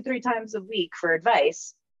like 2-3 times a week for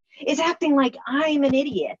advice is acting like I'm an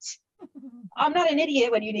idiot. I'm not an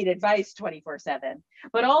idiot when you need advice 24/7.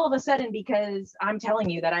 But all of a sudden, because I'm telling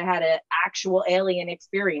you that I had an actual alien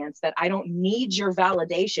experience, that I don't need your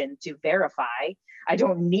validation to verify. I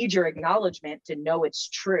don't need your acknowledgement to know it's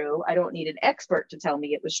true. I don't need an expert to tell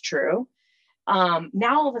me it was true.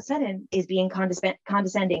 Now all of a sudden is being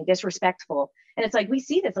condescending, disrespectful. And it's like, we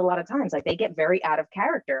see this a lot of times, like they get very out of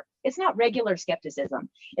character. It's not regular skepticism.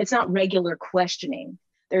 It's not regular questioning.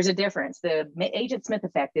 There's a difference. The Agent Smith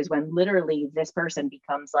effect is when literally this person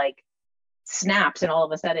becomes like snaps and all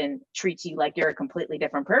of a sudden treats you like you're a completely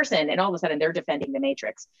different person, and all of a sudden they're defending the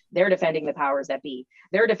matrix, they're defending the powers that be,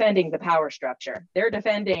 they're defending the power structure, they're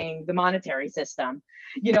defending the monetary system,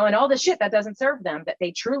 and all the shit that doesn't serve them, that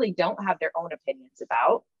they truly don't have their own opinions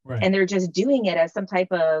about. Right. And they're just doing it as some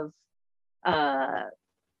type of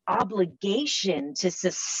obligation to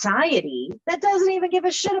society that doesn't even give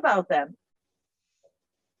a shit about them.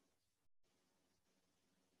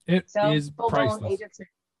 It is priceless.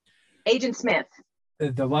 Agent Smith.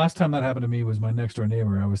 The last time that happened to me was my next door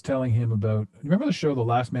neighbor. I was telling him about, remember the show The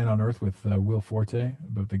Last Man on Earth with Will Forte,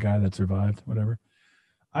 about the guy that survived, whatever.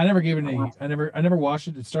 I never gave it I never watched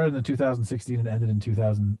it. It started in 2016 and ended in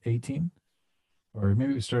 2018, or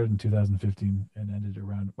maybe it started in 2015 and ended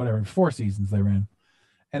around whatever, 4 seasons they ran,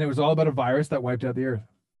 and it was all about a virus that wiped out the earth,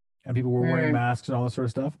 and people were wearing masks and all that sort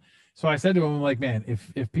of stuff. So I said to him, I'm like, man,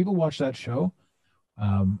 if people watch that show,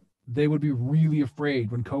 they would be really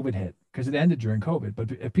afraid when COVID hit, because it ended during COVID.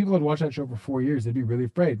 But if people had watched that show for 4 years, they'd be really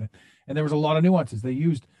afraid. And there was a lot of nuances.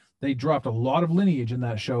 They dropped a lot of lineage in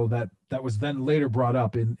that show that was then later brought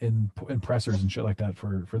up in pressers and shit like that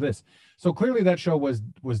for this. So clearly that show was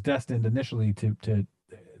destined initially to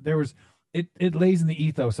there was it lays in the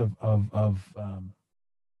ethos of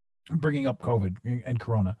bringing up COVID and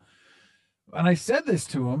Corona. And I said this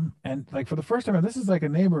to him, and like for the first time, this is like a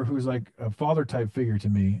neighbor who's like a father type figure to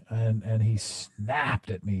me, and he snapped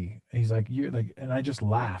at me. He's like, "You're like," and I just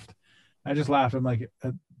laughed. I'm like,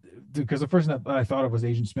 because the first that I thought it was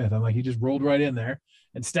Agent Smith. I'm like, he just rolled right in there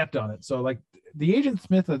and stepped on it. So like the Agent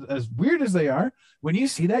Smith, as weird as they are, when you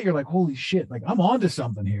see that, you're like, holy shit! Like I'm onto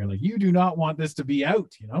something here. Like you do not want this to be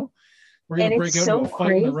out, We're gonna break out into a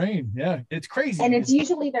fight in the rain. Yeah, it's crazy. And it's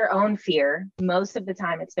usually their own fear. Most of the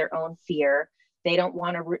time, it's their own fear. They don't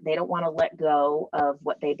want to let go of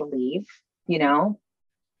what they believe.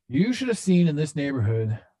 You should have seen in this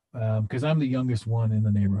neighborhood, because I'm the youngest one in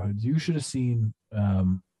the neighborhood. You should have seen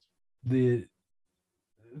the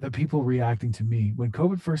people reacting to me when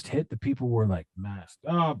COVID first hit. The people were like masked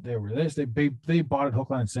up. They were this. They bought it hook,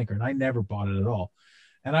 line, and sinker, and I never bought it at all.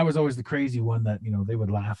 And I was always the crazy one that, they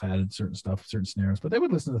would laugh at in certain stuff, certain scenarios, but they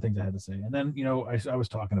would listen to the things I had to say. And then, I was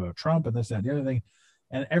talking about Trump and this, that, and the other thing.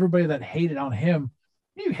 And everybody that hated on him,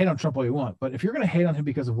 you hate on Trump all you want, but if you're going to hate on him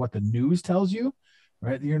because of what the news tells you,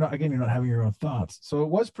 right, you're not having your own thoughts. So it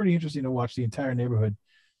was pretty interesting to watch the entire neighborhood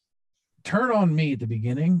turn on me at the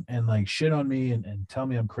beginning and like shit on me and tell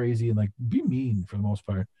me I'm crazy and like be mean for the most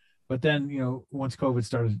part. But then, once COVID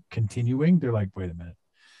started continuing, they're like, wait a minute.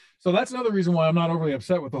 So that's another reason why I'm not overly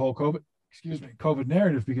upset with the whole COVID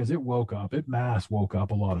narrative, because it woke up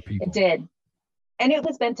a lot of people. It did. And it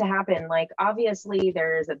was meant to happen. Like, obviously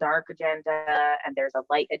there's a dark agenda and there's a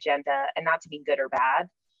light agenda, and not to be good or bad,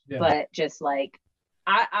 but just like,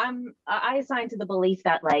 I assign to the belief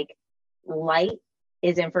that like light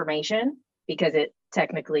is information, because it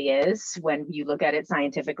technically is. When you look at it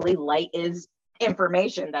scientifically, light is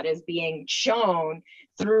information that is being shown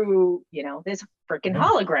through, this freaking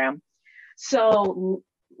hologram. So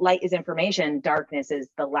light is information, darkness is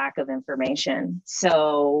the lack of information.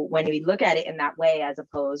 So when we look at it in that way, as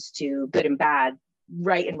opposed to good and bad,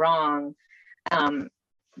 right and wrong,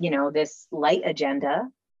 this light agenda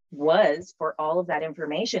was for all of that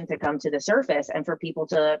information to come to the surface and for people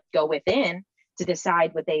to go within to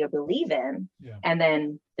decide what they believe in. Yeah. And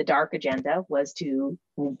then the dark agenda was to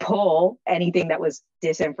pull anything that was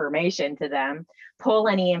disinformation to them, pull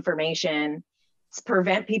any information,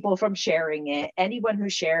 prevent people from sharing it. Anyone who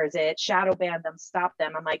shares it, shadow ban them, stop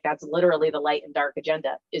them. I'm like, that's literally the light and dark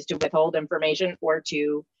agenda, is to withhold information or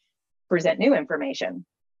to present new information.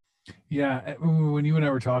 Yeah. When you and I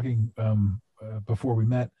were talking before we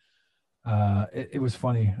met, it was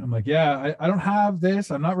funny. I'm like, yeah, I don't have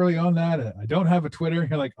this. I'm not really on that. I don't have a Twitter.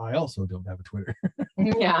 You're like, I also don't have a Twitter.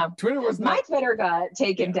 Yeah. Twitter was my Twitter got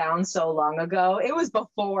taken down so long ago. It was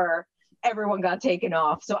before everyone got taken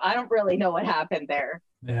off. So I don't really know what happened there.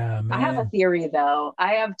 Yeah, man. I have a theory though.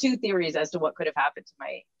 I have 2 theories as to what could have happened to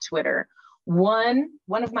my Twitter. One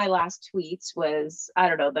of my last tweets was, I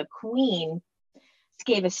don't know, the Queen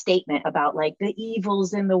gave a statement about like the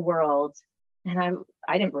evils in the world. And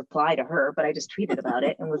I didn't reply to her, but I just tweeted about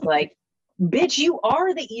it and was like, bitch, you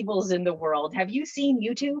are the evils in the world. Have you seen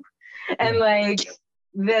YouTube? And like,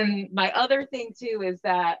 then my other thing too is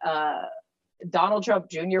that Donald Trump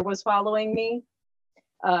Jr. was following me,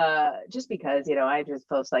 just because, I just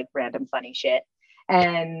post like random funny shit.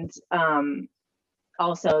 And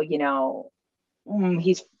also,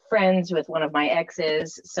 he's friends with one of my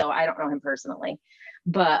exes, so I don't know him personally.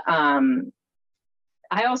 But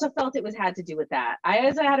I also felt it was had to do with that. I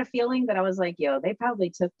also had a feeling that I was like, yo, they probably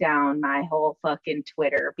took down my whole fucking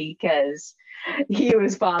Twitter because he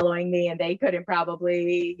was following me and they couldn't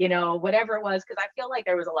probably, whatever it was. Cause I feel like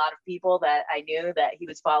there was a lot of people that I knew that he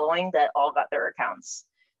was following that all got their accounts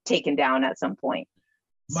taken down at some point.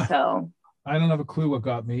 So I don't have a clue what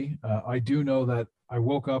got me. I do know that I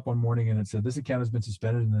woke up one morning and it said this account has been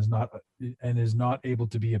suspended and is not able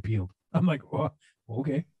to be appealed. I'm like, well,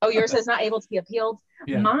 okay. Oh, yours is not able to be appealed.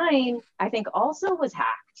 Yeah. Mine, I think, also was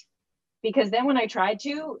hacked because then when I tried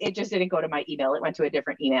to, it just didn't go to my email. It went to a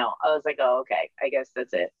different email. I was like, oh, okay, I guess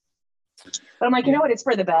that's it. But I'm like, you know what? It's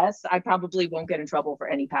for the best. I probably won't get in trouble for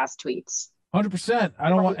any past tweets. 100%. I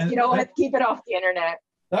don't want. You know what? Keep it off the internet.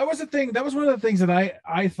 That was the thing. That was one of the things that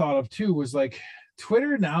I thought of too. Was like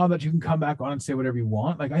Twitter now that you can come back on and say whatever you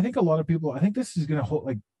want. Like I think a lot of people. I think this is going to hold.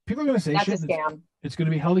 Like people are going to say that's shit. A scam. It's going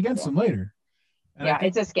to be held against them later. And yeah,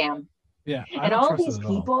 it's a scam. Yeah, and all these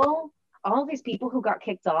people who got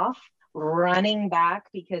kicked off running back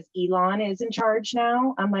because Elon is in charge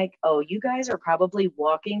now. I'm like, oh, you guys are probably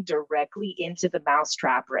walking directly into the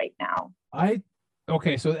mousetrap right now.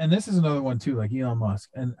 Okay, so and this is another one too, like Elon Musk,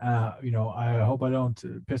 and I hope I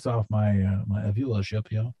don't piss off my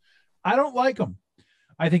viewership. I don't like him.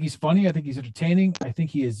 I think he's funny. I think he's entertaining. I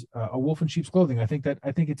think he is a wolf in sheep's clothing. I think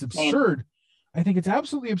it's absurd. I think it's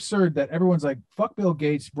absolutely absurd that everyone's like, fuck Bill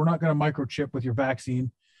Gates. We're not going to microchip with your vaccine.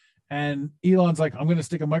 And Elon's like, I'm going to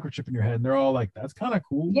stick a microchip in your head. And they're all like, that's kind of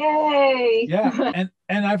cool. Yay. Yeah.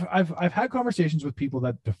 And I've had conversations with people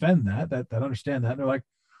that defend that understand that. And they're like,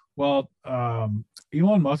 well,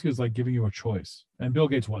 Elon Musk is like giving you a choice and Bill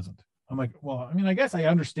Gates wasn't. I'm like, well, I mean, I guess I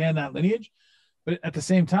understand that lineage, but at the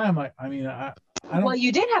same time, I don't. Well,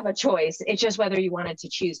 you did have a choice. It's just whether you wanted to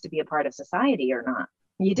choose to be a part of society or not.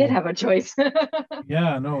 You did have a choice.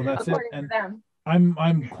 Yeah, no, that's it. And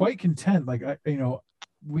I'm quite content. Like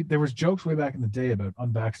there was jokes way back in the day about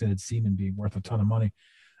unvaccinated semen being worth a ton of money,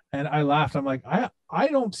 and I laughed. I'm like, I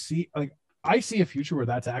don't see, like, I see a future where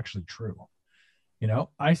that's actually true.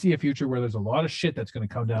 I see a future where there's a lot of shit that's going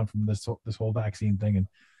to come down from this whole vaccine thing. And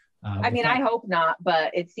I hope not,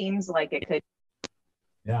 but it seems like it could.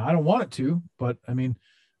 Yeah, I don't want it to, but I mean,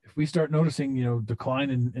 if we start noticing,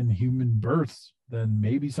 decline in human births, then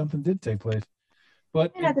maybe something did take place.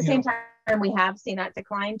 But and at the same time, we have seen that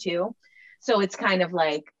decline too. So it's kind of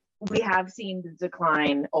like we have seen the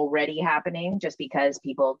decline already happening just because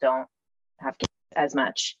people don't have kids as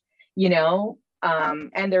much,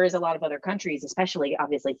 and there is a lot of other countries, especially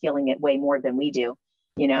obviously feeling it way more than we do,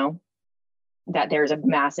 that there's a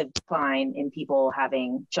massive decline in people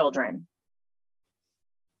having children.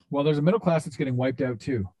 Well, there's a middle class that's getting wiped out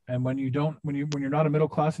too. And when you're not a middle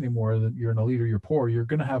class anymore, then you're an elite or you're poor, you're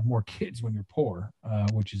going to have more kids when you're poor,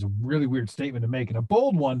 which is a really weird statement to make and a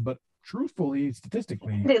bold one, but truthfully,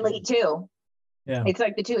 statistically. Elite too. Yeah. It's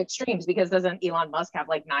like the two extremes because doesn't Elon Musk have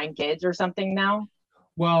like 9 kids or something now?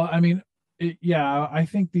 Well, I mean, I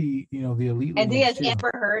think the elite. And he has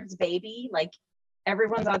Amber Heard's baby. Like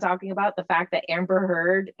everyone's not talking about the fact that Amber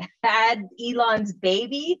Heard had Elon's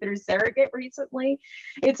baby through surrogate recently.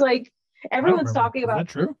 It's like everyone's talking about. Is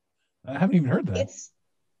that true? I haven't even heard that.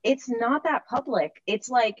 It's not that public. It's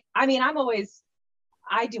like, I mean,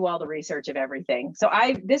 I do all the research of everything. So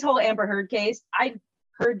this whole Amber Heard case, I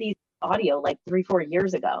heard these audio like 3-4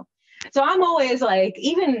 years ago. So I'm always like,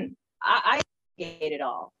 even I get it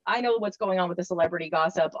all. I know what's going on with the celebrity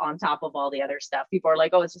gossip on top of all the other stuff. People are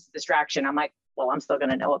like, oh, it's just a distraction. I'm like, well, I'm still going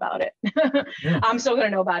to know about it. Yeah. I'm still going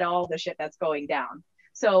to know about all the shit that's going down.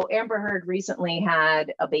 So Amber Heard recently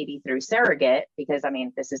had a baby through surrogate because, I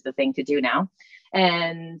mean, this is the thing to do now.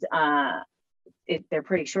 And they're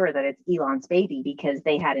pretty sure that it's Elon's baby because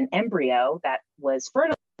they had an embryo that was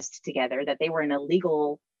fertilized together that they were in a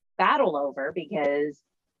legal battle over because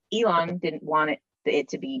Elon didn't want it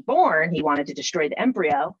to be born. He wanted to destroy the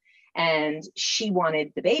embryo and she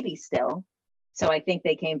wanted the baby still. So I think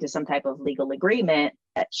they came to some type of legal agreement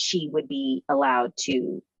that she would be allowed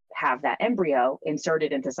to have that embryo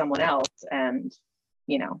inserted into someone else. And,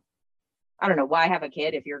 I don't know why have a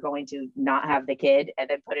kid if you're going to not have the kid and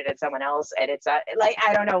then put it in someone else. And it's like,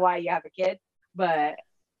 I don't know why you have a kid, but.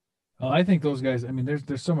 Well, I think those guys, I mean,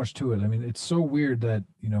 there's so much to it. I mean, it's so weird that,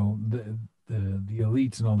 the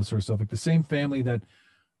elites and all this sort of stuff, like the same family that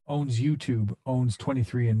owns YouTube owns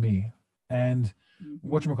 23andMe. And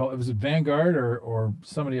whatchamacallit, was it Vanguard or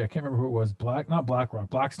somebody, I can't remember who it was, not BlackRock,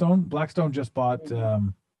 Blackstone. Blackstone just bought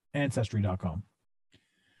Ancestry.com.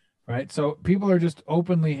 Right. So people are just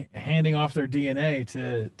openly handing off their DNA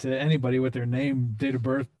to anybody with their name, date of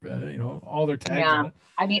birth, all their tags. Yeah. On it.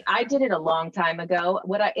 I mean, I did it a long time ago.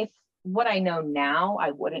 what I know now,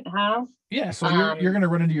 I wouldn't have. Yeah, so you're going to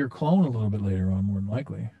run into your clone a little bit later on, more than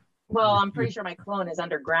likely. Well, I'm pretty sure my clone is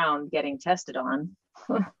underground getting tested on.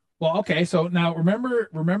 Well, okay. So now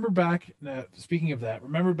remember back. Speaking of that,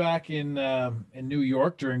 remember back in New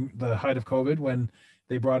York during the height of COVID when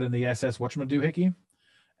they brought in the SS whatchamadoohickey,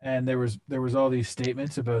 and there was all these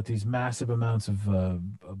statements about these massive amounts of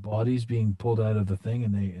bodies being pulled out of the thing,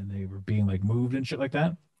 and they were being like moved and shit like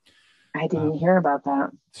that. I didn't hear about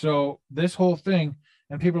that. So this whole thing,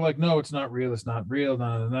 and people are like, no, it's not real. It's not real.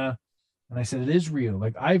 Nah, nah, nah. And I said, it is real.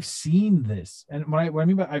 Like, I've seen this. And what I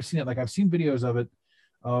mean by I've seen it, like, I've seen videos of it,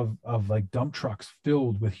 of like dump trucks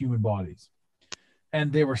filled with human bodies.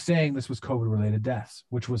 And they were saying this was COVID related deaths,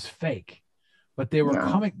 which was fake. But they were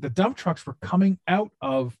the dump trucks were coming out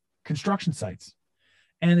of construction sites.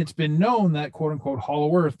 And it's been known that, quote unquote,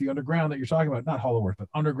 Hollow Earth, the underground that you're talking about, not Hollow Earth, but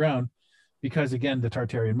underground, because again, the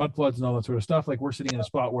Tartarian mud floods and all that sort of stuff, like we're sitting in a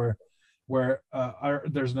spot where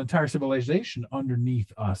there's an entire civilization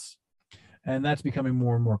underneath us. And that's becoming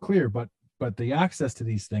more and more clear. But the access to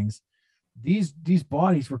these things, these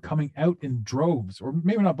bodies were coming out in droves, or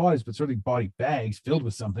maybe not bodies, but certainly body bags filled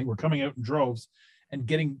with something were coming out in droves and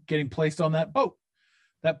getting placed on that boat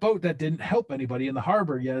that didn't help anybody in the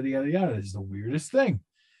harbor. Yada yada yada. It's the weirdest thing.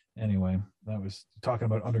 Anyway, that was talking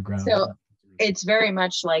about underground. So it's very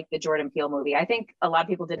much like the Jordan Peele movie. I think a lot of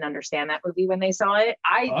people didn't understand that movie when they saw it.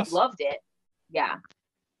 I loved it. Yeah,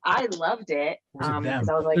 I loved it. Them? I was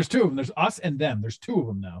like, there's two of them. There's us and them. There's two of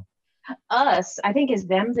them now. Us, I think, is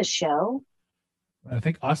them the show. I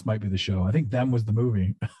think Us might be the show. I think Them was the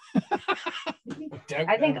movie.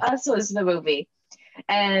 I think Us was the movie,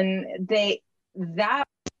 and that's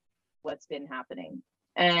what's been happening,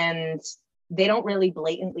 and they don't really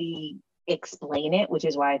blatantly explain it, which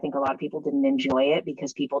is why I think a lot of people didn't enjoy it,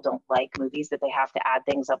 because people don't like movies that they have to add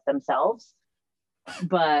things up themselves.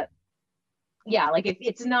 But yeah, like if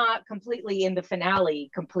it's not completely in the finale,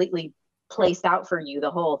 completely placed out for you,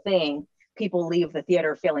 the whole thing, people leave the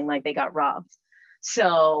theater feeling like they got robbed.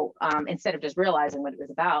 So instead of just realizing what it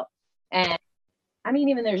was about. And I mean,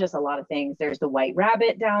 even there's just a lot of things. There's the White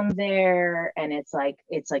Rabbit down there, and it's like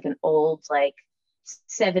an old like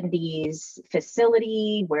 70s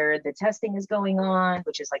facility where the testing is going on,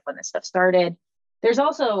 which is like when this stuff started. There's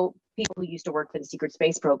also people who used to work for the secret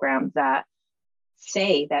space program that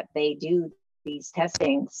say that they do these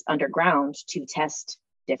testings underground to test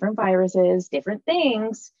different viruses, different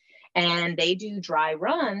things, and they do dry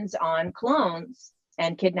runs on clones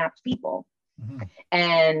and kidnapped people. Mm-hmm.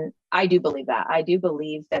 And I do believe that. I do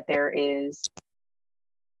believe that there is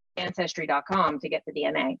ancestry.com to get the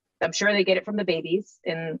DNA. I'm sure they get it from the babies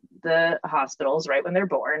in the hospitals right when they're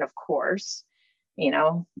born, of course,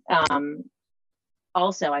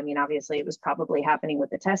 also, I mean, obviously it was probably happening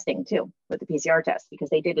with the testing too, with the PCR test, because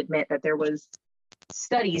they did admit that there was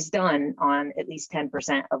studies done on at least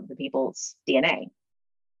 10% of the people's DNA.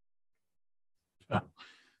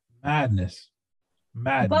 Madness.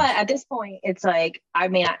 But at this point, it's like, I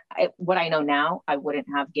mean, what I know now, I wouldn't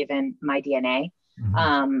have given my DNA.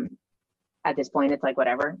 Mm-hmm. At this point, it's like,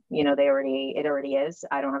 whatever, it already is.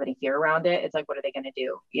 I don't have any fear around it. It's like, what are they going to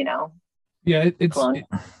do? Yeah,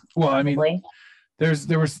 I mean, there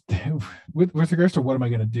was with regards to what am I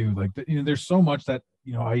going to do? Like, there's so much that,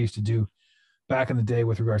 I used to do back in the day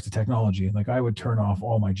with regards to technology. Like, I would turn off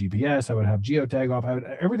all my GPS. I would have geotag off. I would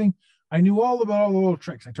everything. I knew all about all the little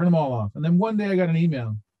tricks. I turned them all off. And then one day I got an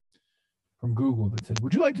email from Google that said,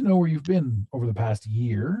 would you like to know where you've been over the past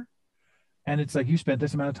year? And it's like, you spent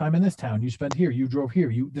this amount of time in this town. You spent here. You drove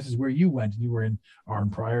here. This is where you went. And you were in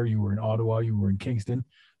Arnprior. You were in Ottawa. You were in Kingston.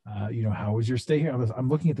 How was your stay here? I'm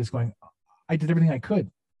looking at this going, I did everything I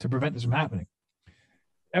could to prevent this from happening.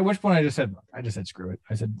 At which point I just said, screw it.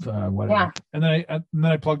 I said, whatever. Yeah. And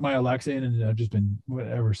then I plugged my Alexa in, and I've just been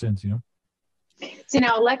ever since, See,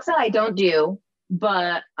 now Alexa, I don't do,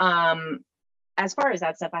 but as far as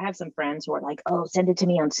that stuff, I have some friends who are like, oh, send it to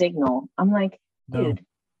me on Signal. I'm like, dude,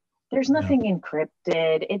 there's nothing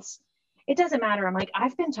encrypted. It doesn't matter. I'm like,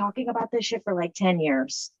 I've been talking about this shit for like 10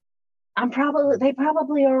 years. They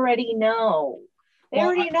probably already know. They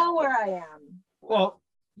already know where I am. Well,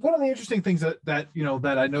 one of the interesting things that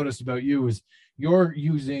I noticed about you is you're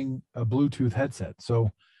using a Bluetooth headset. So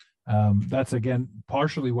that's again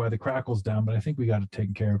partially why the crackle's down, but I think we got it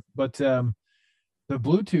taken care of. But the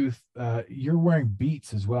Bluetooth, you're wearing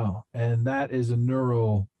Beats as well, and that is a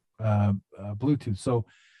neural Bluetooth. So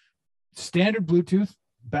standard Bluetooth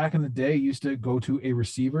back in the day used to go to a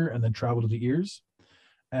receiver and then travel to the ears.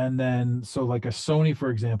 And then, so like a Sony, for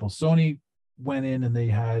example, Sony went in and they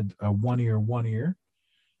had one ear,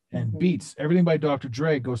 and Beats. Everything by Dr.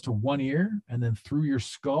 Dre goes to one ear and then through your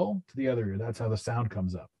skull to the other ear. That's how the sound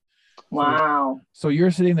comes up. Wow. So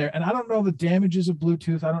you're sitting there, and I don't know the damages of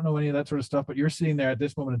Bluetooth. I don't know any of that sort of stuff, but you're sitting there at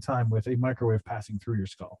this moment in time with a microwave passing through your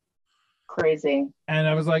skull. Crazy. And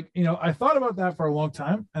I was like, I thought about that for a long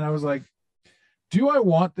time, and I was like, do I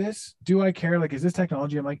want this? Do I care? Like, is this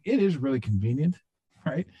technology? I'm like, it is really convenient,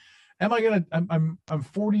 right? I'm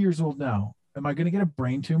 40 years old now. Am I gonna get a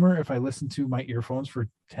brain tumor if I listen to my earphones for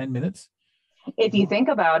 10 minutes? If you think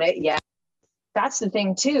about it, yeah. That's the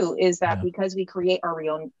thing too, is that because we create our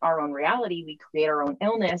own reality, we create our own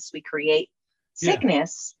illness, we create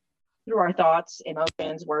sickness through our thoughts,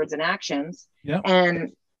 emotions, words, and actions. Yeah.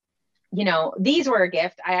 And these were a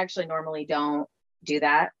gift. I actually normally don't do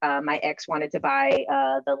that. My ex wanted to buy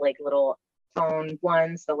the like little phone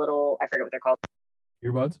ones, I forget what they're called.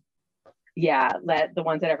 Earbuds? Yeah, the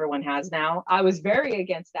ones that everyone has now. I was very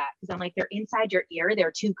against that because I'm like, they're inside your ear. They're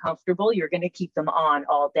too comfortable. You're going to keep them on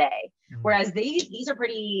all day. Mm-hmm. Whereas these are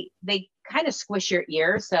they kind of squish your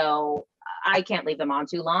ear. So I can't leave them on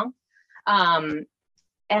too long.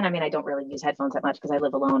 And I mean, I don't really use headphones that much because I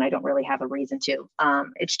live alone. I don't really have a reason to.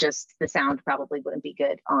 It's just the sound probably wouldn't be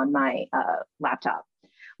good on my laptop.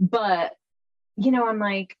 But, I'm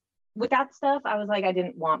like, with that stuff, I was like, I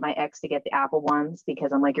didn't want my ex to get the Apple ones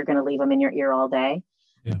because I'm like, you're going to leave them in your ear all day.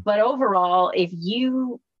 Yeah. But overall, if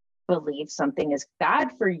you believe something is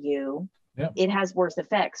bad for you, it has worse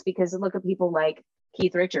effects, because look at people like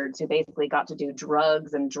Keith Richards, who basically got to do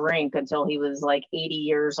drugs and drink until he was like 80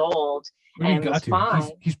 years old and was fine.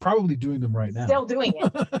 He's probably doing them right now. Still doing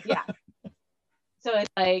it. Yeah. So it's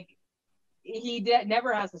like,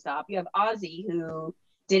 never has to stop. You have Ozzy, who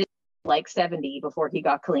did it like 70 before he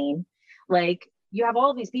got clean. Like, you have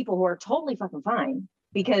all these people who are totally fucking fine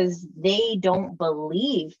because they don't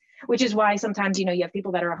believe, which is why sometimes, you have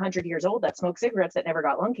people that are 100 years old that smoke cigarettes that never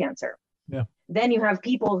got lung cancer. Yeah. Then you have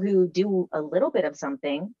people who do a little bit of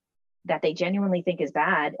something that they genuinely think is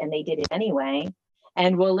bad and they did it anyway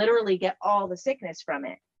and will literally get all the sickness from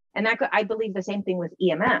it. And I believe the same thing with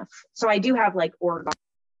EMF. So I do have like orgone,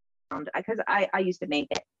 because I used to make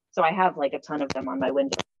it. So I have like a ton of them on my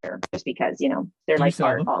window here just because, they're like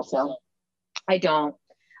art also. I don't.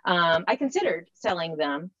 I considered selling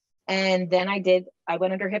them. And then I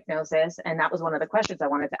went under hypnosis. And that was one of the questions I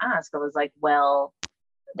wanted to ask. I was like, well,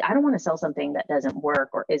 I don't want to sell something that doesn't work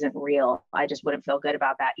or isn't real. I just wouldn't feel good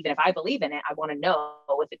about that. Even if I believe in it, I want to know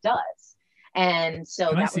if it does. And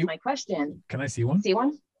so that was my question. Can I see one? See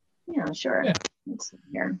one? Yeah, sure. Yeah.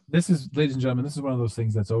 Here. This is, ladies and gentlemen, this is one of those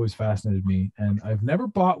things that's always fascinated me. And I've never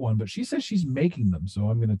bought one, but she says she's making them. So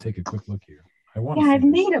I'm going to take a quick look here. I've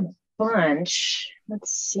made a bunch.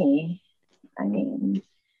 Let's see. I mean,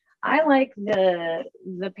 I like the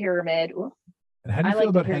pyramid. And how do you feel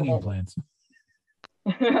about hanging plants?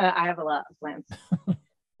 I have a lot of plants.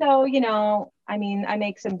 So, I mean, I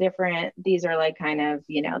make some different, these are like kind of,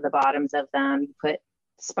 the bottoms of them. You put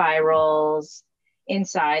spirals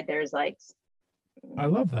inside. There's like, I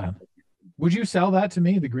love that. Would you sell that to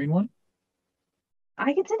me, the green one?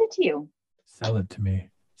 I can send it to you. Sell it to me.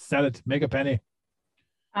 Sell it. Make a penny.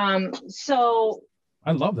 So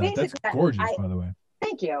I love that. That's gorgeous, by the way.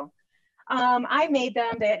 Thank you. I made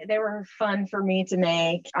them. They were fun for me to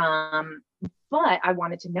make. But I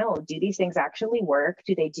wanted to know, do these things actually work?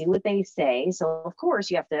 Do they do what they say? So of course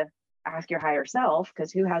you have to ask your higher self,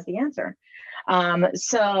 because who has the answer?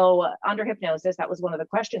 So under hypnosis, that was one of the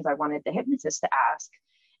questions I wanted the hypnotist to ask.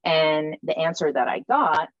 And the answer that I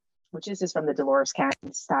got, which is from the Dolores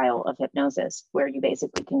Cannon style of hypnosis, where you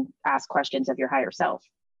basically can ask questions of your higher self.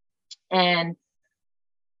 And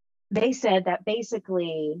they said that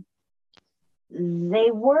basically they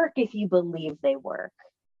work if you believe they work.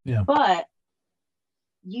 Yeah. But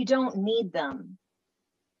you don't need them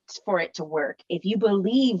for it to work. If you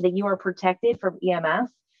believe that you are protected from EMF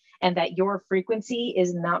and that your frequency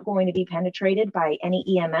is not going to be penetrated by any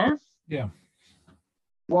EMF,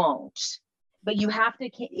 won't. But you have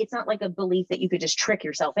to, it's not like a belief that you could just trick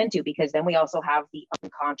yourself into, because then we also have the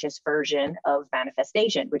unconscious version of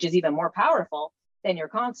manifestation, which is even more powerful than your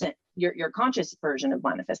conscious version of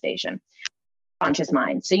manifestation, conscious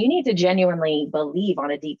mind. So you need to genuinely believe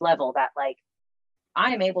on a deep level that, like,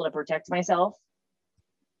 I am able to protect myself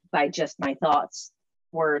by just my thoughts,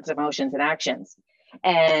 words, emotions, and actions.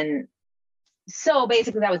 And so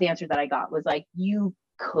basically that was the answer that I got, was like, you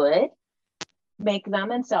could make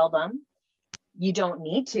them and sell them. You don't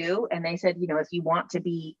need to. And they said, if you want to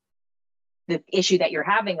be the issue that you're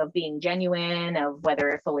having of being genuine, of whether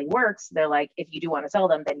it fully works, they're like, if you do want to sell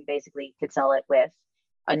them, then you basically could sell it with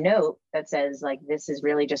a note that says, like, this is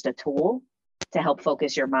really just a tool to help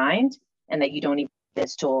focus your mind, and that you don't even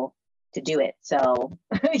this tool to do it. So,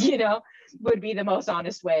 you know, would be the most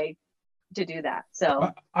honest way to do that. So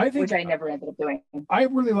I think, which I never ended up doing. I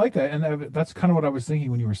really like that. And that's kind of what I was thinking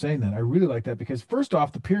when you were saying that. I really like that because first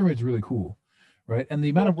off, the pyramid's really cool, right? And the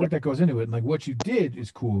amount of work that goes into it and like what you did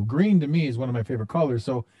is cool. Green to me is one of my favorite colors.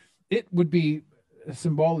 So it would be a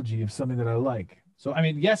symbology of something that I like. So, I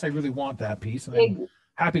mean, yes, I really want that piece and I'm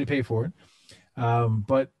happy to pay for it.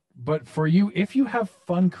 But for you, if you have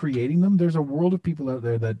fun creating them, there's a world of people out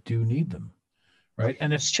there that do need them. Right.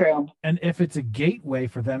 And it's true. And if it's a gateway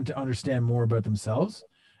for them to understand more about themselves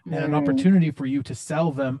and an opportunity for you to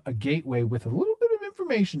sell them a gateway with a little bit of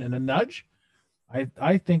information and a nudge,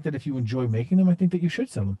 I think that if you enjoy making them, I think that you should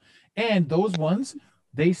sell them. And those ones,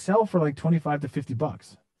 they sell for like 25 to 50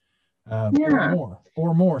 bucks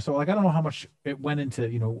or more. So like, I don't know how much it went into,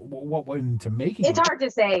 you know, what went into making it's hard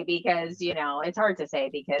to say because, you know, you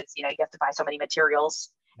have to buy so many materials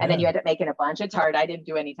and then you end up making a bunch. It's hard. I didn't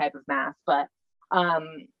do any type of math, but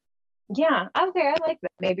yeah, okay, I like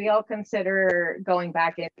that. Maybe I'll consider going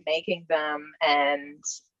back and making them, and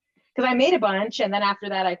because I made a bunch and then after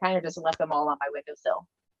that I kind of just left them all on my windowsill.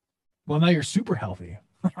 Well, now you're super healthy.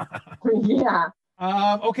 Yeah.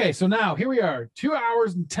 Okay, so now here we are, 2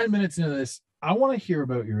 hours and 10 minutes into this. I want to hear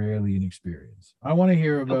about your alien experience. I want to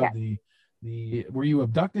hear about the were you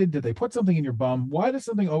abducted? Did they put something in your bum? Why does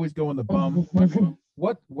something always go in the bum?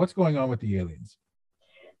 What's going on with the aliens?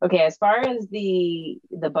 Okay, as far as the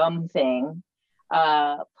bum thing,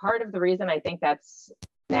 part of the reason I think that's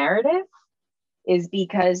narrative is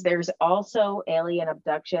because there's also alien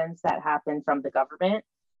abductions that happen from the government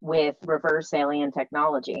with reverse alien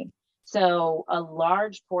technology. So a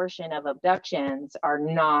large portion of abductions are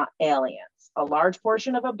not aliens. A large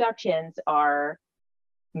portion of abductions are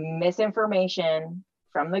misinformation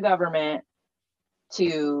from the government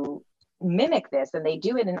to mimic this, and they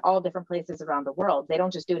do it in all different places around the world. They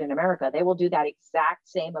don't just do it in America. They will do that exact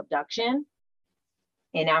same abduction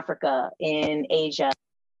in Africa, in Asia,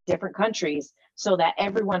 different countries, so that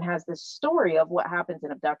everyone has this story of what happens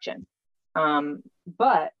in abduction.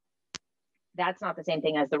 But that's not the same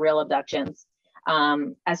thing as the real abductions.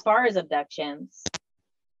 As far as abductions,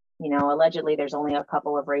 you know, allegedly there's only a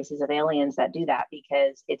couple of races of aliens that do that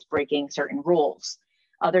because it's breaking certain rules.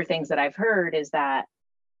 Other things that I've heard is that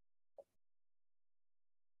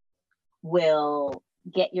will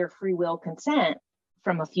get your free will consent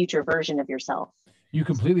from a future version of yourself. You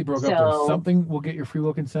completely broke up there. Something will get your free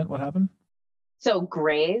will consent. What happened? So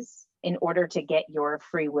grays, in order to get your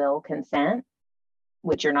free will consent,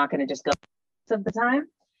 which you're not going to just go of the time,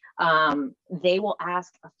 they will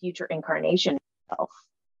ask a future incarnation of yourself.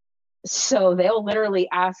 So they'll literally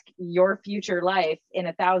ask your future life in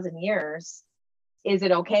 1,000 years, is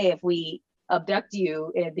it okay if we abduct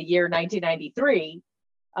you in the year 1993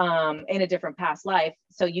 in a different past life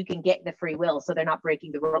so you can get the free will? So they're not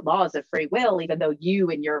breaking the laws of free will, even though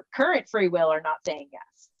you and your current free will are not saying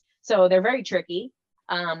yes. So they're very tricky.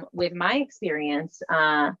 With my experience,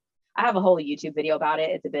 I have a whole YouTube video about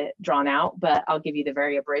it. It's a bit drawn out, but I'll give you the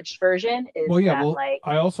very abridged version.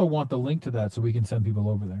 I also want the link to that so we can send people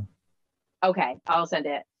over there. Okay, I'll send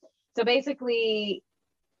it. So basically,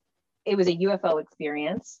 it was a UFO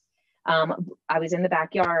experience. I was in the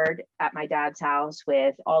backyard at my dad's house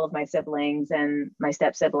with all of my siblings and my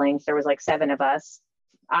step siblings. There was like 7 of us.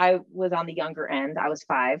 I was on the younger end. I was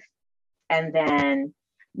 5. And then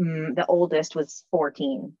the oldest was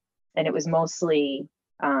 14. And it was mostly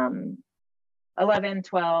 11,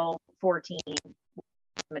 12, 14,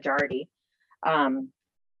 majority.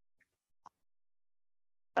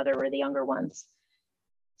 Other were the younger ones.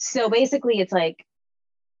 So basically it's like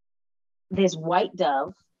this white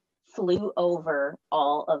dove flew over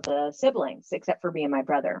all of the siblings except for me and my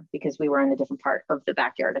brother, because we were in a different part of the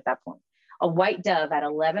backyard at that point. A white dove at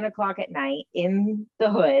 11 o'clock at night in the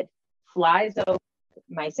hood flies over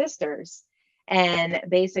my sisters, and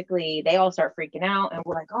basically they all start freaking out, and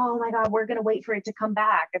we're like, oh my God, we're gonna wait for it to come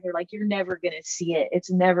back. And they're like, you're never gonna see it, it's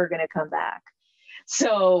never gonna come back.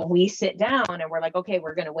 So we sit down and we're like, okay,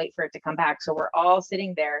 we're gonna wait for it to come back. So we're all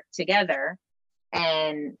sitting there together,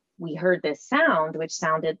 and we heard this sound, which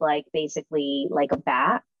sounded like basically like a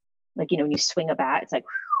bat. Like, you know, when you swing a bat, it's like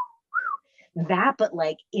that, but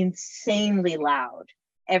like insanely loud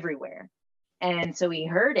everywhere. And so we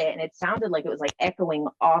heard it, and it sounded like it was like echoing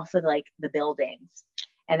off of like the buildings.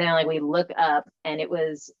 And then like we look up, and it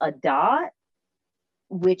was a dot,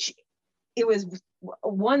 which it was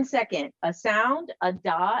 1 second, a sound, a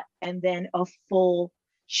dot, and then a full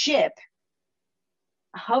ship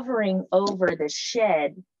hovering over the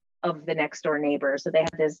shed of the next door neighbor. So they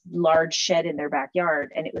had this large shed in their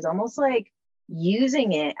backyard, and it was almost like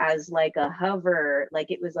using it as like a hover, like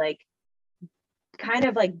it was like kind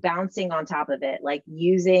of like bouncing on top of it, like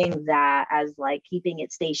using that as like keeping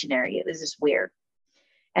it stationary. It was just weird.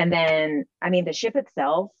 And then, I mean, the ship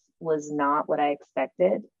itself was not what I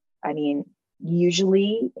expected. I mean,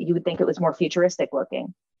 usually you would think it was more futuristic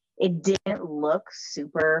looking. It didn't look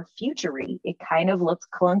super futury. It kind of looked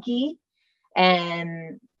clunky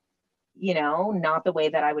and, you know, not the way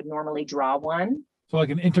that I would normally draw one. So like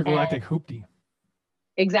an intergalactic hoopty.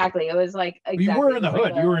 Exactly. It was like, exactly. You were in the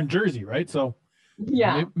hood. Like you were in Jersey, right? So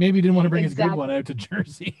yeah, maybe you didn't want to bring his good one out to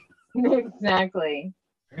Jersey. Exactly.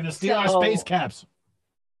 You're going to steal our space caps.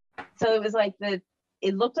 So it was like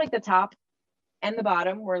it looked like the top and the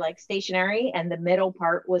bottom were like stationary and the middle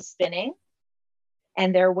part was spinning.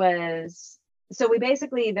 And so we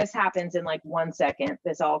basically, this happens in like 1 second,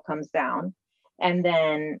 this all comes down. And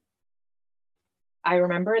then I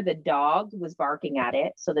remember the dog was barking at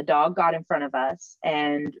it. So the dog got in front of us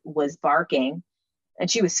and was barking, and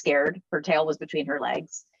she was scared. Her tail was between her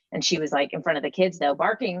legs, and she was like in front of the kids though,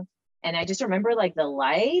 barking. And I just remember like the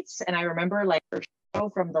lights, and I remember like her shadow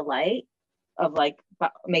from the light of like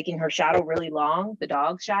making her shadow really long, the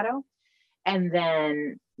dog's shadow. And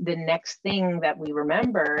then the next thing that we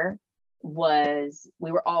remember was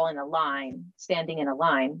we were all in a line, standing in a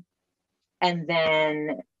line. And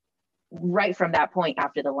then right from that point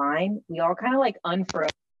after the line, we all kind of like unfroze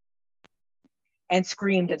and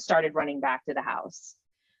screamed and started running back to the house.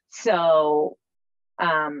 So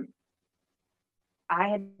I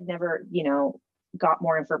had never, you know, got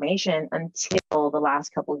more information until the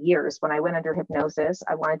last couple of years. When I went under hypnosis,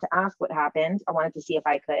 I wanted to ask what happened. I wanted to see if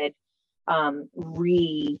I could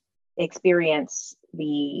re-experience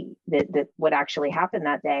the what actually happened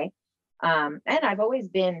that day. And I've always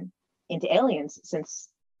been into aliens since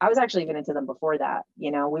I was actually even into them before that.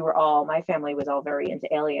 You know, my family was all very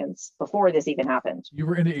into aliens before this even happened. You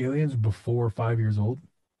were into aliens before 5 years old?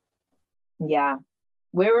 Yeah.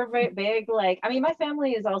 We were very big, like, I mean, my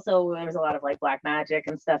family is also, there's a lot of like black magic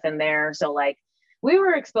and stuff in there. So like we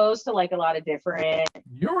were exposed to like a lot of different.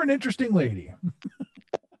 You're an interesting lady.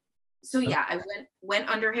 So yeah, I went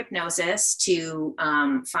under hypnosis to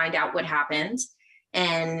find out what happened.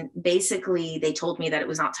 And basically they told me that it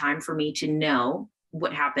was not time for me to know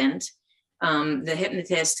what happened. The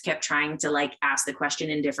hypnotist kept trying to like ask the question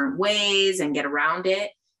in different ways and get around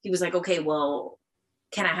it. He was like, okay, well,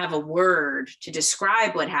 can I have a word to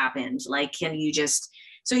describe what happened? Like, can you just,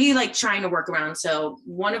 so he like trying to work around. So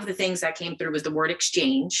one of the things that came through was the word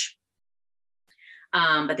exchange.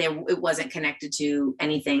 But it wasn't connected to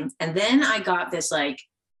anything. And then I got this like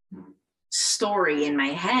story in my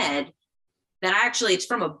head that it's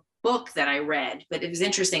from a book that I read, but it was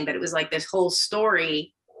interesting that it was like this whole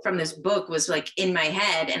story from this book was like in my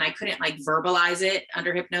head, and I couldn't like verbalize it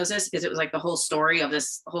under hypnosis because it was like the whole story of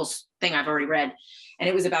this whole thing I've already read. And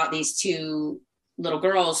it was about these two little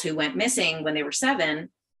girls who went missing when they were 7,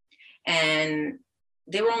 and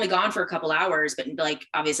they were only gone for a couple hours, but like,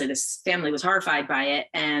 obviously this family was horrified by it.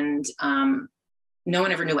 And no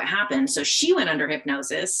one ever knew what happened. So she went under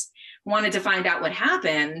hypnosis, wanted to find out what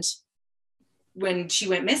happened when she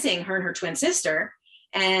went missing, her and her twin sister.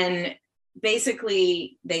 And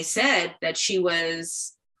basically they said that she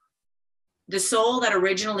was the soul that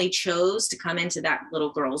originally chose to come into that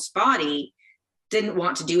little girl's body, didn't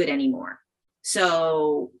want to do it anymore.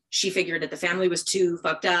 So she figured that the family was too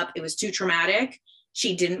fucked up. It was too traumatic.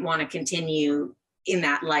 She didn't want to continue in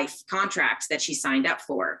that life contract that she signed up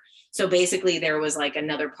for. So basically there was like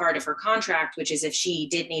another part of her contract, which is if she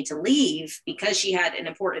did need to leave because she had an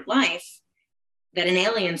important life, that an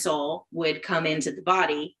alien soul would come into the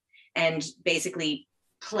body and basically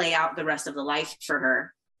play out the rest of the life for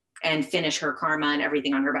her and finish her karma and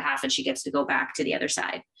everything on her behalf. And she gets to go back to the other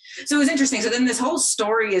side. So it was interesting. So then this whole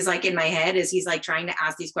story is like in my head as he's like trying to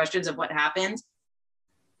ask these questions of what happened.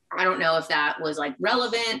 I don't know if that was like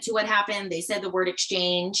relevant to what happened. They said the word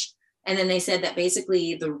exchange. And then they said that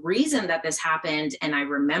basically the reason that this happened, and I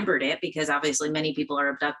remembered it because obviously many people are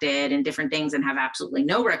abducted and different things and have absolutely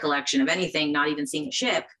no recollection of anything, not even seeing a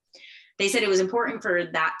ship. They said it was important for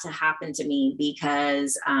that to happen to me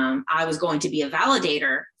because I was going to be a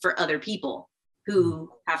validator for other people who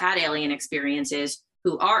have had alien experiences,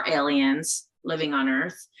 who are aliens living on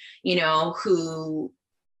Earth, you know, who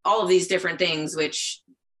all of these different things, which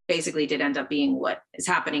basically did end up being what is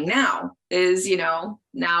happening now is, you know,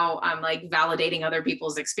 now I'm like validating other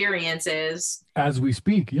people's experiences. As we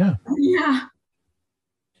speak, yeah. Yeah.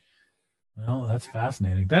 Well, that's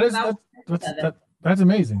fascinating. That's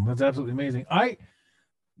amazing. That's absolutely amazing. I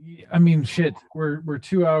mean, shit, we're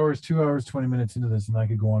 2 hours, 20 minutes into this, and I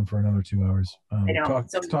could go on for another 2 hours. I know.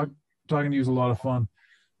 Talking to you is a lot of fun.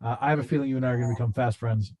 I have a feeling you and I are going to become fast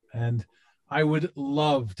friends, and I would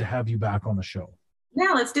love to have you back on the show.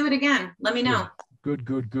 Yeah, let's do it again. Let me know.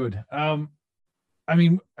 Good. I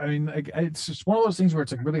mean, it's just one of those things where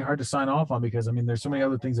it's like really hard to sign off on because there's so many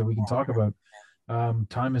other things that we can talk about.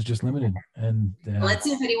 Time is just limited, and let's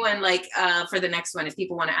see if anyone for the next one, if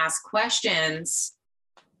people want to ask questions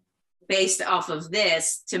based off of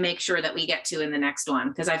this to make sure that we get to in the next one,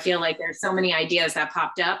 because I feel like there's so many ideas that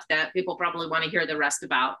popped up that people probably want to hear the rest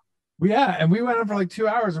about. Yeah, and we went on for like 2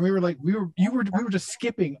 hours, and we were just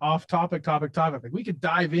skipping off topic. Like we could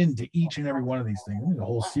dive into each and every one of these things. A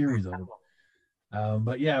whole series of them.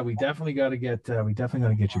 But yeah, we definitely got to get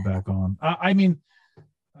you back on.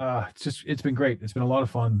 It's been great. It's been a lot of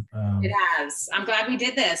fun. It has. I'm glad we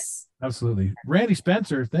did this. Absolutely. Randy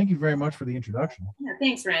Spencer, thank you very much for the introduction. Yeah,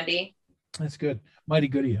 thanks, Randy. That's good. Mighty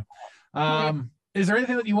good of you. Is there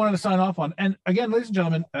anything that you wanted to sign off on? And again, ladies and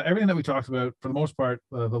gentlemen, everything that we talked about, for the most part,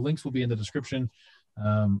 the links will be in the description.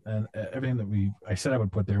 And everything that I said I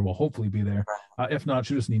would put there will hopefully be there. If not,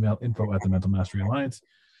 shoot us an email, info@the Mental Mastery Alliance,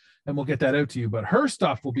 and we'll get that out to you. But her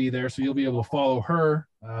stuff will be there, so you'll be able to follow her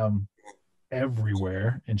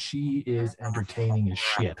everywhere, and she is entertaining as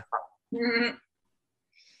shit. Mm-hmm.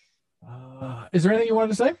 Is there anything you wanted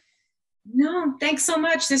to say? No, thanks so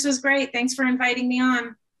much. This was great. Thanks for inviting me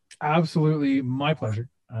on. Absolutely, my pleasure.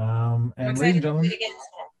 And ladies and gentlemen,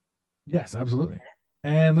 yes, absolutely.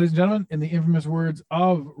 And ladies and gentlemen, in the infamous words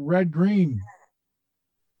of Red Green,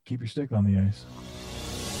 keep your stick on the ice.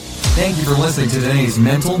 Thank you for listening to today's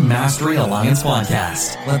Mental Mastery Alliance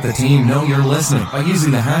podcast. Let the team know you're listening by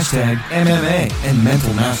using the hashtag MMA and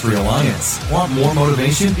Mental Mastery Alliance. Want more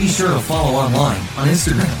motivation? Be sure to follow online on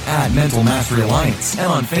Instagram @Mental Mastery Alliance and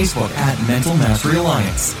on Facebook @Mental Mastery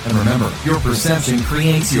Alliance. And remember, your perception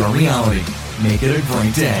creates your reality. Make it a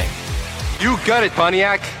great day. You got it,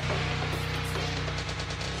 Pontiac.